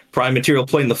prime material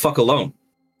plane the fuck alone.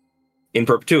 In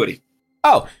perpetuity.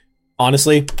 Oh,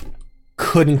 honestly,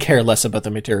 couldn't care less about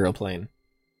the material plane.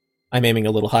 I'm aiming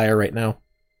a little higher right now.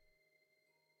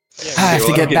 I have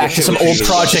to get back to some old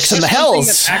projects in the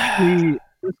hells.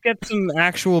 Let's get some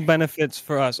actual benefits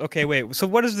for us. Okay, wait. So,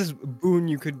 what is this boon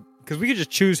you could? Because we could just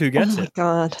choose who gets Oh my it.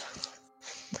 god.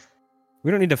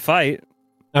 We don't need to fight.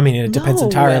 I mean, it depends No.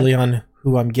 entirely on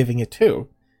who I'm giving it to.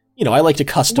 You know, I like to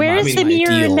customize Where's the my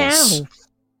mirror deals. now?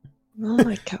 Oh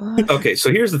my god. Okay,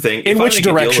 so here's the thing. In If I which make a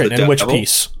deal with direction? the In which devil,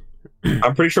 piece?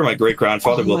 I'm pretty sure my great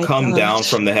grandfather Oh will my come God. down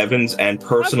from the heavens and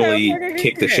personally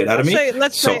kick the shit out of me.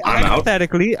 Let's so say, I'm out.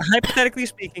 hypothetically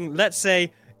speaking, let's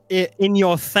say in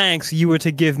your thanks you were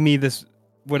to give me this,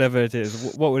 whatever it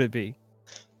is. What would it be?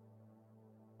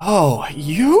 Oh,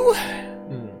 you?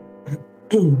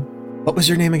 What was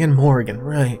your name again? Morgan,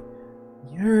 right.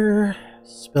 You're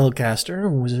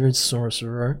spellcaster, wizard,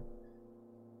 sorcerer.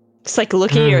 It's like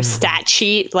looking at your stat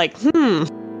sheet, like,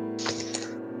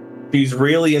 He's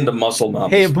really into muscle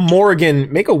mums. Hey,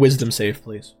 Morgan, make a wisdom save,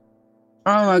 please.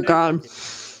 Oh my god.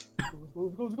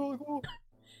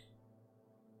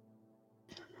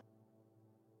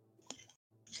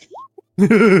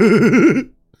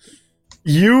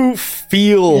 You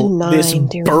feel Nine, this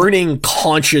dear. burning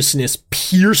consciousness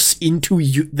pierce into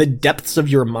the depths of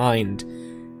your mind,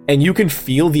 and you can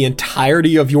feel the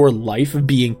entirety of your life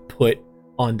being put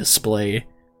on display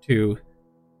to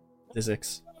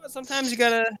physics. Sometimes you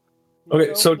gotta.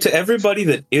 Okay, so to everybody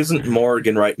that isn't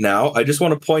Morgan right now, I just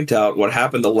want to point out what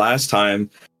happened the last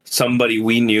time somebody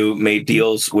we knew made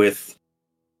deals with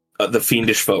the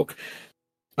fiendish folk.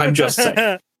 I'm just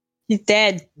saying. He's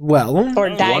dead Well, or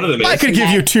died. One of them I is. could give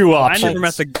you two I options. never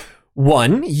met the.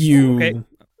 One, you Okay.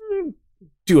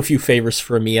 do a few favors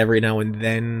for me every now and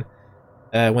then,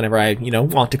 whenever I,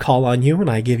 want to call on you, and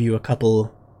I give you a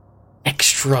couple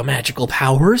extra magical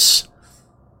powers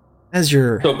as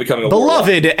your So becoming a warlock.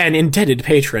 beloved and indebted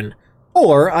patron.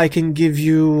 Or I can give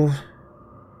you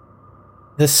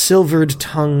the silvered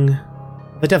tongue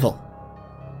of the devil.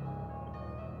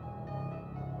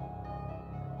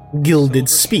 Gilded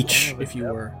speech, if you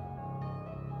were.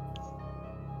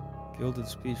 Gilded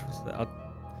speech was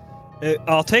that.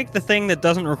 I'll take the thing that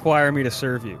doesn't require me to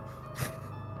serve you.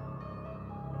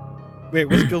 Wait,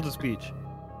 what's gilded speech?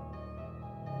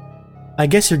 I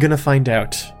guess you're gonna find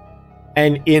out.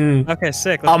 And in Okay,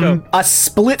 sick. Let's go. a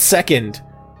split second,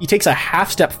 he takes a half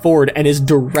step forward and is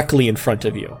directly in front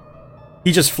of you.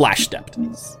 He just flash stepped.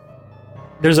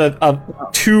 There's a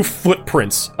 2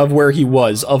 footprints of where he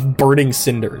was, of burning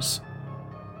cinders.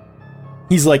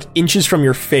 He's like inches from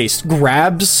your face,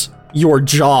 grabs your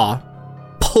jaw,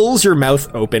 pulls your mouth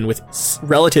open with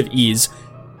relative ease,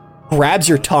 grabs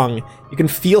your tongue. You can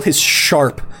feel his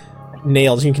sharp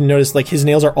nails. You can notice like his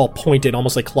nails are all pointed,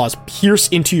 almost like claws, pierce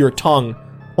into your tongue,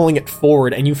 pulling it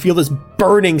forward, and you feel this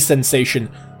burning sensation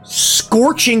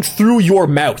scorching through your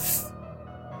mouth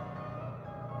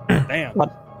Damn.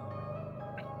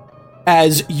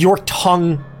 as your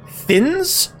tongue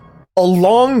thins,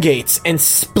 elongates, and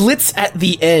splits at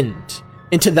the end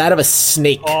into that of a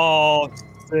snake. Oh,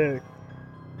 sick.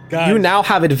 Guys, You now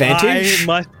have advantage I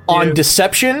must on give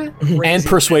deception and crazy-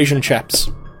 persuasion checks.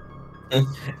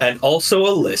 And also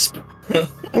a lisp.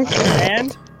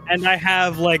 and I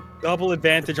have like double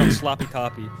advantage on sloppy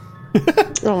copy.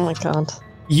 Oh my god.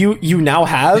 You now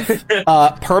have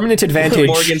permanent advantage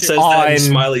Morgan says on that and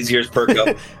Smiley's ears perk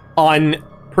up.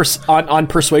 on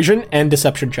persuasion and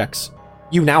deception checks.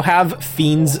 You now have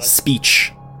Fiend's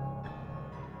speech.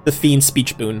 The Fiend's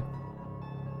speech boon.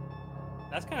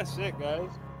 That's kind of sick, guys.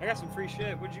 I got some free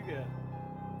shit. What'd you get?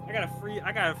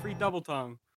 I got a free double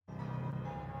tongue.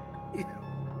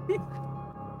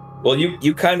 Well,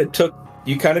 you kind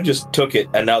of just took it,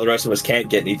 and now the rest of us can't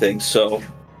get anything. So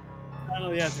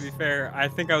Yeah, to be fair, I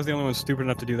think I was the only one stupid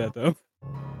enough to do that, though.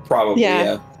 probably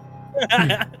Yeah.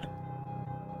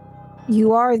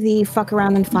 You are the fuck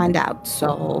around and find out,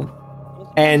 so...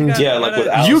 And yeah, like with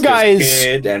you Alistair's guys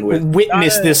kid and with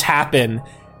witness this happen,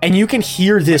 and you can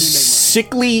hear this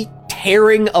sickly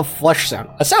tearing of flesh sound.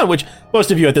 A sound which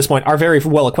most of you at this point are very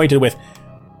well acquainted with.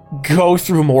 Go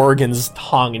through Morgan's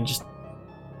tongue and just...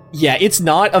 Yeah, it's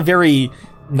not a very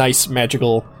nice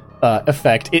magical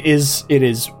effect. It is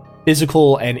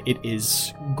physical and it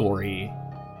is gory.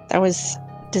 That was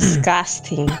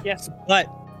disgusting. Yes, but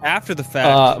after the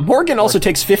fact... Morgan also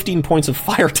takes 15 points of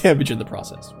fire damage in the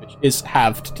process, which is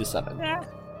halved to 7.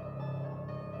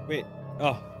 Wait.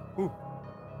 Oh. Ooh.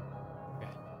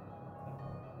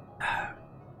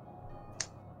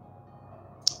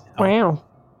 Wow.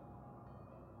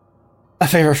 A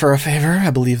favor for a favor.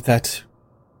 I believe that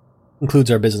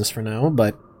concludes our business for now,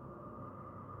 but...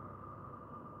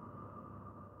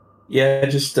 yeah,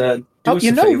 just do us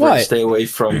you a know favor what? and stay away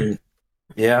from.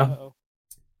 Yeah. Uh-oh.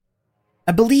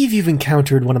 I believe you've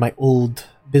encountered one of my old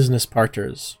business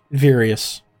partners,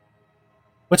 Virius.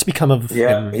 What's become of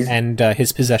him and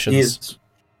his possessions? He is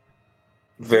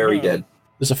very dead.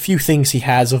 There's a few things he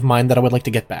has of mine that I would like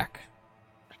to get back.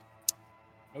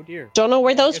 Oh dear. Don't know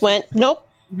where those went. Nope.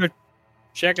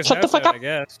 Check his Shut the house fuck out, up. I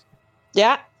guess.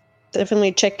 Yeah.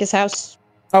 Definitely check his house.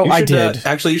 Oh, You I should, did.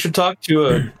 actually, you should talk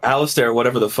to Alistair or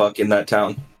whatever the fuck in that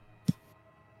town.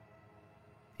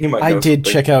 He might I know did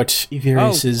something. check out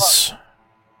Virius's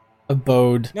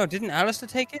abode. No, didn't Alistair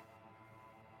take it?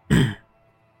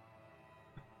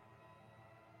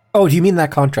 Oh, do you mean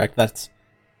that contract that's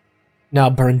now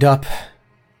burned up?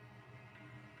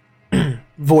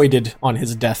 Voided on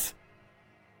his death.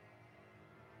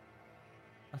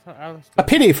 I thought Alistair... A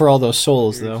pity for all those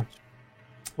souls, though.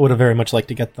 Would have very much liked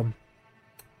to get them.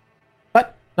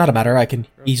 But, not a matter, I can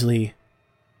easily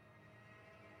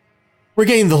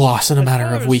regain the loss in a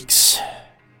matter of weeks.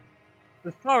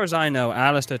 As far as I know,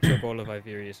 Alistair took all of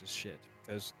Iverius' shit.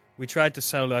 Because we tried to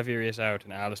sell Iverius out,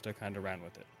 and Alistair kind of ran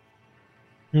with it.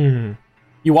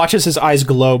 You watch as his eyes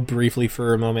glow briefly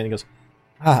for a moment and goes,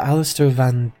 Alistair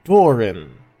Van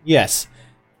Doren. Yes.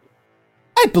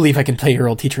 I believe I can pay your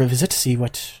old teacher a visit to see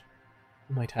what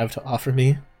he might have to offer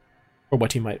me. Or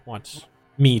what he might want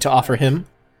me to offer him.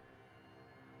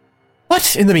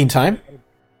 But, in the meantime,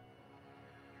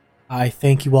 I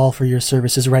thank you all for your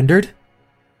services rendered.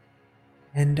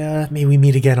 And may we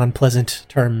meet again on pleasant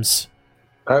terms.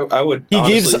 I would. He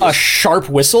honestly gives a just- sharp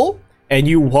whistle, and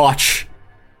you watch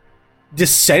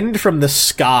descend from the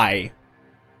sky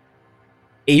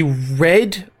a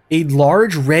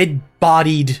large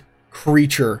red-bodied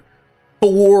creature,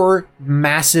 4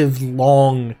 massive,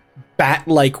 long,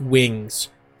 bat-like wings,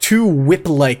 2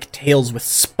 whip-like tails with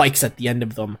spikes at the end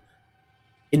of them,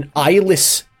 an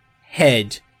eyeless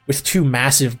head with 2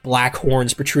 massive black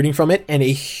horns protruding from it, and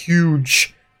a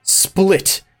huge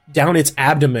split down its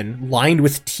abdomen, lined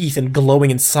with teeth and glowing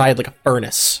inside like a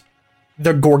furnace.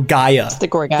 The Gorgaya,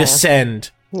 descend.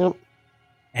 Yep.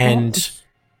 And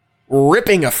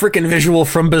ripping a freaking visual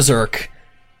from Berserk,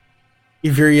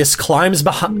 Iverius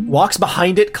walks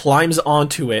behind it, climbs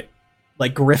onto it,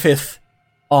 like Griffith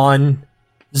on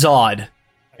Zod,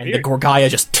 and the Gorgaya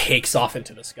just takes off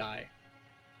into the sky.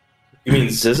 You mean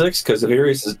Zizix? Because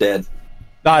Avirius is dead.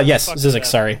 Yes, Zizix,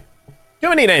 sorry. Too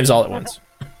many names all at once.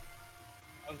 I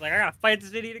was like, I gotta fight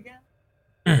this idiot again?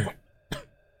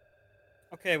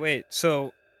 Okay, wait,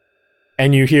 so...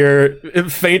 And you hear,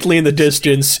 faintly in the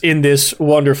distance, in this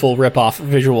wonderful rip-off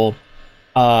visual,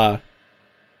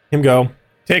 him go,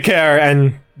 "Take care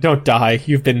and don't die.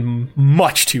 You've been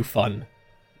much too fun."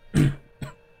 Okay,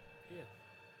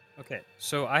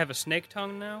 so I have a snake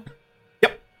tongue now?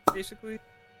 Yep. Basically?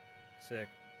 Sick.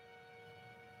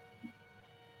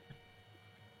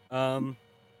 Cool.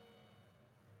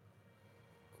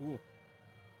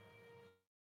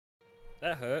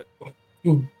 That hurt.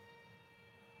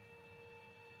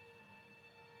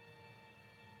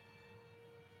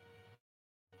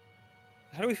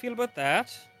 How do we feel about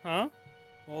that? Huh?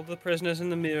 All the prisoners in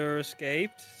the mirror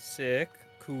escaped. Sick.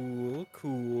 Cool.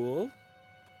 Cool.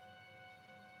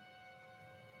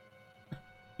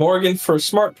 Morgan, for a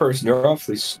smart person, you're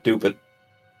awfully stupid.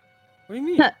 What do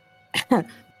you mean?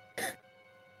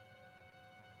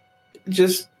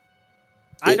 Just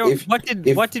I don't. if- what did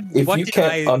if what you did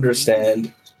can't I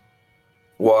understand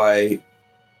why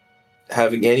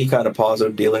having any kind of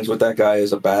positive dealings with that guy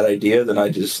is a bad idea, then I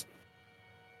got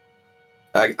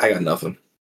nothing.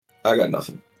 I got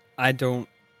nothing. I don't.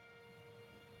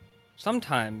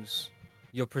 Sometimes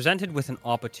you're presented with an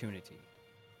opportunity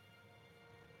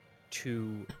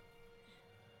to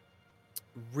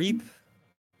reap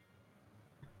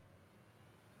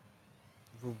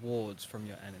rewards from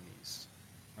your enemies,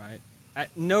 right?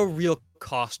 At no real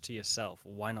cost to yourself.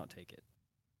 Why not take it?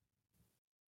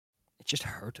 It just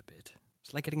hurt a bit.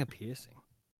 It's like getting a piercing.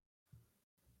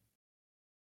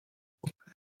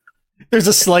 There's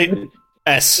a slight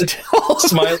S.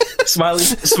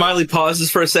 Smiley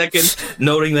pauses for a second,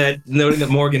 noting that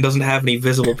Morgan doesn't have any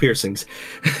visible piercings.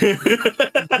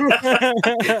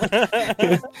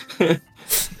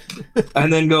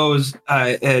 And then goes,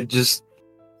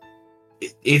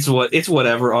 it's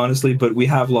whatever, honestly, but we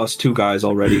have lost two guys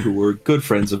already who were good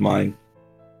friends of mine.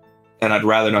 And I'd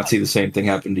rather not see the same thing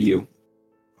happen to you.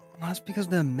 Well, that's because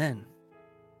they're men.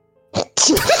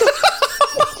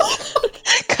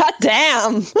 God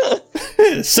damn.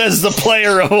 Says the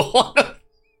player of one.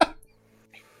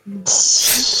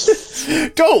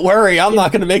 Don't worry, I'm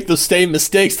not going to make those same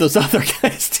mistakes those other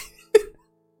guys did.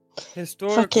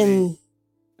 Historically, Fucking.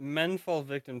 men fall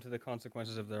victim to the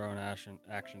consequences of their own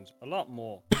actions a lot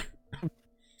more.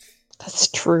 That's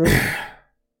true.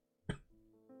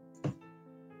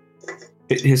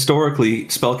 Historically,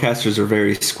 spellcasters are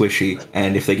very squishy,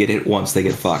 and if they get hit once, they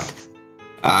get fucked.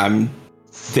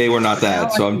 They were not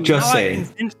that, so I'm just saying.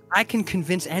 I can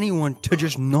convince anyone to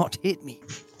just not hit me.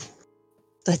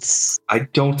 That's. I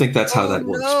don't think that's how that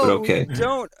works, but okay.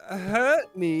 Don't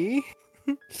hurt me.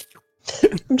 I'm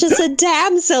just a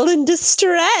damsel in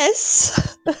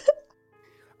distress.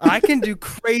 I can do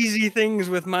crazy things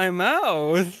with my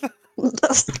mouth.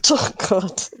 Oh,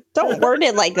 God. Don't word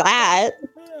it like that.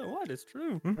 What? It's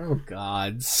true. Oh,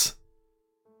 gods.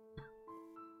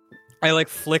 I like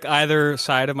flick either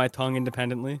side of my tongue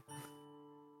independently.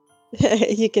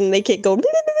 You can make it go.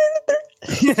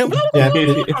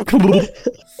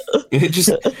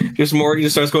 Just Morgan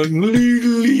just starts going.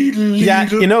 Yeah,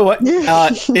 you know what?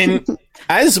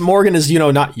 As Morgan is,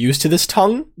 not used to this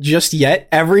tongue just yet,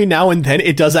 every now and then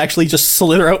it does actually just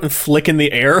slither out and flick in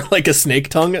the air like a snake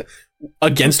tongue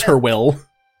against her will.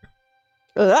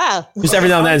 Just every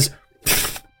now and then it's,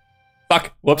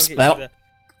 fuck, whoops. Okay,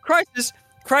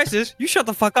 Crisis, you shut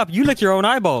the fuck up. You lick your own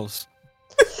eyeballs.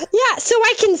 Yeah, so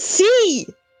I can see.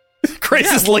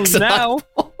 Crisis licks it now.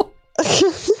 up.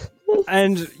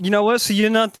 And you know what? So you're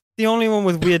not the only one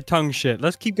with weird tongue shit.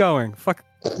 Let's keep going. Fuck.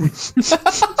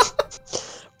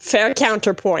 Fair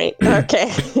counterpoint.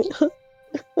 Okay.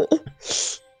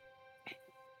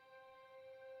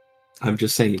 I'm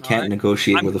just saying you can't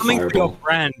negotiate I'm with a coming for your fireball.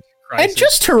 brand, Crisis. And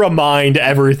just to remind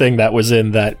everything that was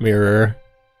in that mirror.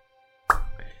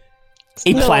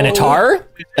 A No. Planetar,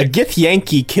 a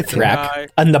Githyanki Kithrak,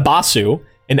 a Nabasu,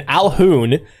 an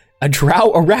Alhoon, a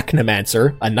Drow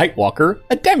Arachnomancer, a Nightwalker,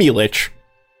 a Demi-Lich.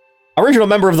 Original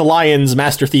member of the Lions,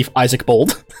 Master Thief Isaac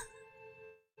Bold.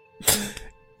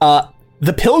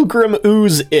 The Pilgrim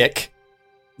Ooze Ick,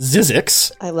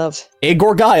 Zizix, I love. a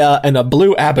Gorgaya, and a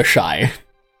Blue Abishai.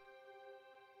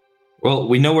 Well,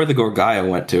 we know where the Gorgaya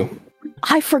went to.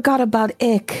 I forgot about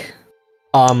Ick.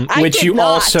 I Which did you not.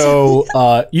 also,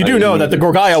 you do didn't know that the either.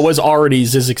 Gorgaya was already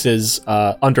Zizix's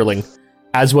underling,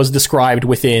 as was described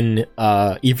within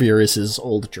Eviris's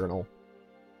old journal.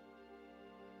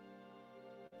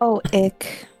 Oh,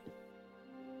 Ick.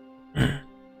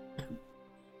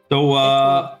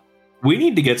 So, we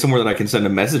need to get somewhere that I can send a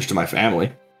message to my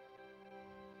family.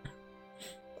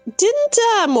 Didn't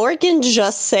Morgan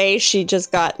just say she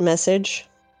just got message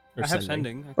I have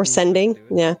sending. I or can sending? do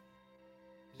it. Yeah,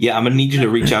 Yeah, I'm gonna need you to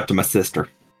reach out to my sister.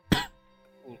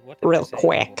 Cool. What did real I say?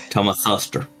 quick. Tell my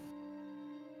sister.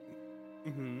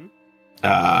 Mhm.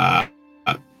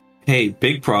 Hey,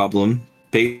 big problem.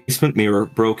 Basement mirror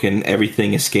broken.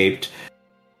 Everything escaped.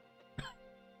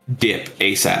 Dip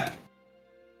ASAP.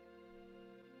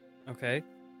 Okay.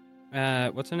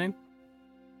 What's her name?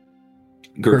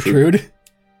 Gertrude.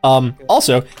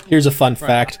 Also, here's a fun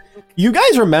fact. You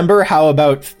guys remember how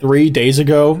about 3 days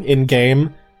ago in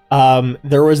game,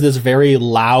 there was this very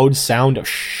loud sound of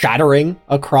shattering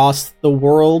across the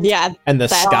world? Yeah, And the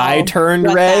that's sky turned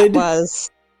what red? that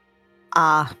was.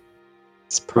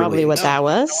 It's probably what that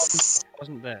was.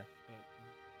 Wasn't there.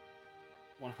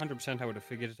 100% I would have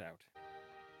figured it out.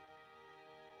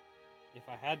 If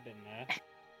I had been there.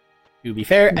 To be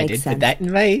fair, I Makes did sense. put that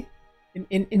in my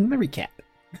in my recap.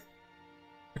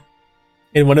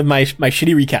 In one of my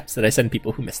shitty recaps that I send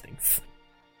people who miss things.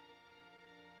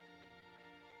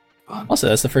 Also,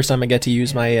 that's the first time I get to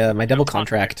use my my Devil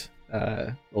Contract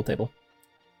roll table.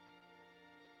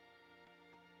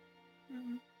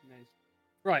 Nice.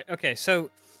 Right. Okay. So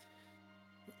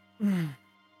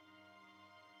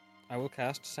I will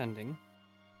cast Sending.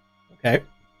 Okay.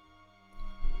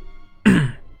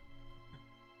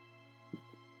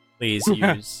 Please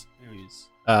use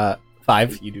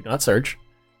 5. You do not search.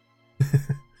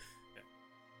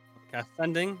 Cast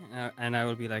Sending, and I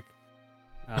will be like,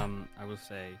 I will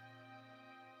say,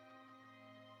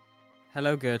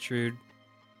 "Hello, Gertrude.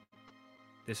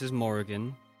 This is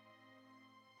Morrigan."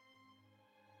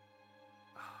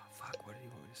 Oh, fuck! What do you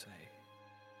want me to say?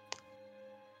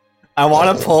 I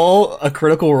want to pull a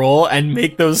critical roll and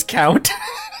make those count.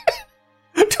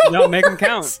 No, make them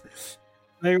count.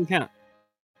 Make them count.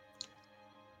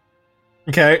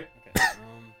 Okay. Okay.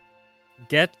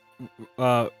 Get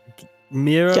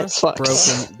mirror Get fucked.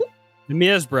 broken. The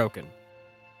mirror's broken.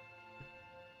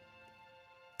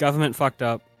 Government fucked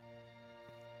up.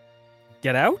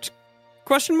 Get out?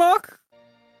 Question mark?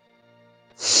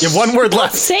 You have one word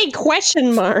left. Say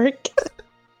question mark.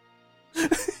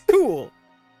 Cool.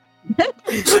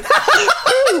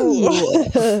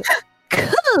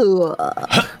 Cool.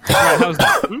 Right, how's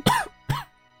that? Hmm?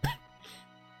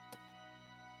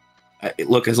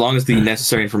 Look, as long as the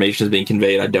necessary information is being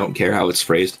conveyed, I don't care how it's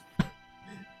phrased.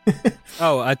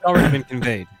 Oh, it's already been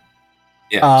conveyed.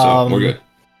 Yeah, so we're good.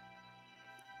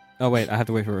 Oh wait, I have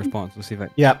to wait for a response. Let's see if I.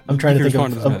 Yeah, I'm trying to You think can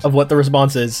respond to this of message. what the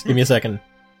response is. Give me a second.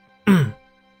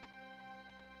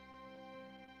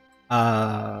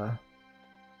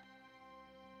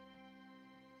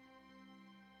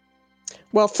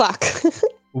 Well, fuck.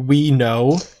 We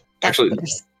know. Actually,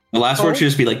 the last word should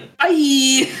just be like,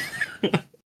 bye!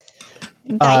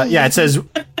 Yeah, it says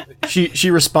she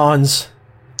responds.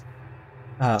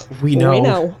 We know. We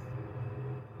know.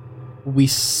 We We're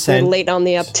sent late on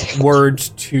the update. word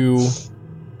to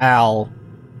Al.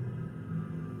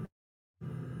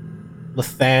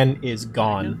 Lathan is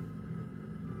gone.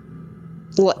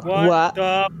 What?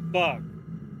 the fuck?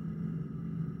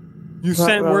 You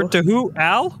sent Ruh-roh. word to who?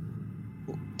 Al?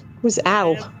 Who's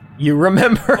Al? You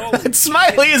remember Oh. that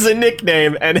Smiley is a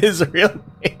nickname and his real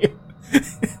name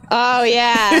Oh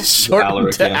yeah. is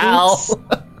shortened to Alaric, yeah. Al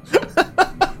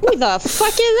Who the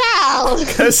fuck is Al?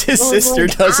 because his Oh, sister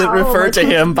like, doesn't Al, refer like- to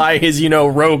him by his,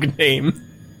 rogue name.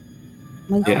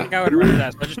 I Yeah. think I would remember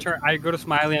that. So I go to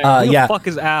Smiley and I go, who yeah. the fuck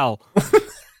is Al?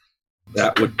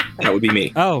 That would be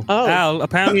me. Oh, Oh. Al,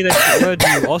 apparently they word to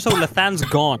you. Also, Lathan's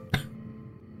gone.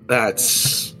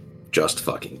 That's just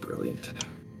fucking brilliant.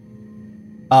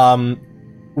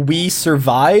 We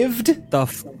survived,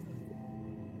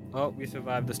 Oh, we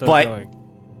survived the stuff But- going.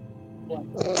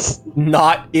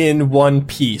 not in one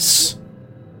piece.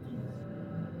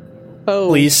 Oh.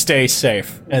 Please stay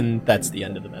safe. And that's the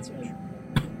end of the message.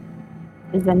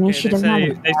 Does that mean Okay, she doesn't have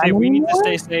a they say plan we need to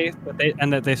anymore? stay safe,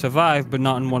 and that they survived, but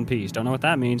not in one piece. Don't know what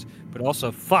that means, but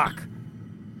also fuck.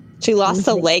 She lost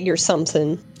a leg or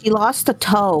something. She lost a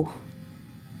toe.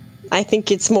 I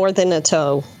think it's more than a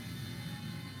toe.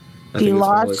 I She think it's more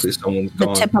lost likely someone's The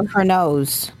gone. tip of her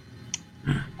nose.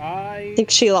 I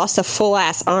think she lost a full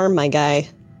ass arm, my guy.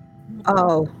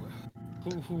 Oh,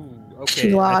 Okay,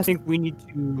 She I lost think we need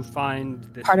to find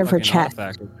this part of her fucking chest.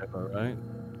 artifact or whatever, right?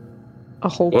 A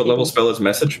whole. What level people. spell is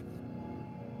message?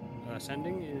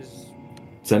 Sending is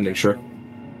Sending, sure.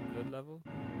 good level.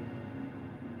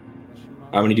 Question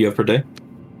mark? How many do you have per day?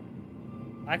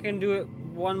 I can do it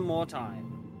one more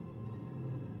time,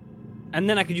 and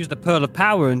then I could use the Pearl of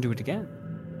Power and do it again.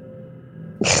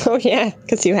 Oh yeah,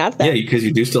 because you have that. Yeah, because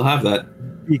you do still have that.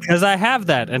 Because I have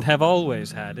that and have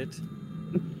always had it.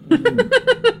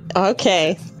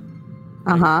 Okay.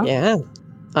 uh-huh. Yeah.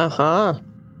 Uh huh.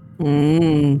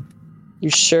 Mm, You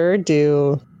sure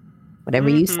do. whatever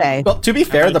you Mhm. say. Well, to be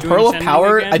fair, I the doing Pearl of sending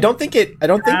Power, again? I don't think the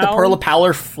Ow. Pearl of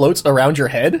Power floats around your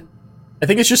head. I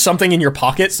think it's just something in your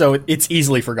pocket, so it's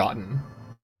easily forgotten.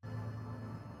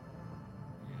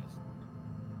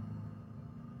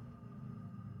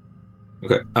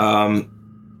 Okay.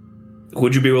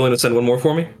 Would you be willing to send one more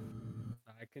for me?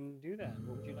 I can do that.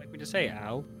 What would you like me to say,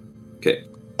 Al? Okay.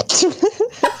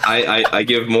 I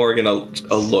give Morgan a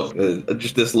look,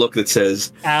 just this look that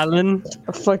says, Alan.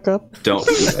 Fuck up. "Don't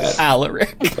do that."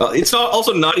 Alaric. It's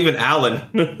also not even Alan.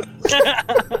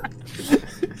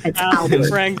 It's Alan Albert.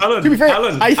 Frank. Alan. To be fair,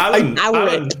 Alan. I- Alan.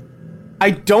 Alaric. Alan. I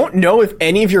don't know if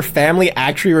any of your family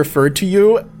actually referred to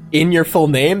you in your full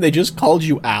name. They just called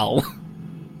you Al.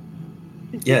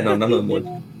 Yeah, no, none of them would.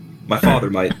 My father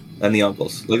might, and the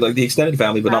uncles, like the extended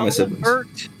family, but not my siblings.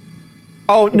 Albert.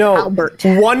 Oh no! Albert.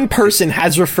 One person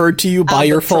has referred to you by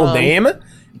your full Albertron. name,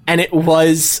 and it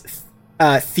was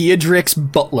Theodrix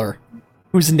Butler,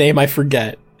 whose name I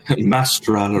forget.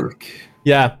 Master Alaric.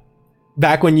 Yeah,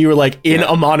 back when you were like in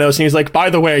Amanos, and he was like, "By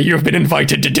the way, you've been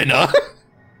invited to dinner."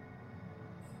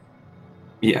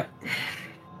 Yeah.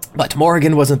 But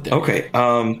Morgan wasn't there. Okay.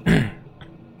 I'll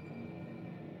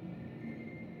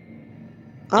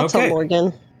tell Okay.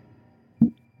 Morgan.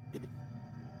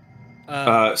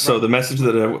 So the message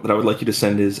that I would like you to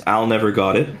send is Al never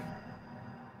got it.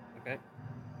 Okay.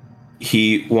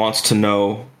 He wants to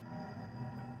know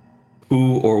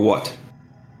who or what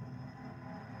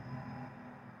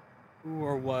Who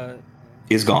or what?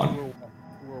 is gone. Who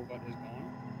or what is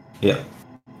gone? Yeah.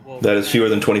 Well, That is fewer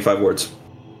than 25 words.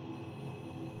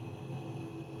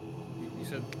 You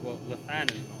said, well,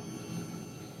 Lathan is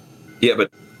gone. Yeah,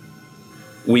 but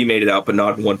we made it out, but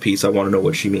not in one piece. I want to know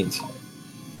what she means.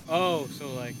 Oh, so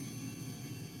like,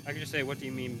 I could just say, what do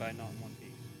you mean by not in one piece?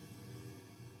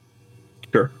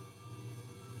 Sure.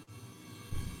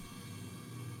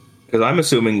 Because I'm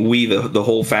assuming we, the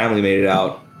whole family, made it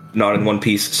out, not in one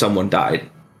piece. Someone died.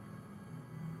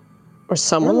 Or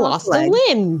someone Or lost a leg.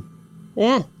 limb.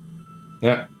 Yeah.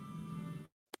 Yeah.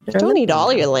 You don't need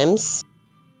all your limbs.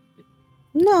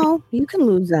 No, you can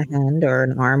lose a hand or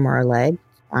an arm or a leg.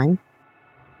 It's fine.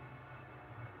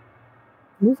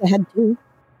 Lose a head too.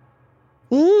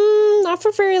 Not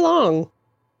for very long.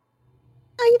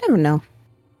 Oh, you never know.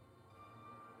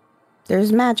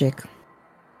 There's magic.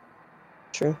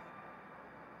 True.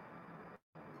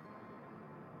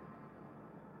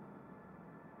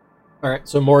 All right,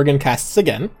 so Morgan casts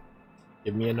again.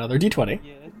 Give me another d20,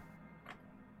 Yeah.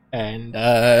 and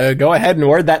go ahead and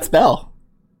word that spell.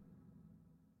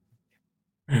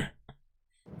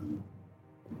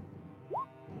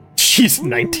 She's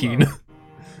 19.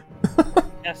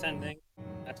 Yes, ending.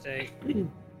 I say,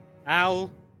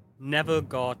 Al never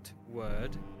got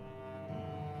word.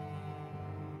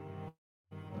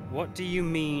 What do you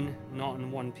mean, not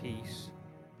in one piece?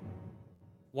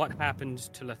 What happened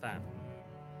to Lathan?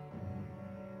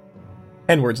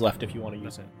 10 words left if you want to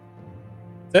use it.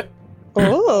 That's it?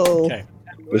 Oh. Okay.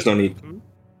 There's no need.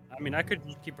 I mean, I could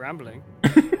just keep rambling.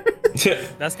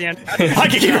 just, That's the end. I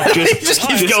can just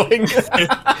keep going.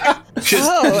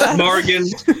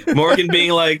 Morgan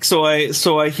being like, so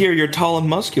I hear you're tall and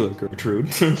muscular, Gertrude.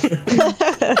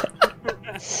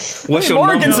 What's your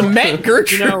Morgan's number? met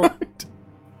Gertrude. You know,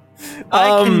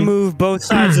 I can move both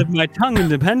sides of my tongue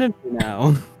independently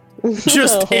now.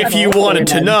 Just if you wanted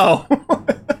to know.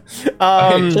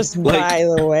 Just like, by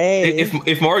the way.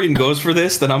 If Morgan goes for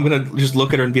this, then I'm gonna just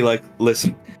look at her and be like,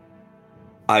 listen,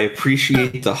 I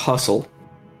appreciate the hustle.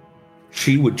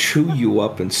 She would chew you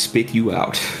up and spit you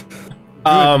out.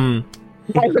 I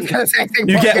was gonna say, I think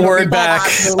You get Morgan will word be back.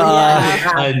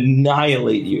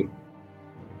 Annihilate you.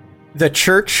 The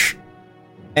church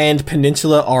and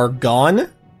peninsula are gone.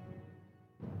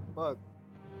 Fuck.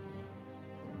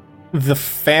 The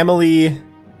family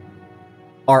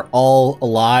are all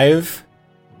alive,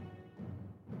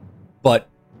 but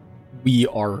we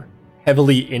are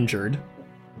heavily injured.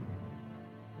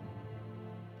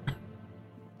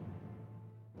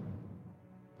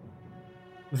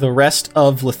 The rest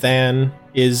of Lathan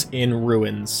is in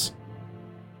ruins.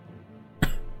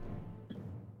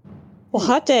 Well,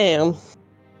 hot damn.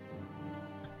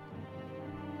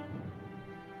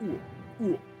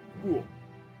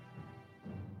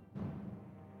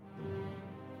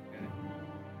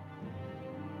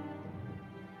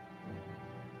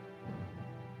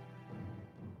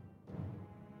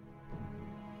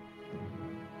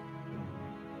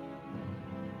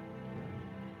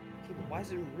 Why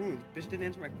is it in ruins? Bitch didn't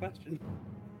answer my question.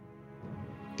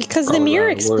 Because Oh, the mirror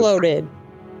Lord. exploded.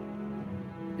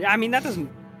 Yeah, I mean, that doesn't...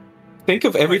 Think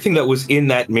of everything that was in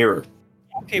that mirror.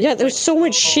 Okay, Yeah, but there's wait, so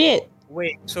much shit.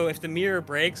 Wait, so if the mirror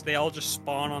breaks, they all just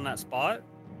spawn on that spot?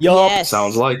 Yup. Yes.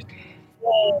 Sounds like.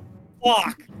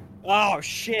 Fuck! Oh,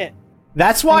 shit!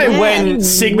 That's why Yeah. when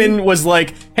Sigmund was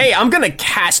like, hey, I'm gonna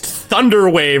cast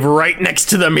Thunderwave right next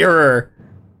to the mirror,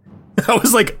 I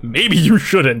was like, maybe you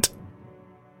shouldn't.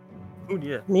 Oh,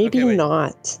 yeah. Maybe Okay, wait.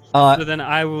 not. So then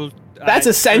I will... That's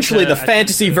essentially the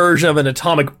fantasy version of an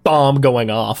atomic bomb going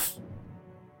off.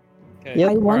 Okay, Yep.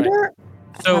 I alright. wonder.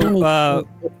 how many- So,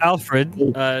 Alfred,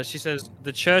 she says,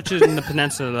 the churches in the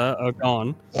peninsula are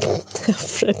gone.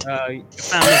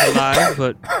 Family's alive,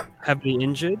 but heavily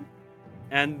injured.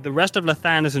 And the rest of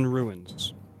Lathan is in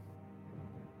ruins.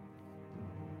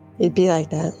 It'd be like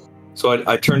that. So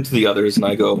I turn to the others and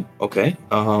I go, okay.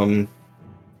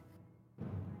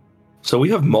 So So we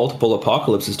have multiple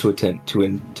apocalypses to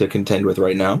contend with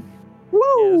right now.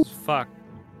 Woo! Yes, fuck.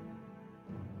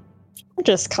 I'm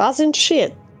just causing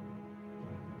shit.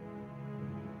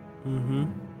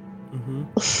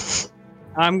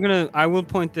 I will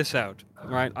point this out,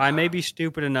 right? I may be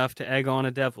stupid enough to egg on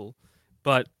a devil,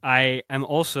 but I am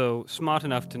also smart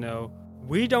enough to know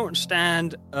we don't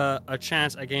stand a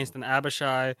chance against an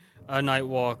Abishai, a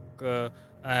Nightwalk,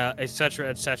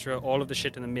 etc., all of the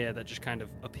shit in the mirror that just kind of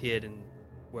appeared in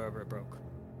wherever it broke.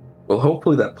 Well,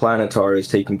 hopefully that Planetar is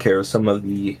taking care of some of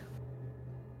the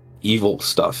evil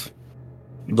stuff.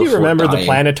 Do you remember the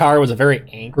Planetar was a very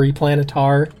angry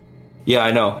Planetar? Yeah,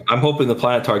 I know. I'm hoping the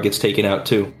Planetar gets taken out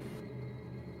too.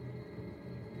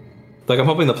 Like, I'm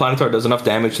hoping the Planetar does enough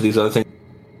damage to these other things.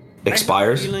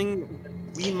 Expires. I have a feeling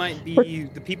we might be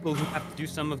the people who have to do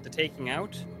some of the taking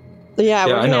out. Yeah,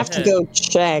 we're gonna have to go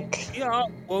check. We are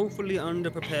woefully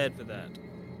underprepared for that.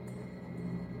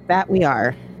 That we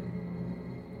are.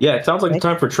 Yeah, it sounds like a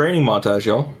time for training montage,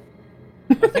 y'all.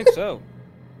 I think so.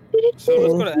 So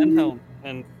let's go to Endhelm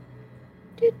and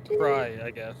cry, I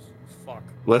guess. Fuck.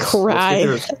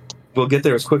 We'll get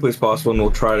there as quickly as possible, and we'll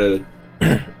try to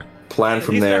plan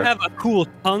from there. I have a cool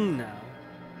tongue now.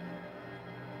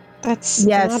 That's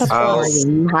yes. Not a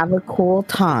You have a cool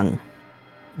tongue.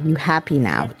 You happy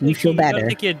now? You feel better?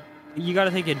 You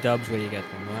gotta take your dubs where you get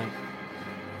them, right?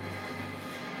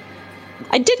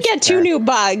 I did get 2 new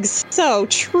bugs, so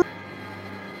true.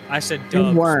 I said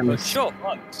dubs. Worms. Sure,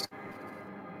 bugs.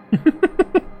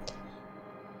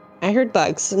 I heard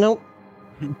bugs. Nope.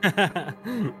 That's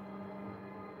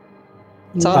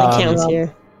all that counts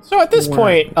here. So at this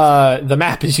point, the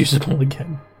map is usable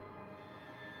again.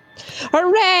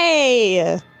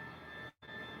 Hooray!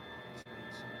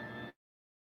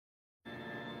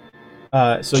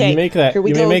 So you make that. You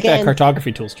may make that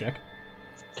cartography tools check.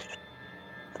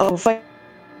 Oh fuck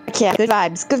yeah! Good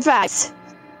vibes. Good vibes.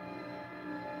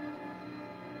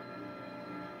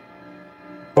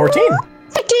 14.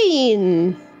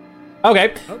 15.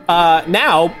 Okay.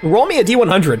 Now roll me a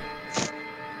d100.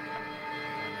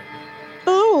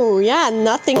 Oh yeah,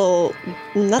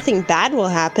 nothing bad will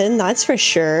happen. That's for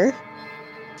sure.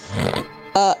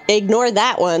 Ignore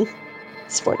that one.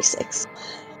 It's 46.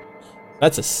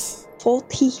 That's a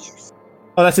 40.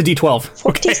 Oh, that's a d12.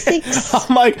 46. Okay.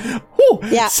 I'm like, whew,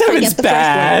 yeah, 7's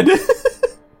bad.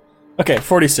 Okay,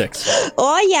 46.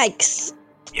 Oh yikes!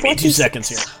 Give me 2 seconds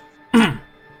here.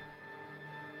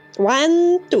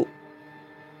 1, 2.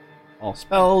 All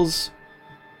spells.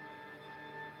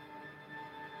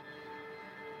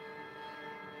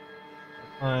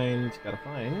 Gotta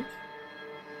find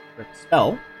correct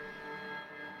spell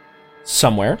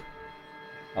somewhere.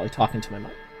 Probably talking to my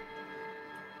mic.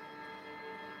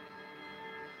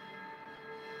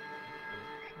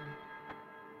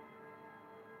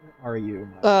 Where are you?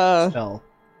 Spell.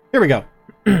 Here we go.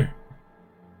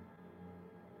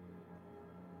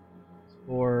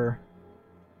 For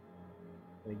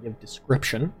I give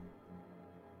description.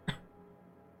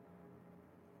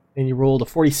 And you rolled a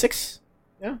 46?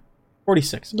 Yeah?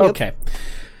 46. Yep. Okay.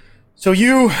 So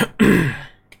you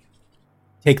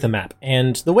take the map,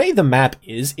 and the way the map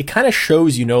is, it kind of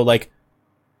shows, like,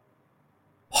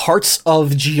 parts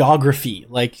of geography,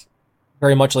 like,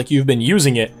 very much like you've been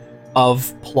using it,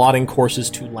 of plotting courses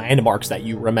to landmarks that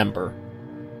you remember.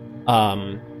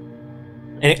 And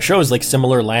it shows, like,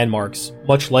 similar landmarks,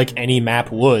 much like any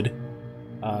map would,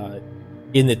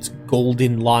 in its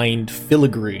golden-lined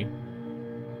filigree.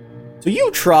 So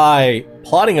you try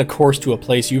plotting a course to a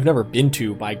place you've never been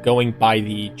to by going by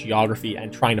the geography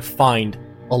and trying to find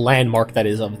a landmark that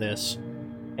is of this.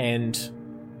 And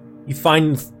you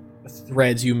find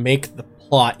threads, you make the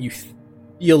plot, you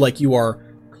feel like you are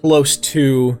close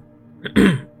to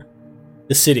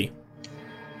the city.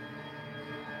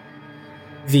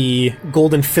 The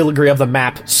golden filigree of the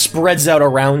map spreads out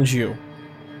around you,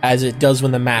 as it does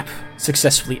when the map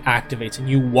successfully activates, and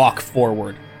you walk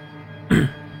forward.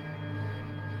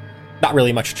 Not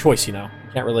really much choice, You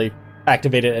can't really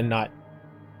activate it and not.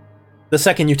 The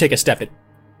second you take a step, it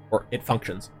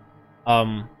functions.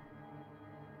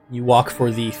 You walk for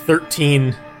the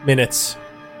 13 minutes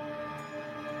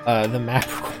the map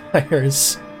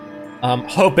requires,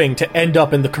 hoping to end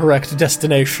up in the correct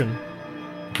destination.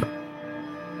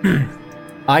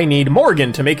 I need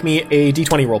Morgan to make me a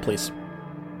d20 roll, please.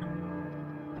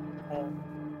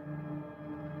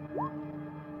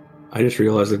 I just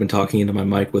realized I've been talking into my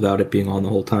mic without it being on the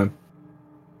whole time.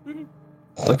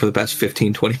 Like for the past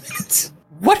 15, 20 minutes.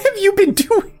 What have you been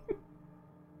doing?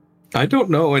 I don't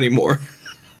know anymore.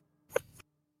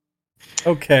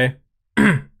 Okay.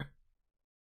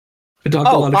 I talked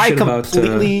a lot of I shit about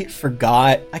completely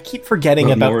forgot. I keep forgetting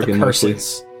about about Morgan the mostly.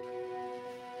 curses.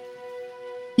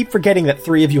 Keep forgetting that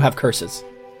 3 of you have curses.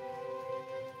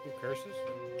 Curses?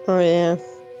 Oh yeah.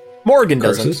 Morgan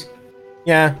curses. doesn't.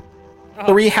 Yeah.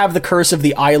 3 have the curse of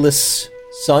the eyeless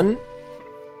sun.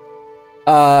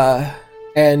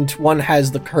 And 1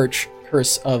 has the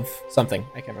curse of something.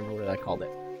 I can't remember what I called it.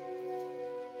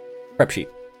 Prep sheet.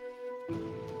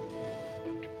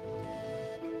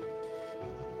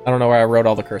 I don't know where I wrote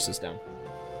all the curses down.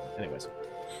 Anyways.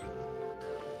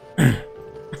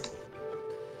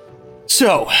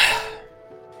 So,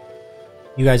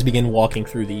 you guys begin walking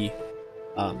through the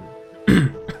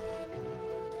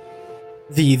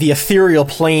the ethereal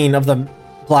plane of the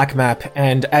black map,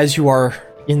 and as you are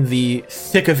in the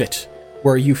thick of it,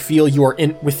 where you feel you are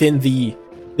within the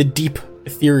deep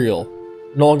ethereal,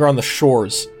 no longer on the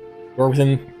shores, you are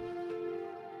within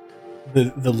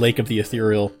the lake of the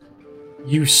ethereal,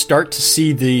 you start to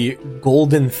see the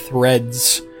golden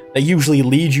threads that usually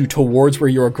lead you towards where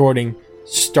you are going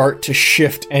start to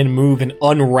shift and move and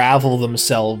unravel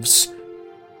themselves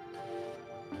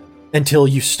until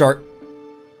you start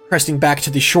cresting back to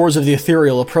the shores of the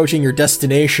ethereal, approaching your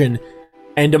destination,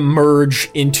 and emerge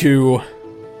into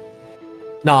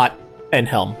not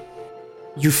Enhelm.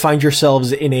 You find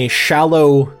yourselves in a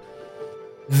shallow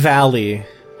valley.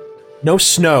 No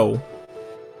snow,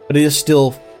 but it is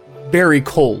still very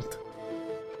cold.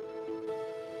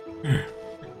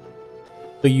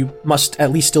 So you must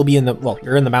at least still be in the... Well,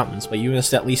 you're in the mountains, but you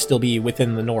must at least still be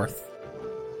within the north.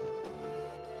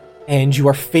 And you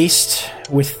are faced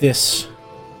with this...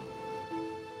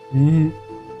 a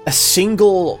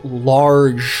single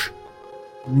large,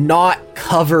 not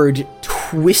covered,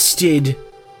 twisted...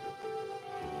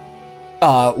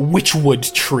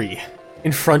 witchwood tree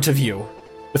in front of you.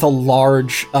 With a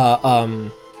large,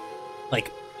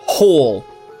 like, hole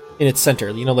in its center.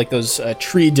 You know, like those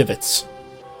tree divots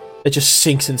that just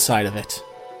sinks inside of it.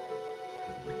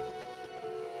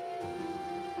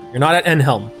 You're not at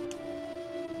Enhelm.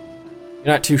 You're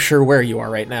not too sure where you are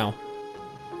right now.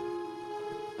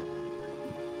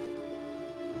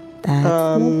 That's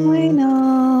no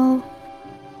bueno.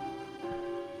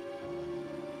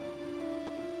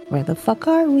 Where the fuck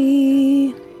are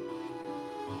we?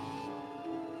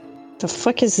 The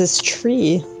fuck is this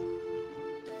tree?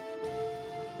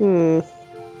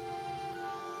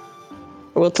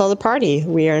 We'll tell the party.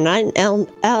 We are not in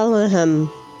Enhelm.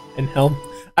 Enhelm?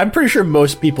 I'm pretty sure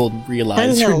most people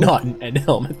realize you're Enhelm. not in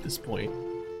Enhelm at this point.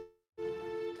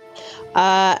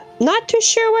 Not too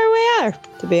sure where we are,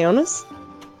 to be honest.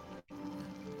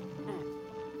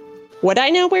 Would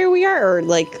I know where we are, or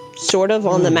like sort of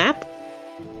on the map?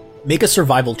 Make a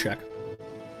survival check.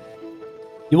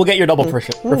 You will get your double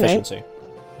proficiency.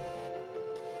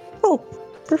 Oh,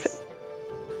 perfect.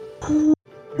 You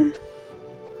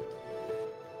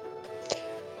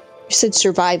said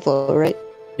survival, right?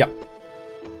 Yep.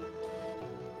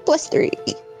 +3.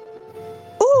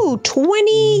 Ooh,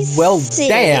 26. Well,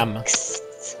 damn.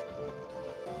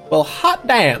 Well, hot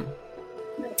damn.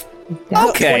 Oh,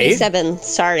 Okay. 27.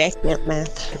 Sorry, I can't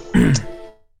math.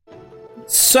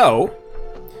 So,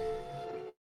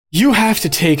 you have to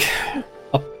take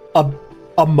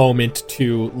a moment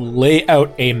to lay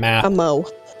out a map. A mo.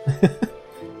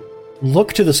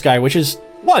 Look to the sky, which is,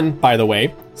 one, by the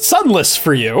way, sunless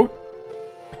for you.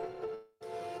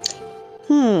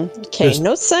 Okay, There's-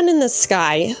 no sun in the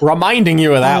sky. Reminding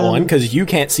you of that one, because you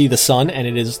can't see the sun, and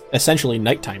it is essentially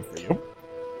nighttime for you.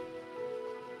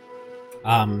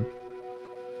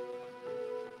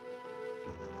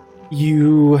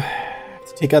 You have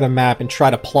to take out a map and try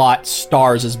to plot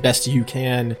stars as best you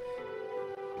can.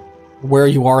 Where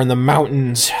you are in the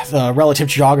mountains, the relative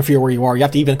geography of where you are. You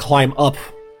have to even climb up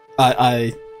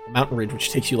a mountain ridge,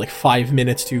 which takes you like 5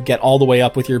 minutes to get all the way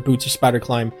up with your boots of spider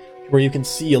climb, where you can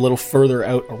see a little further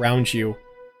out around you.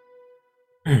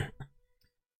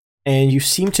 And you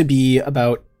seem to be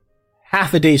about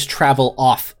half a day's travel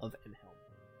off of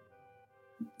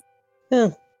Enhelm. Yeah.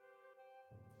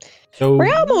 So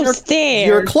We're almost there.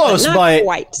 You're close, not but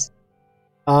quite.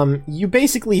 you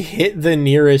basically hit the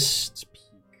nearest peak.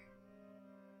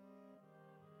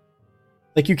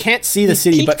 Like, you can't see the You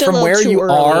city, but peaked a from little where too you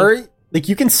early. are, like,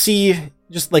 you can see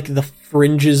just like the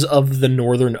fringes of the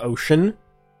northern ocean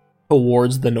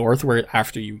towards the north, where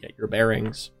after you get your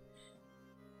bearings.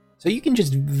 So you can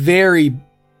just very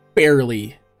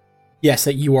barely guess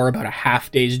that you are about a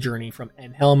half day's journey from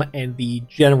Enhelm and the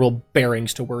general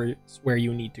bearings to where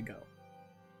you need to go.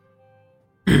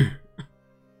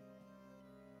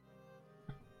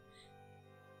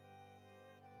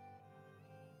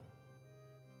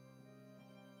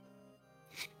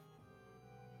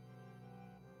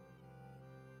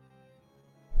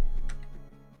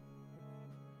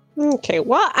 Okay,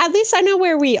 well, at least I know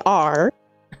where we are.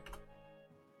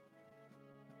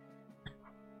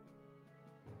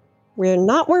 We're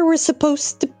not where we're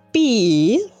supposed to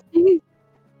be.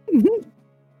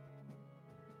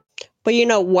 But you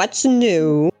know what's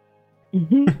new? Yeah.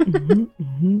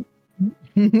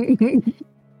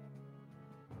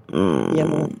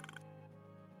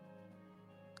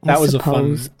 That was a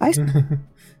fun. I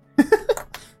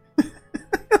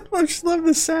I just love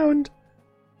the sound.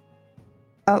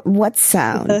 what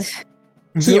sound?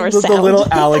 Your The sound.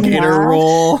 little alligator Yeah.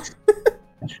 roll.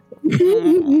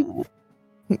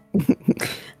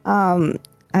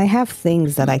 I have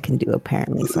things that I can do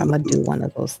apparently, so I'm gonna do one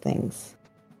of those things.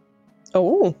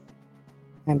 Oh,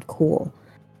 I'm cool.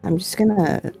 I'm just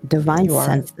gonna divine You are.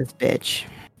 sense this bitch.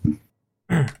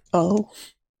 oh.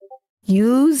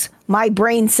 Use my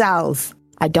brain cells.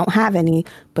 I don't have any,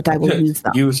 but I will use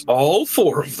them. Use all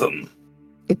 4 of them.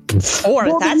 Four,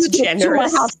 Well, that's you get to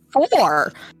generous. have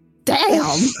 4. Damn.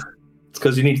 It's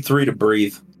because you need 3 to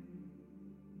breathe.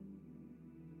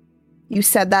 You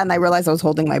said that, and I realized I was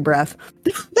holding my breath.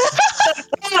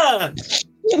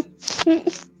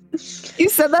 You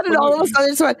said that, and all of a sudden, I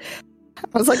just went.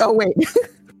 I was like, "Oh wait."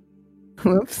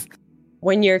 Whoops.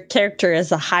 When your character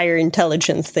has a higher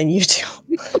intelligence than you do.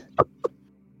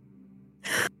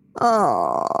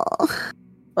 Oh.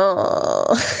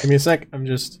 Oh. Give me a sec. I'm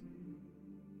just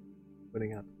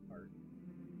putting out the part.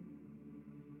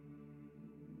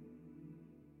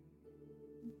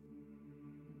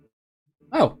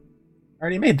 Oh, I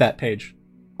already made that page.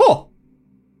 Cool.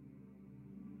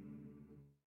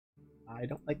 I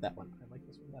don't like that one. I like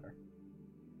this one better.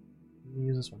 Let me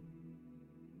use this one.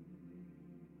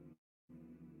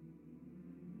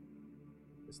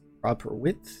 Just proper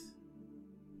width.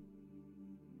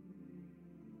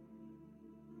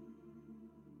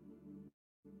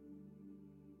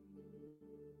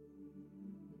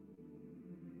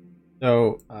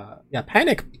 So, yeah,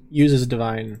 Panic uses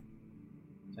Divine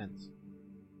Sense.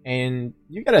 And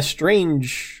you got a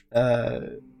strange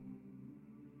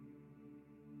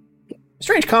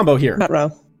combo here. Ruh-roh.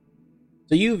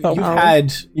 So you've Oh.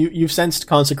 you've sensed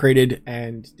Consecrated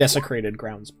and Desecrated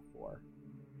grounds before.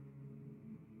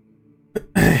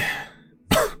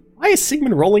 Why is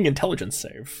Sigmund rolling intelligence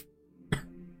save?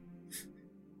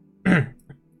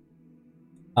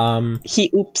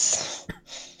 He oops.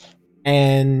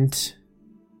 And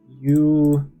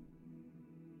you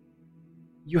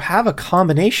have a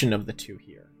combination of the two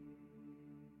here.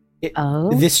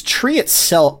 Oh. This tree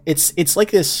itself, it's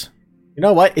like this. You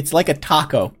know what? It's like a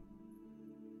taco.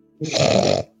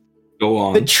 Go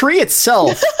on. The tree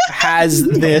itself has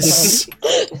this.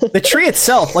 The tree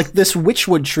itself, like this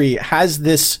witchwood tree, has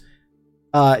this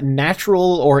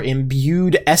natural or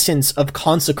imbued essence of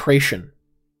consecration.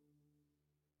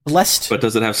 Blessed. But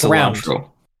does it have ground. cilantro?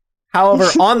 However,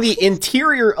 on the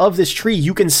interior of this tree,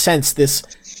 you can sense this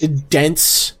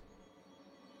dense,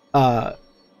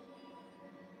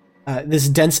 this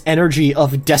dense energy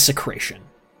of desecration.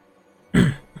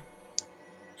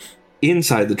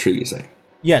 Inside the tree, you say?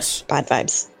 Yes, Bad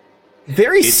vibes.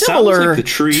 very It sounds similar. like the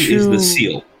tree is the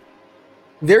seal.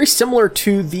 Very similar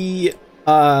to the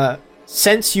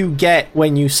sense you get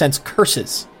when you sense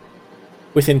curses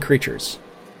within creatures.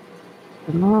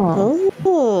 Oh.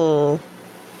 Oh.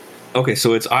 Okay,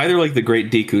 so it's either like the Great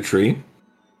Deku tree,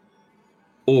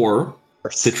 or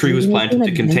the tree was planted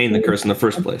to contain the curse in the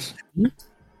first place.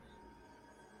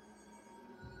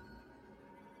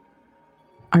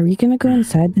 Are we gonna go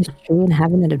inside this tree and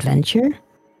have an adventure?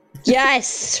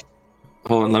 Yes.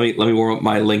 Hold on, let me warm up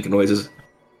my Link noises.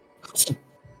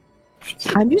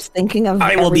 I'm just thinking of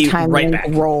I will every be time right Link back.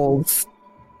 rolls.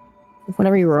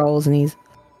 Whenever he rolls and he's...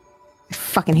 I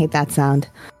fucking hate that sound.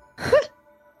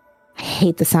 I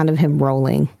hate the sound of him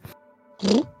rolling.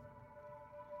 Very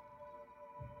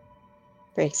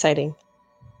exciting.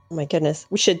 Oh my goodness.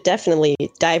 We should definitely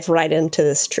dive right into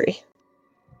this tree.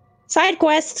 Side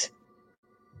quest.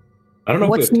 I don't know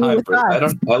What's if we new have time with for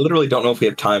us? I literally don't know if we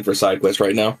have time for side quests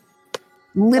right now.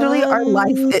 Literally, our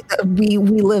life, we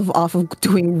live off of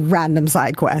doing random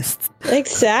side quests.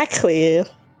 Exactly.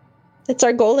 It's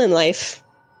our goal in life.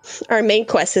 Our main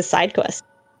quest is side quest.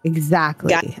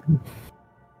 Exactly. Yeah.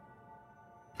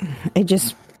 It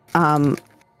just, I'm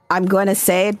going to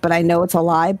say it, but I know it's a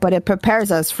lie, but it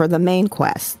prepares us for the main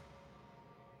quest.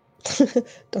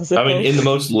 Does it? I mean, in the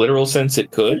most literal sense,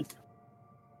 it could,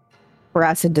 For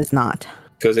us, it does not.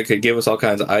 because it could give us all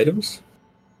kinds of items.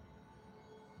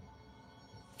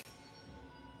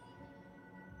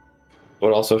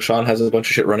 But also, Sean has a bunch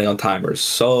of shit running on timers,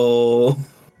 so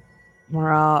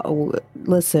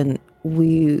Listen,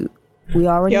 we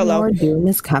already YOLO. know our doom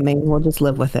is coming. We'll just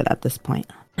live with it at this point.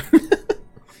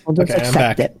 We'll just Okay, I'm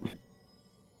back. accept it.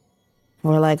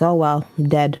 We're like, oh well,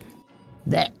 dead.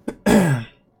 Bleh. Blech.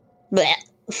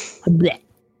 Bleh.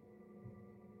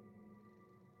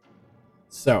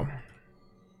 So,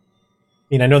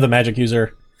 I know the magic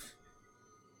user.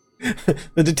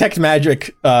 The detect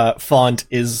magic font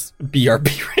is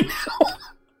BRB right now.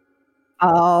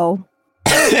 Oh.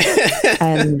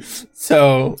 And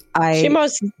so She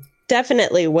most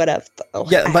definitely would have, though.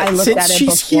 yeah, I but looked since at it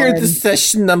she's here before this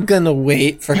session, I'm gonna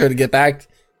wait for her to get back,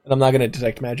 and I'm not gonna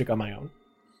detect magic on my own.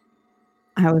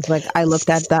 I was like, I looked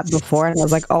at that before and I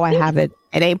was like, oh, I have it.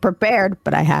 It ain't prepared,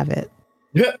 but I have it.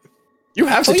 Yeah, you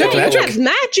have Oh, detect yeah, magic. you have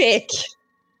magic.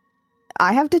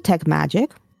 I have detect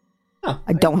magic. Huh,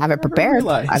 I don't have it never prepared.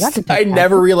 realized. I got detect I magic.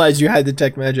 never realized you had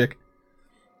detect magic.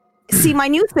 See, my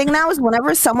new thing now is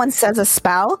whenever someone says a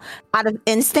spell, out of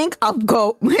instinct, I'll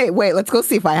go, wait, let's go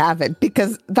see if I have it.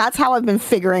 Because that's how I've been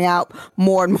figuring out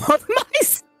more and more of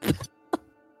my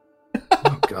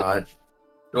Oh God.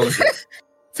 Oh, That's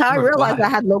how I realized why? I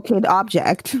had locate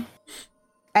object.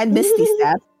 And Misty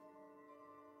Step.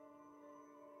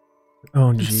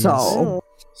 Oh jeez. So,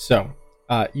 So,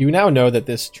 you now know that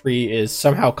this tree is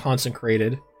somehow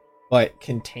consecrated, but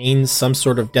contains some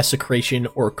sort of desecration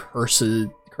or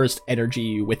cursed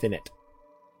energy within it.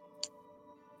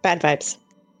 Bad vibes.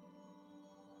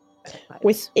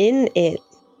 Within it.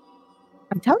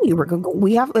 I'm telling you, we're gonna go,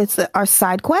 we have, it's our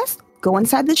side quest. Go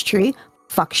inside this tree,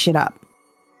 fuck shit up.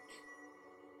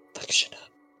 Fuck shit up.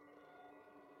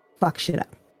 Fuck shit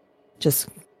up. Just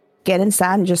get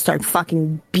inside and just start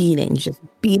fucking beating. Just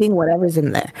beating whatever's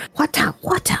in there. What out?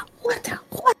 What out? What out?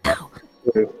 What out?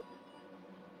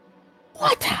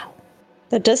 What out?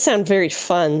 That does sound very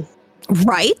fun.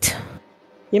 Right?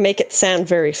 You make it sound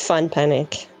very fun,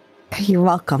 Panic. You're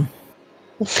welcome.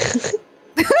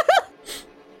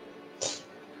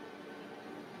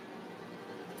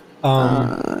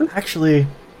 Actually,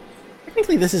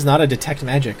 technically this is not a detect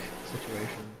magic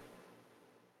situation.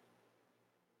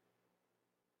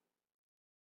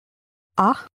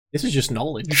 Ah. This is just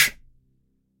knowledge.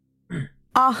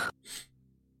 Ah.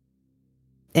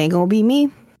 Ain't gonna be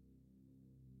me.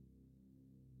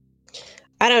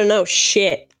 I don't know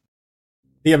shit.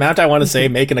 The amount I want to say,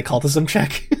 make an occultism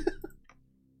check.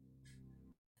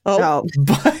 Oh,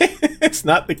 But it's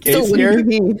not the case So what do here. you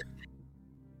mean?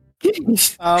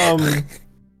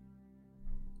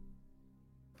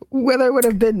 Whether it would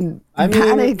have been I mean,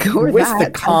 panic or with that.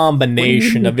 the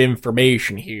combination of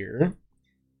information here,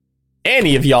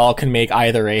 any of y'all can make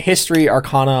either a history,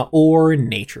 arcana, or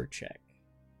nature check.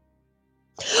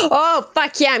 oh,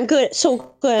 fuck yeah! I'm good.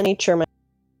 So good at nature, man.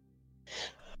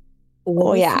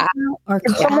 Oh yeah.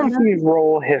 Can someone please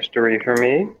roll history for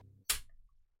me?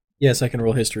 Yes, I can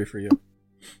roll history for you.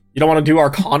 You don't want to do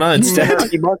arcana instead?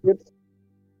 Mercy buckets,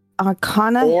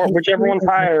 Arcana. or whichever one's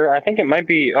higher. I think it might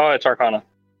be. Oh, it's Arcana.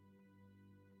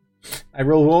 I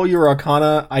will roll your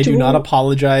arcana. I do not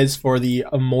apologize for the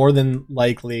more than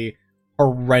likely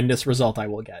horrendous result I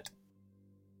will get.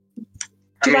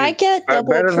 Did I get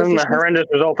double better than the proficiency? horrendous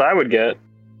result I would get?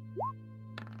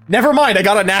 Never mind, I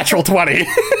got a natural 20.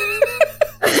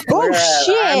 Oh Yeah,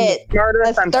 shit! I'm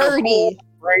smartest, A I'm so 30. cool,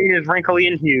 brain is wrinkly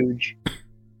and huge.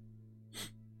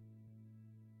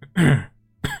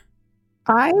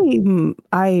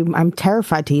 I'm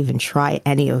terrified to even try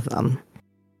any of them.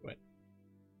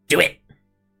 Do it.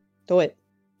 Do it.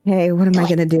 Hey, what am I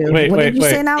gonna do? Wait, what wait, did you wait.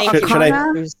 say now? Thank Should I-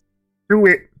 Arcana? Do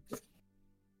it.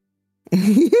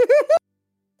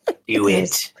 Do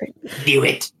it. Do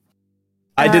it.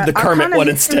 I did the Kermit Arcana one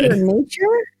history or instead.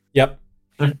 Nature? Yep.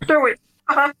 Do it.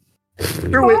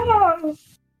 Do it.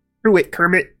 Do it,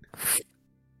 Kermit.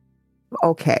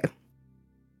 Okay.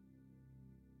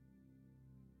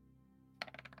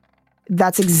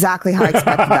 That's exactly how I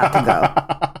expected that to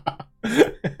go.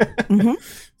 Mhm.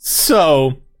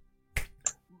 So,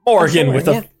 Morgan Sure, with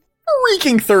yeah. a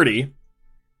freaking 30.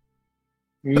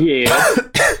 Yeah.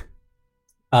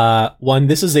 One,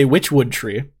 this is a witchwood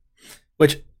tree,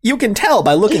 which you can tell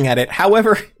by looking at it.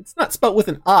 However, it's not spelt with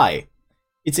an I.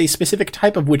 It's a specific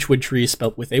type of witchwood tree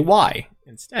spelt with a Y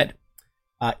instead.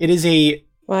 It is a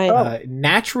Why?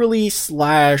 naturally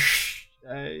slash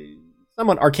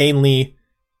somewhat arcanely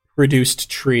produced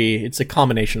tree. It's a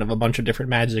combination of a bunch of different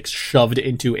magics shoved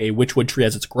into a witchwood tree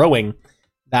as it's growing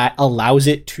that allows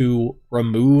it to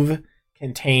remove,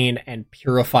 contain, and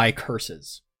purify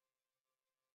curses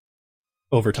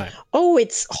over time. Oh,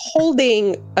 it's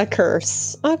holding a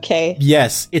curse. Okay.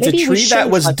 Yes, it's Maybe a we tree that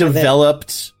shouldn't was fuck with it.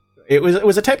 developed. It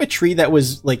was a type of tree that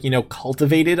was like,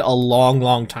 cultivated a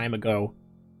long time ago,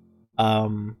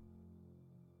 for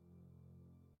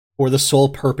the sole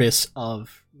purpose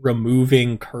of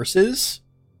removing curses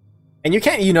And you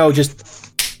can't,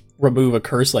 just remove a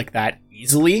curse like that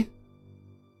easily.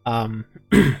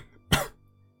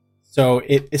 So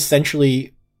it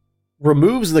essentially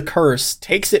removes the curse,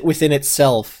 takes it within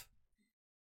itself,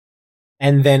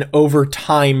 and then over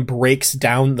time breaks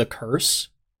down the curse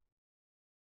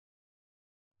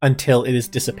until it is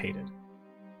dissipated.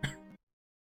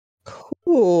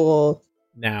 Cool.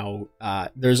 Now,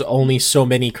 there's only so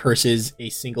many curses a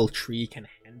single tree can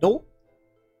handle.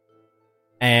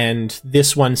 And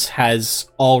this one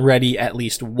has already at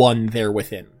least one there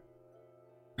within.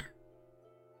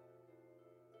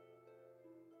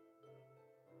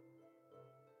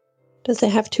 Does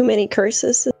it have too many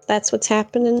curses? If that's what's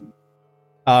happening.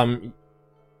 Again,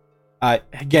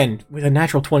 with a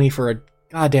natural 20 for a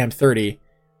goddamn 30,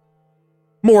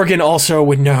 Morgan also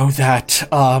would know that,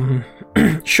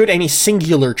 should any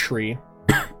singular tree,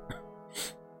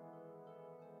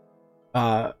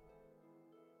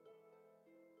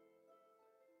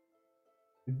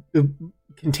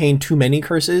 contain too many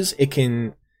curses, it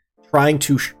can, trying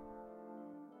to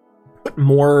put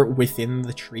more within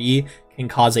the tree can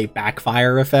cause a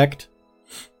backfire effect.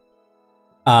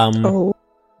 Oh.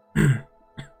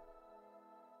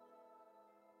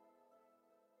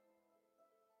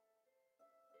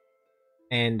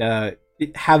 And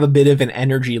have a bit of an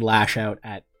energy lash out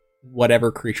at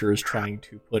whatever creature is trying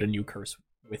to put a new curse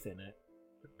within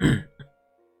it.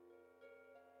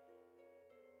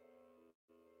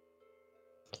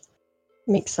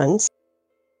 Makes sense.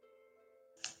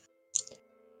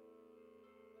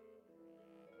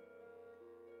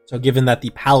 So given that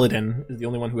the paladin is the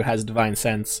only one who has divine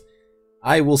sense,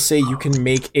 I will say you can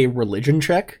make a religion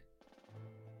check.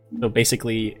 So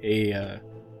basically a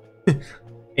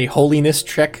a holiness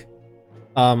check.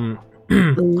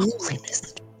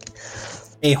 Holiness.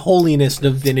 A holiness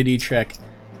divinity check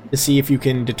to see if you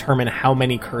can determine how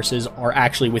many curses are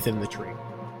actually within the tree.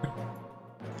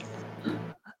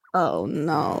 Oh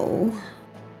no.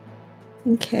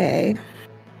 Okay.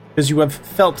 Because you have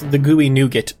felt the gooey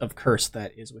nougat of curse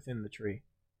that is within the tree.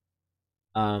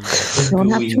 Don't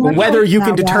have too much Whether you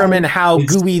hope can now, determine guys. how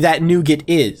gooey that nougat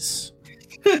is.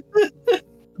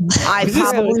 I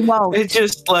probably won't. It's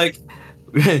just like,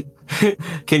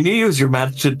 can you use your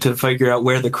magic to figure out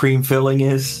where the cream filling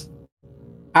is?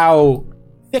 How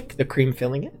thick the cream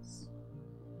filling is.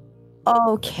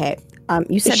 Okay.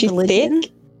 You said Is she religion?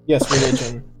 thick? Yes,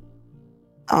 religion.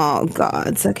 Oh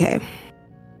gods, okay.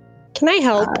 Can I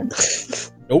help?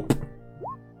 Nope.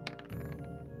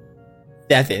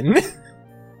 7.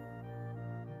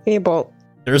 Yeah, but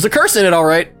There's a curse in it, all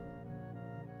right.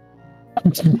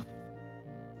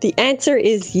 the answer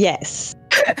is yes.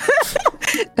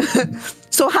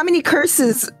 So how many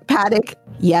curses, Paddock?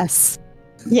 Yes.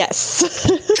 Yes.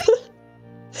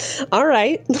 All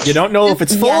right. You don't know if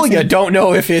it's full. Yes. You don't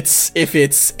know if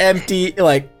it's empty,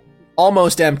 like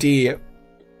almost empty.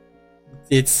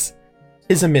 It's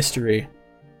a mystery.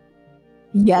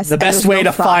 Yes. The best there's way no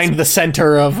to thoughts. find the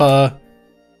center of a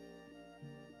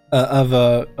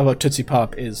Tootsie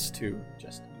Pop is to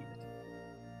just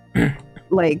eat it.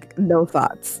 Like no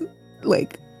thoughts.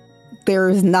 Like there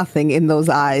is nothing in those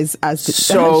eyes as to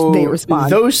So as they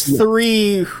respond. those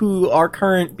 3 who are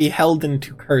current beholden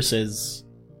to curses,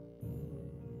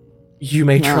 you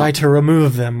may Yeah. try to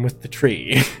remove them with the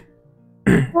tree.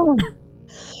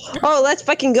 Oh, let's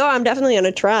fucking go. I'm definitely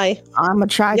gonna try. I'm gonna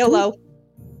try. YOLO.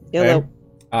 YOLO.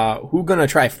 Okay. Who gonna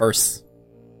try first?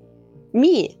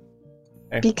 Me.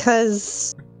 Okay.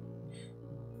 Because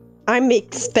I'm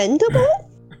expendable?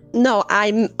 No,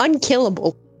 I'm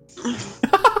unkillable.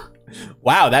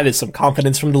 Wow, that is some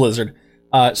confidence from the lizard.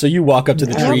 So you walk up to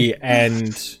the Yeah. tree and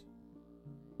you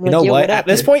Like, know yo, what? up? At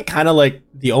this point, kind of like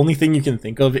the only thing you can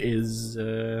think of is,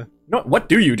 no, what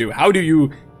do you do? How do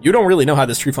you don't really know how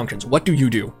this tree functions. What do you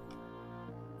do?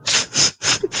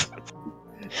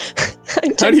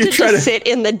 I'm How do you tempted try to to- sit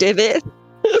in the divot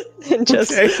and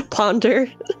just Okay. ponder.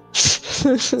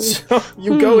 So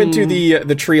you go into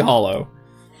the tree hollow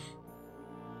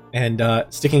and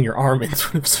sticking your arm into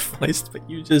would have sufficed, but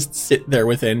you just sit there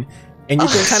within, and you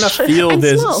can kind of feel I'm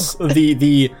this slow.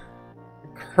 the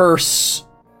curse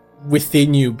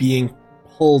within you being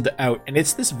pulled out, and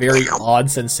it's this very odd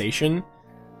sensation.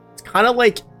 It's kind of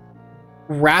like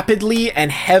rapidly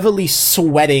and heavily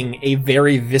sweating a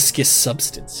very viscous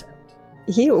substance.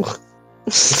 Ew.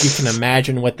 If you can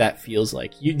imagine what that feels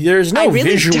like. There's I no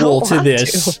really visual don't to want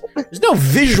this. to. There's no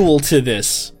visual to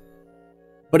this.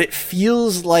 But it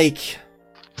feels like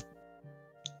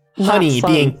Not honey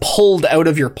fun. being pulled out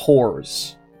of your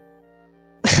pores.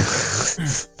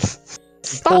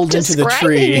 Stop pulled into the describing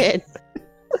tree. it.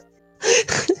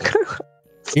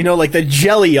 You know, like the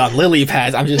jelly on lily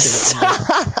pads. I'm just.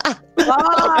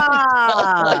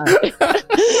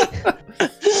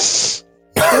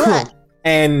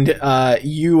 And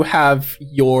you have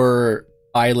your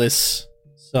eyeless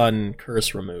sun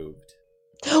curse removed.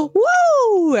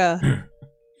 Woo!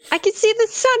 I can see the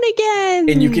sun again.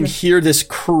 And you can hear this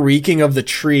creaking of the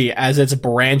tree as its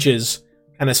branches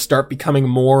kind of start becoming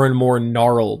more and more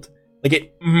gnarled. Like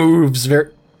it moves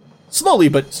very slowly,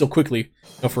 but still quickly,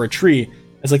 you know, for a tree,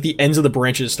 as like the ends of the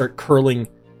branches start curling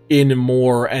in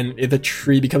more, and the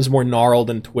tree becomes more gnarled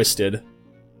and twisted.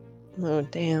 Oh,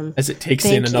 damn. As it takes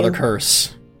Thank in another you.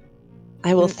 curse.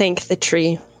 I will thank the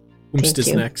tree. Whomst Thank is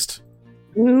you. next?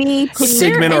 Me too.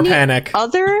 Sigmund or Panic?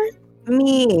 Other?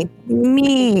 Me.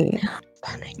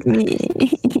 Panic. Me.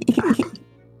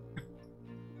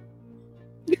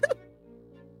 It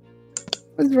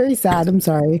was very sad. I'm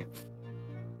sorry.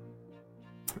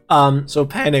 So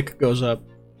Panic goes up.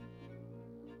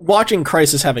 Watching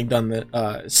Crisis having done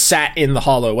that, sat in the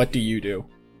hollow, what do you do?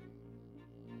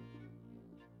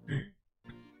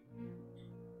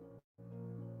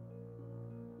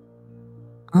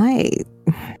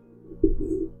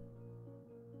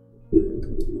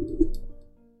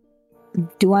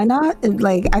 Do I not?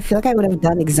 Like, I feel like I would have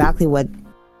done exactly what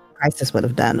Crisis would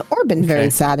have done, or been very Okay.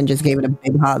 sad and just gave it a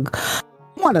big hug.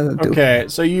 One of the two. Okay,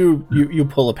 so you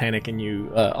pull a Panic and you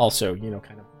also, you know,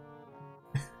 kind of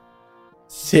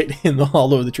sit in the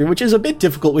hollow of the tree, which is a bit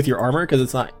difficult with your armor because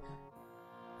it's not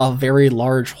a very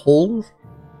large hole.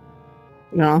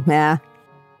 No, yeah.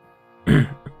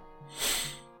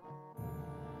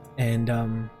 And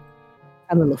A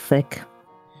little thick.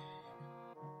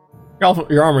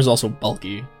 your armor is also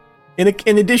bulky. In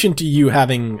addition to you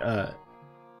having a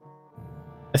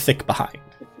thick behind,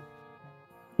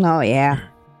 Oh yeah.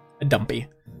 a dumpy.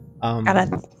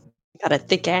 Got a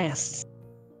thick ass.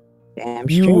 Damn.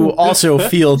 You straight. also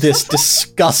feel this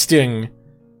disgusting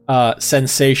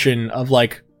sensation of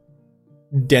like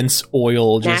dense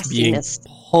oil just Nastiness.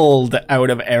 being pulled out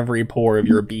of every pore of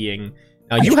your being.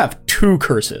 Now you have 2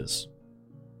 curses.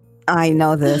 I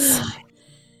know this.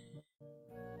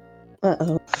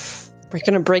 Uh-oh. We're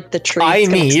gonna break the tree. I It's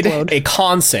gonna need explode. a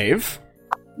con save.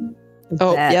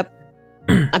 Oh, Bet. yep.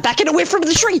 I'm backing away from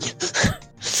the tree.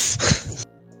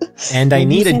 And I Did you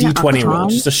need a say not d20 roll, con?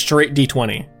 just a straight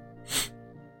d20.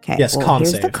 Okay. Yes, well, con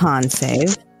here's save. the con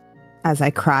save. As I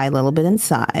cry a little bit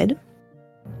inside,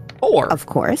 4. of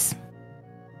course.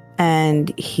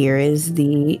 And here is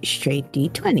the straight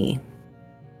D20.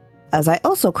 As I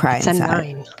also cry It's a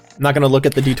inside. 9. I'm not going to look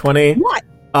at the d20. What?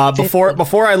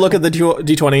 Before I look at the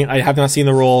d20, I have not seen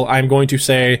the roll. I'm going to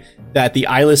say that the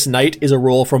Eyeless Knight is a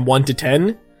roll from 1 to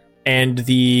 10, and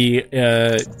the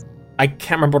I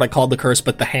can't remember what I called the curse,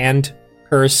 but the hand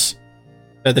curse,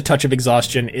 the Touch of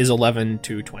Exhaustion, is 11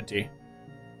 to 20.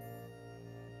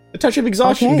 The Touch of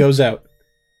Exhaustion Okay. goes out.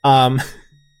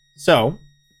 So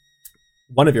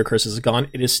one of your curses is gone.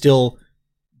 It is still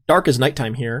dark as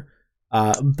nighttime here.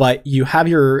 But you have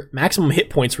your maximum hit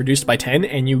points reduced by 10,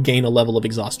 and you gain a level of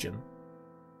exhaustion.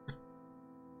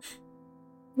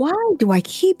 Why do I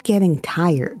keep getting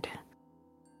tired?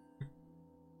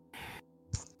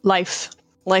 Life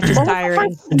is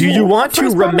tiring. Do you want to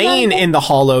First part of remain that- in the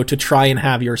hollow to try and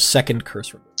have your second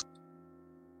curse removed?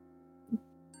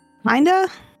 Kinda.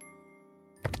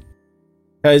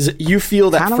 Because you feel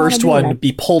that Kinda wanna first do one that.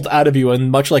 be pulled out of you, and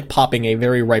much like popping a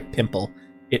very ripe pimple,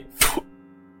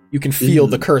 you can feel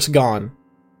the curse gone.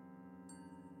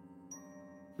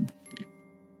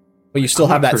 But you still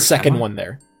I'm have not that cursed, second am I? one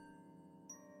there.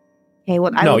 Okay,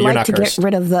 well, I No, would you're like not to cursed. get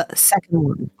rid of the second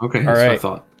one. Okay, All that's what I right.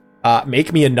 thought.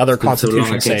 Make me another It's been so long, I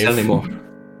Constitution can't tell save. anymore.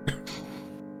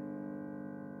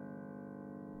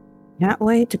 Can't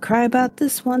wait to cry about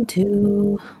this one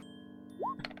too.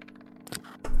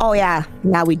 Oh yeah,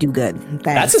 now we do good.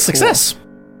 That's a cool. success.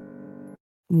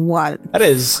 What? That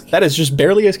is just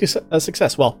barely a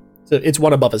success. Well, it's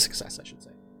one above a success, I should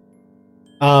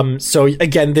say. So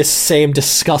again, this same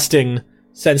disgusting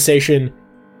sensation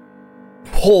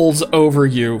pulls over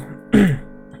you,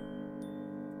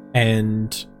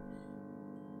 and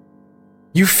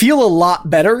you feel a lot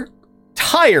better.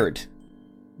 Tired,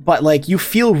 but like you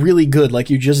feel really good, like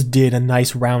you just did a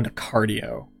nice round of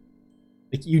cardio.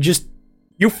 Like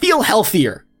you feel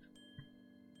healthier.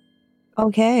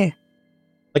 Okay.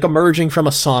 Like emerging from a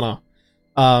sauna.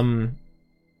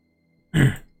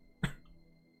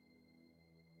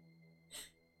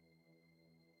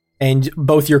 And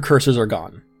both your curses are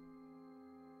gone.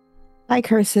 My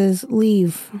curses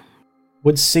leave.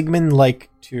 Would Sigmund like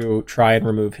to try and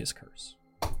remove his curse?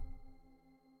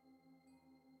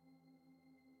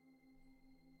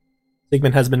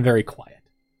 Sigmund has been very quiet.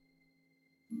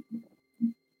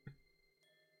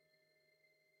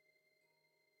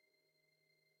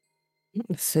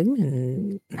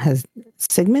 Sigmund has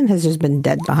just been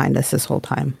dead behind us this whole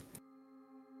time.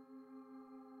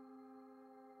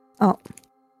 Oh.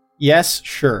 Yes,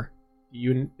 sure.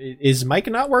 Is mic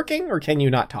not working, or can you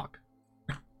not talk?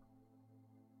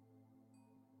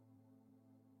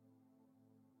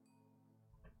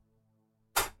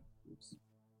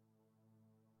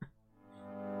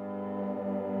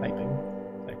 Typing.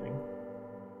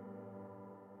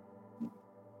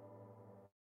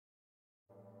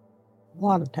 A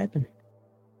lot of typing.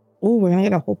 Oh, we're gonna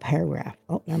get a whole paragraph.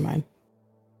 Oh, never mind.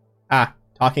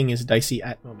 Talking is dicey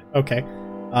at moment. Okay.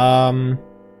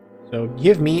 So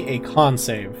give me a con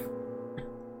save.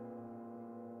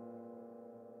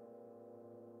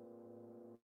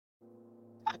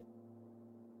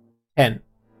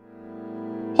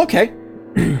 Okay.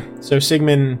 So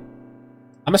Sigmund,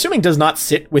 I'm assuming, does not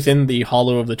sit within the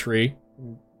hollow of the tree.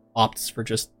 Opts for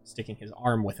just sticking his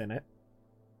arm within it.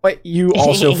 But you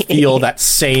also feel that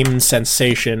same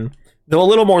sensation, though a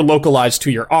little more localized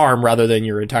to your arm rather than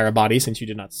your entire body, since you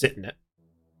did not sit in it.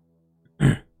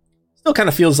 Still kind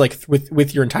of feels like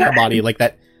with your entire body, like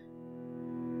that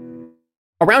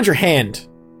around your hand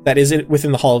that is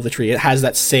within the hollow of the tree. It has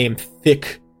that same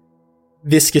thick,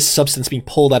 viscous substance being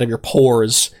pulled out of your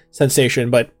pores sensation,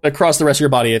 but across the rest of your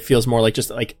body, it feels more like just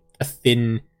like a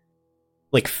thin,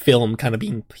 like film kind of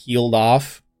being peeled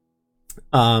off.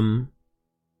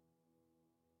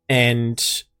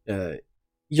 And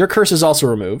your curse is also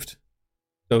removed.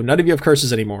 So none of you have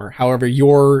curses anymore. However,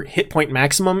 your hit point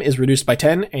maximum is reduced by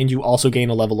 10, and you also gain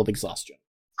a level of exhaustion.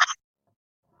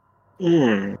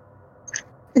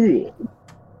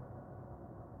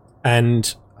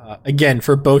 And again,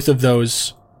 for both of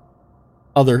those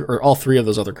all three of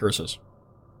those other curses,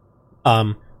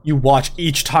 you watch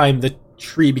each time the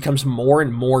tree becomes more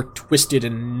and more twisted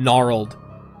and gnarled,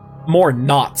 more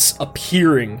knots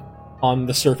appearing on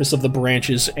the surface of the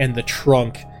branches and the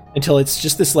trunk, until it's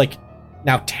just this like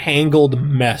now tangled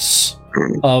mess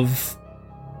of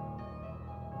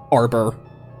arbor.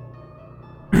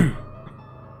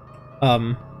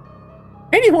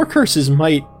 Any more curses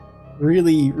might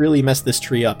really mess this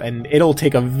tree up, and it'll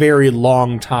take a very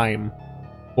long time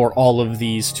for all of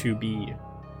these to be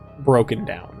broken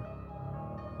down.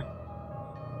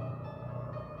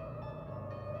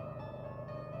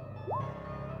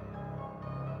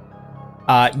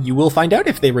 You will find out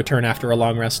if they return after a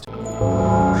long rest.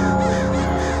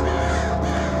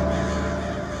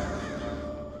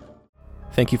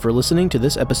 Thank you for listening to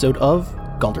this episode of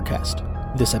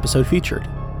Galdercast. This episode featured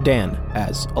Dan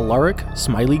as Alaric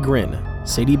Smiley Grin,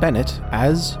 Sadie Bennett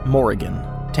as Morrigan,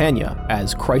 Tanya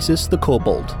as Crisis the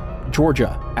Kobold,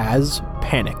 Georgia as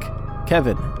Panic,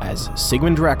 Kevin as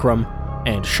Sigmund Drakrum,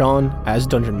 and Sean as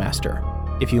Dungeon Master.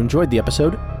 If you enjoyed the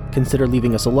episode, consider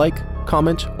leaving us a like,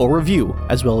 comment, or review,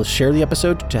 as well as share the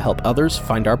episode to help others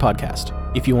find our podcast.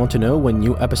 If you want to know when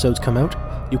new episodes come out,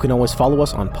 you can always follow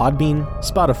us on Podbean,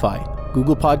 Spotify,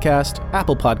 Google Podcast,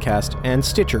 Apple Podcast, and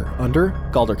Stitcher under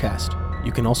Galdercast.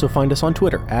 You can also find us on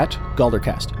Twitter at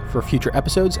Galdercast for future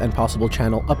episodes and possible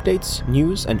channel updates,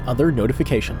 news, and other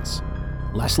notifications.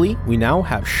 Lastly, we now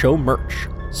have show merch.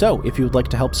 So if you would like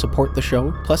to help support the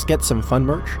show, plus get some fun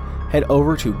merch, head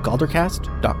over to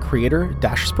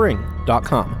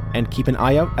galdercast.creator-spring.com and keep an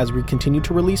eye out as we continue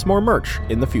to release more merch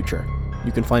in the future.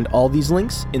 You can find all these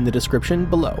links in the description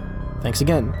below. Thanks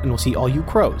again, and we'll see all you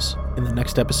crows in the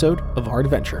next episode of our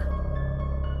adventure.